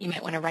different. You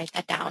might want to write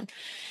that down.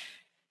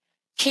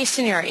 Case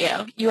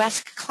scenario, you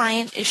ask a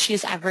client if she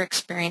has ever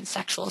experienced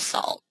sexual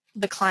assault.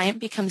 The client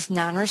becomes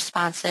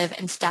non-responsive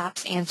and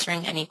stops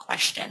answering any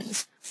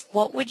questions.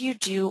 What would you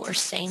do or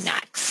say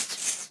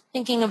next?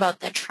 Thinking about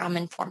the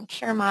trauma-informed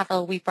care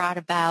model we brought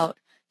about,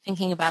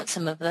 thinking about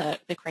some of the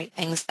great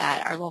things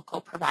that our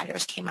local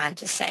providers came on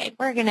to say.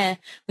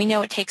 We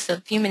know it takes a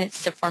few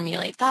minutes to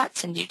formulate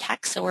thoughts and do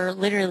text, so we're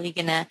literally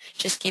going to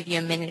just give you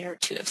a minute or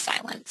two of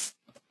silence.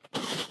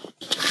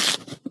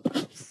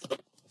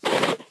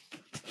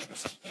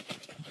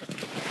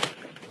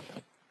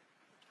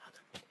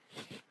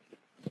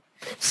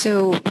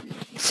 So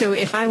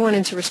if I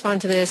wanted to respond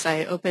to this,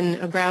 I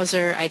open a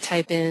browser, I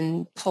type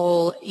in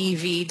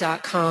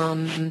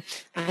pollev.com,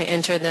 I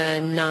enter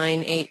the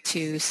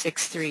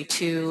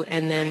 982632,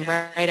 and then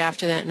right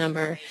after that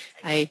number,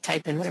 I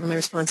type in whatever my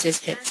response is,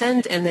 hit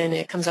send, and then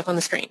it comes up on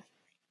the screen.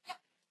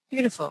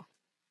 Beautiful.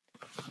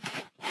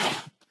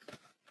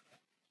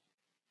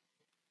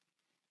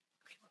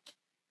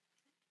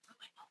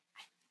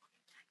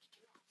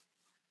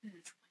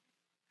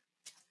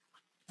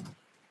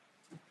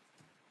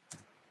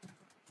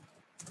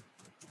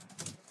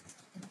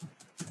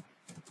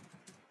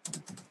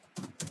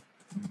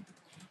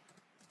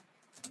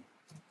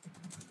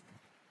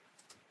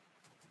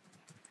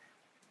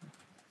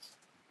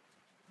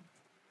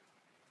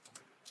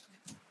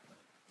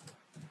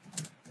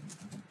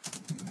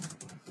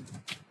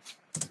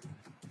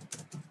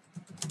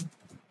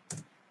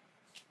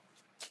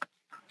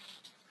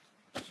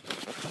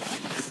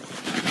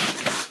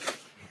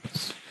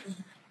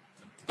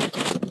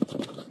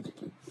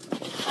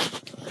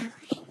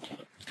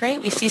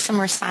 Great, we see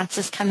some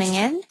responses coming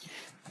in.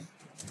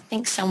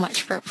 Thanks so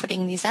much for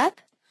putting these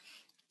up.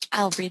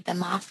 I'll read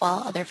them off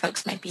while other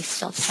folks might be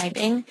still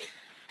typing.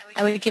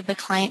 I would give the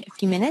client a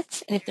few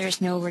minutes, and if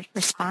there's no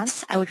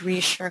response, I would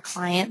reassure a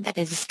client that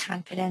it is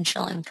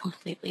confidential and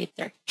completely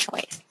their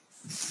choice.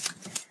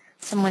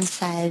 Someone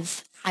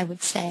says, I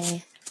would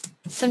say,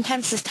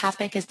 sometimes this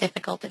topic is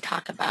difficult to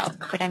talk about,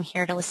 but I'm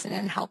here to listen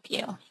and help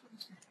you.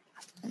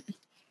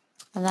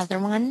 Another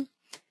one,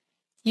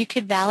 You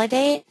could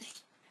validate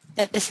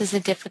that this is a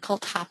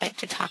difficult topic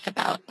to talk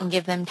about and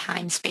give them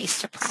time,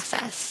 space to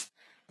process.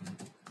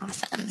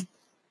 Awesome.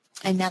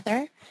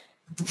 Another,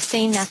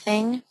 say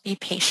nothing, be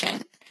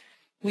patient.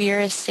 We are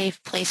a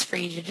safe place for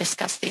you to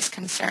discuss these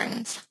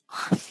concerns.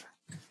 Awesome.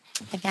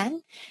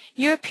 Again,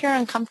 you appear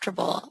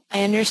uncomfortable.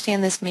 I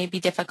understand this may be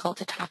difficult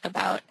to talk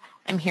about.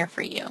 I'm here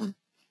for you.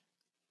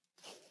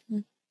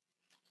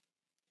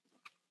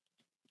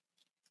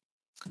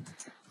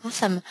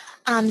 Awesome.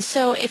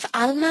 So if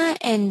Alma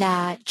and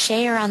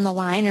Jaye are on the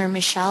line, or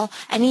Michelle,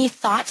 any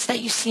thoughts that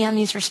you see on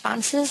these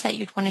responses that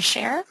you'd want to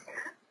share?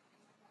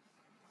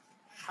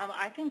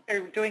 I think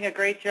they're doing a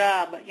great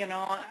job. You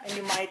know,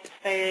 you might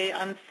say,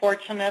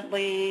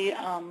 unfortunately,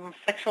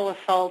 sexual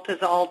assault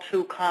is all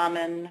too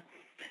common.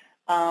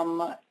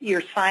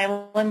 Your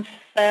silence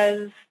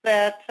says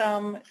that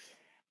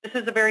this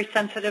is a very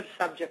sensitive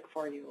subject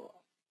for you.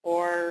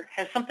 Or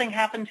has something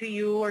happened to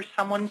you or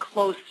someone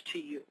close to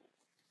you?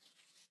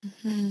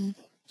 Mm-hmm.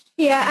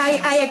 Yeah,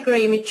 I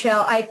agree,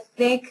 Michelle. I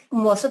think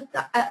most of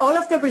all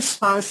of the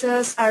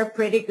responses are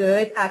pretty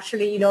good.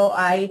 Actually, you know,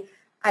 I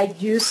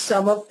use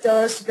some of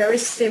those very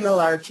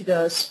similar to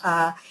those.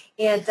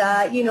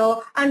 You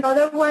know,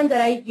 another one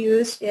that I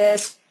use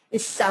is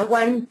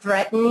someone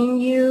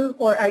threatening you,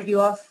 or are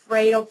you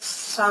afraid of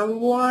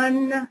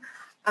someone?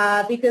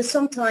 Because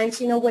sometimes,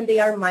 you know, when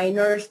they are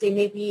minors, they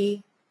may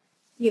be,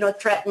 you know,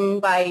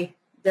 threatened by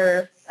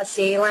their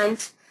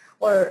assailant,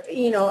 or,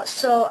 you know,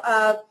 so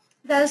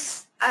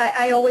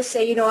I always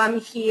say, you know, I'm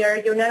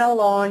here, you're not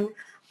alone.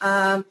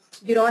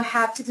 You don't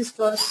have to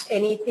disclose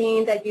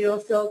anything that you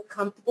don't feel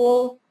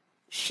comfortable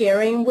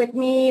sharing with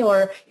me,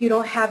 or you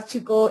don't have to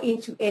go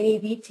into any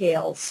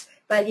details.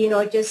 But, you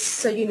know, just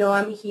so you know,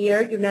 I'm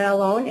here, you're not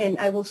alone, and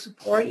I will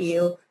support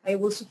you. I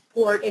will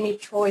support any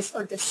choice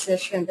or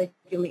decision that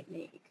you may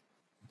make.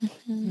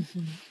 Mm-hmm.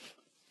 Mm-hmm.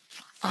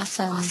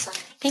 Awesome.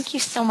 Thank you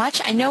so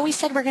much. I know we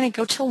said we're going to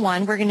go till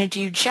 1. We're going to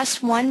do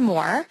just one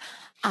more,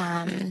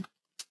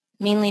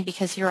 mainly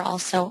because you're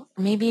also,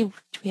 maybe,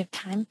 do we have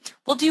time?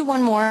 We'll do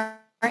one more.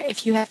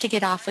 If you have to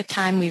get off with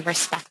time, we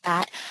respect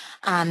that.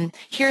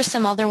 Here are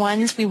some other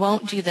ones. We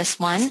won't do this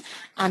one.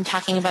 I'm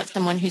talking about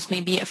someone who's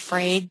maybe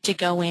afraid to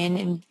go in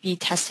and be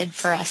tested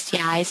for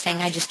STIs, saying,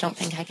 I just don't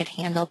think I could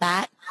handle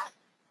that.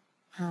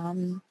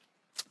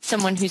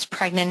 Someone who's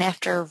pregnant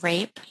after a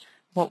rape,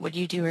 what would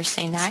you do or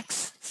say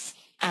next?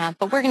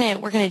 But we're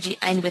gonna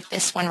end with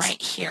this one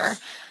right here.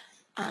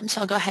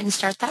 So I'll go ahead and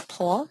start that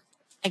poll.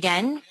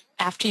 Again,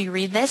 after you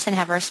read this and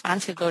have a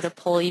response, you'll go to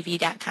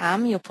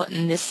pollev.com. You'll put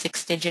in this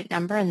 6-digit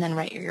number and then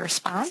write your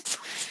response.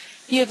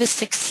 You have a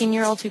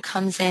 16-year-old who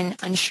comes in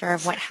unsure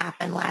of what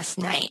happened last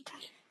night.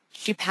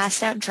 She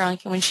passed out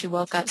drunk, and when she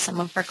woke up, some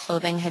of her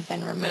clothing had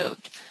been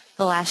removed.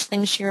 The last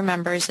thing she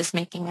remembers is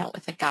making out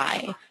with a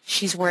guy.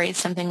 She's worried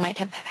something might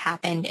have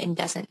happened and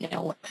doesn't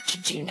know what to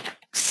do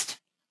next.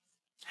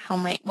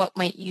 What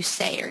might you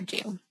say or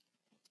do?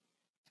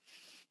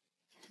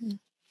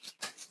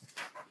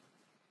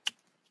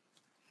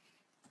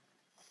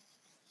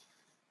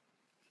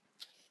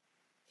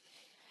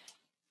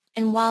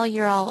 And while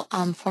you're all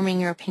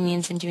forming your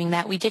opinions and doing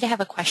that, we did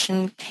have a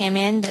question come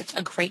in that's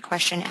a great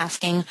question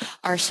asking,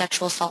 are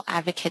sexual assault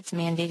advocates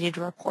mandated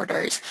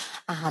reporters?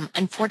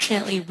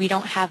 Unfortunately, we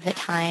don't have the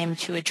time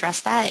to address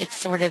that. It's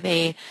sort of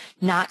a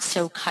not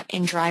so cut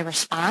and dry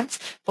response,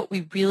 but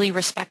we really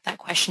respect that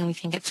question. We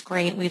think it's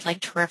great. We'd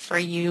like to refer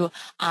you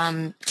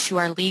to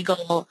our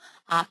legal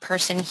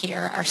person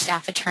here, our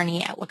staff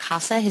attorney at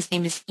WCASA. His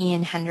name is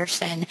Ian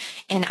Henderson,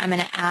 and I'm going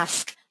to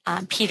ask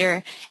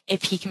Peter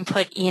if he can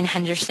put Ian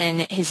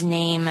Henderson, his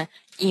name,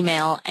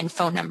 email, and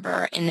phone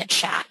number in the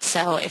chat.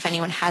 So if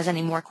anyone has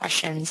any more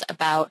questions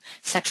about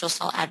sexual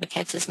assault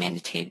advocates as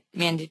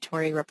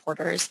mandatory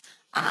reporters,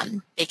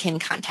 they can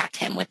contact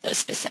him with those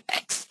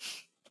specifics.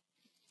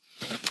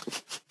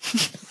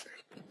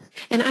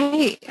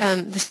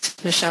 And this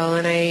is Michelle,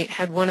 and I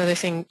had one other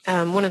thing.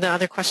 One of the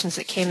other questions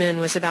that came in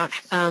was about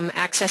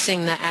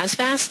accessing the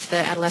ASVAST, the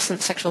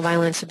Adolescent Sexual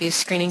Violence Abuse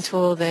Screening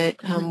Tool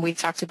that we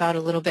talked about a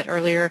little bit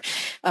earlier.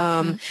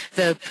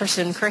 The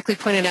person correctly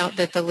pointed out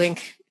that the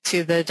link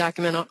to the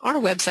document on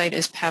our website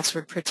is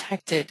password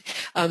protected.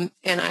 And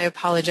I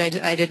apologize,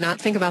 I did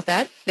not think about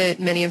that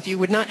many of you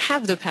would not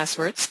have the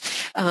passwords.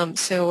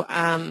 So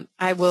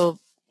I will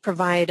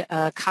provide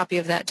a copy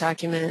of that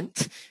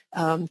document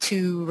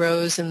to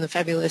Rose and the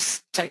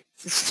fabulous tech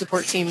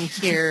support team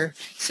here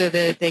so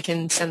that they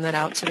can send that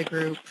out to the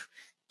group.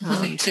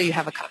 So you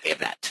have a copy of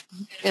that.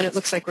 And it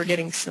looks like we're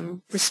getting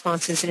some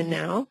responses in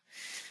now.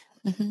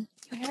 Can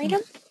I read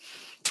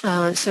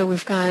them? So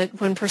we've got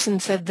one person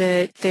said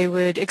that they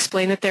would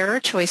explain that there are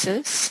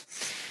choices.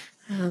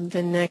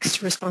 The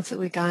next response that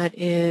we got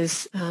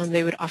is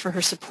they would offer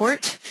her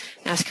support,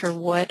 ask her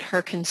what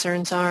her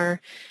concerns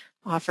are,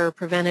 offer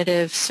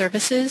preventative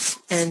services,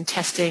 and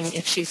testing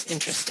if she's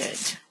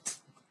interested.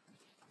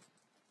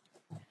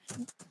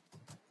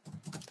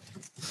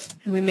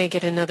 And we may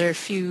get another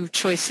few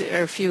choices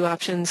or few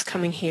options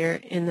coming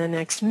here in the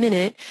next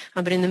minute.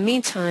 But in the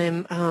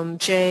meantime,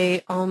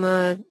 Jaye,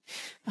 Alma,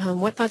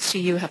 what thoughts do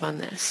you have on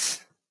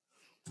this?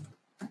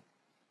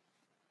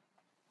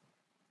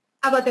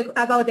 About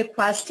the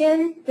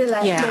question,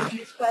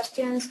 these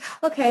questions.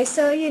 Okay,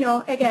 so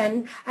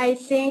again, I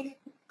think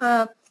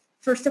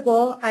first of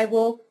all, I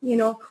will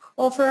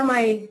offer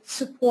my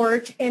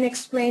support and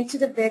explain to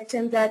the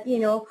victim that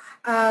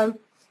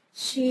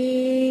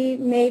she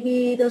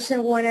maybe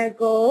doesn't want to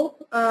go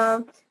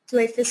to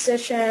a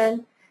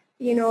physician,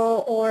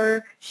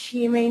 or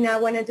she may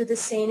not want to do the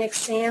same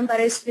exam, but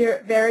it's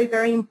very,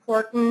 very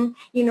important,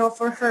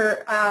 for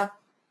her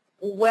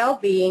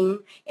well-being,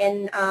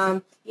 and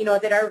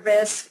there are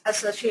risks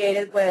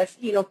associated with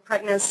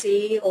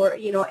pregnancy or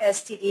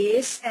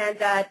STDs, and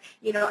that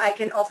I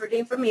can offer the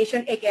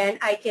information. Again,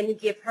 I can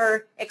give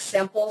her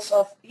examples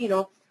of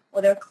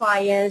other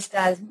clients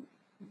that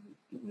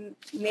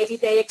maybe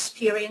they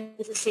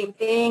experience the same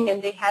thing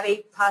and they have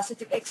a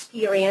positive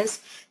experience.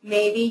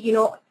 Maybe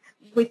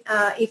with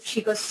if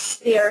she goes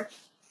there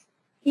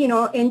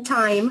in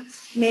time,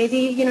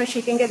 maybe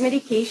she can get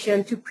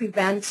medication to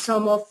prevent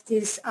some of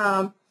these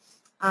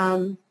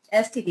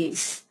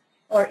STDs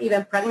or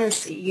even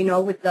pregnancy,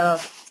 with the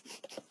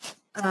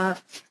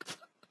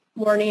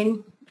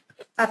morning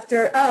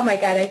after. Oh my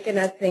God, I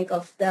cannot think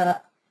of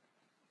the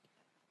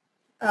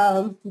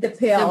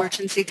pill.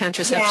 Emergency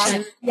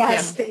contraception.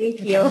 Yes,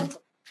 thank you.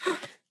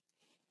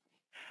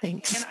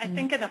 Thanks. And I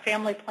think in a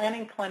family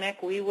planning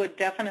clinic, we would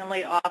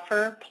definitely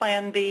offer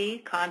Plan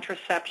B,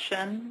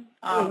 contraception.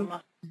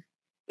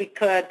 We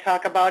could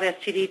talk about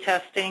STD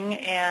testing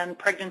and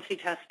pregnancy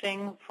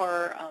testing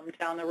for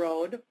down the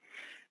road.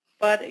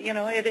 But,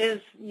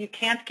 you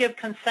can't give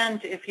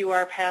consent if you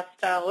are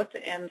passed out,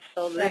 and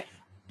so this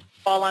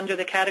fall under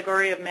the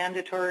category of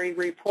mandatory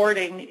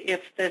reporting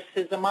if this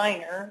is a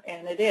minor,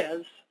 and it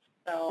is.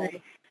 So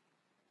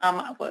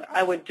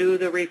I would do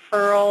the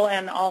referral,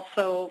 and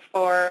also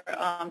for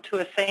to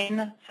a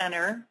SANE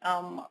center.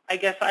 I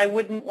guess I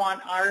wouldn't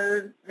want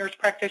our nurse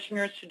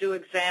practitioners to do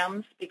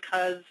exams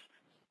because,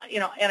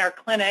 in our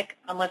clinic,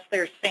 unless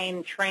they're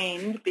SANE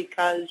trained,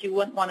 because you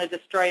wouldn't want to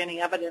destroy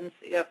any evidence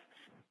if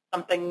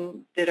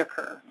something did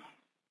occur.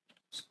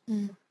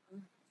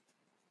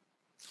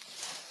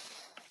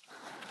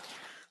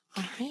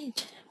 All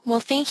right. Well,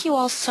 thank you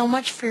all so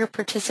much for your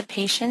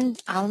participation.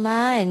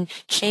 Alma and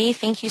Jaye,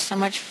 thank you so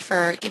much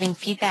for giving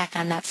feedback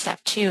on that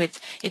stuff, too.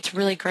 It's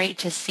really great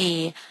to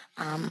see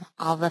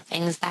all the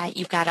things that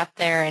you've got up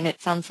there, and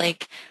it sounds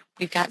like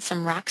we've got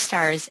some rock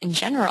stars in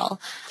general.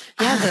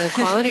 Yeah, the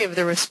quality of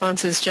the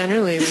responses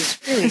generally was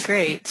really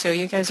great, so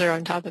you guys are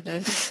on top of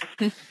this.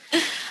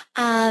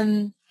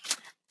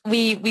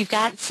 We've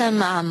got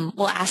some,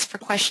 we'll ask for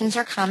questions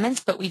or comments,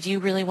 but we do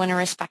really want to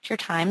respect your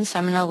time, so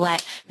I'm going to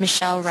let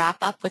Michelle wrap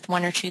up with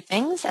one or two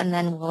things, and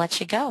then we'll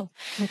let you go.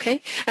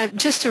 Okay.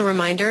 Just a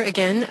reminder,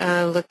 again,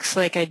 looks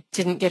like I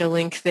didn't get a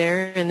link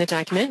there in the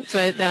document,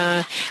 but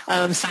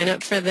sign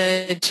up for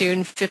the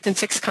June 5th and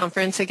 6th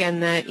conference.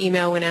 Again, that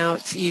email went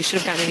out. You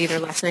should have gotten it either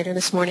last night or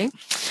this morning.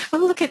 Oh,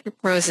 look at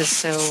Rose is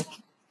so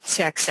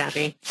tech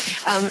savvy.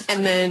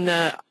 And then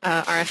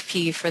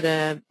RFP for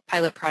the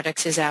pilot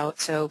projects is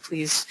out, so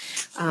please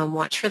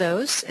watch for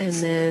those. And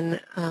then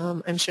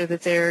I'm sure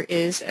that there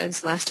is,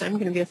 as last time,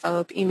 going to be a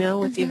follow-up email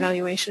with the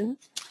evaluation.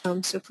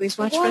 So please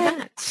watch for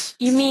that.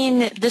 You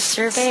mean the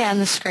survey on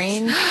the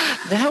screen?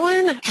 That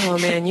one? Oh,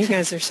 man, you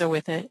guys are so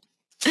with it.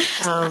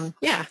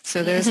 Yeah,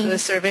 so there's the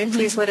survey.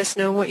 Please let us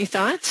know what you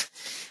thought.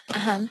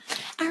 All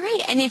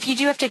right, and if you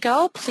do have to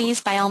go, please,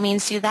 by all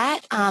means, do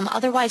that.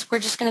 Otherwise, we're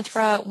just going to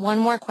throw out one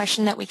more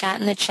question that we got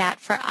in the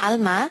chat for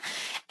Alma,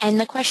 and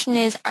the question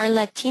is, are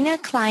Latina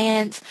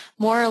clients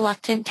more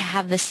reluctant to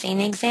have the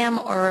SANE exam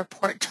or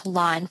report to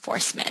law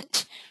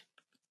enforcement?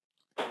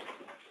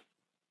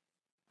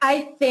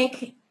 I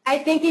think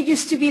it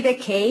used to be the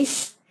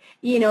case.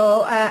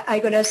 I'm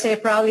going to say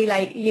probably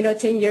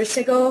 10 years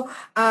ago.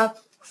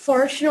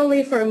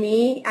 Fortunately for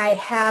me, I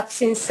have,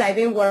 since I've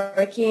been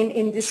working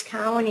in this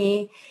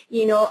county,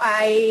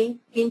 I've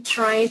been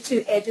trying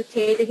to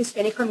educate the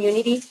Hispanic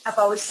community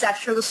about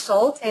sexual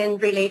assault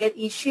and related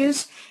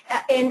issues.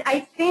 And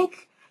I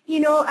think,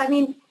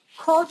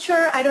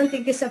 culture, I don't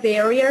think is a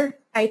barrier.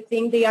 I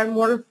think they are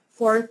more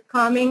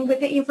forthcoming with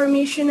the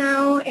information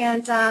now.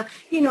 And,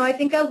 I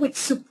think with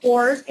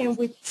support and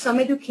with some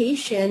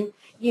education,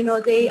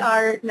 they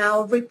are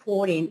now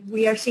reporting.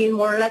 We are seeing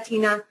more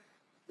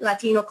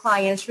Latino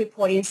clients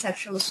reporting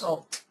sexual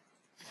assault.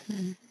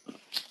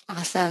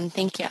 Awesome.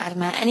 Thank you,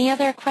 Alma. Any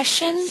other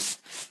questions?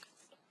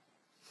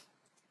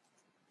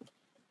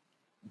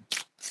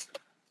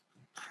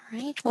 All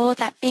right. Well, with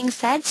that being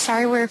said,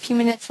 sorry we're a few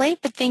minutes late,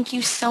 but thank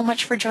you so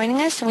much for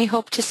joining us, and we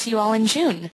hope to see you all in June.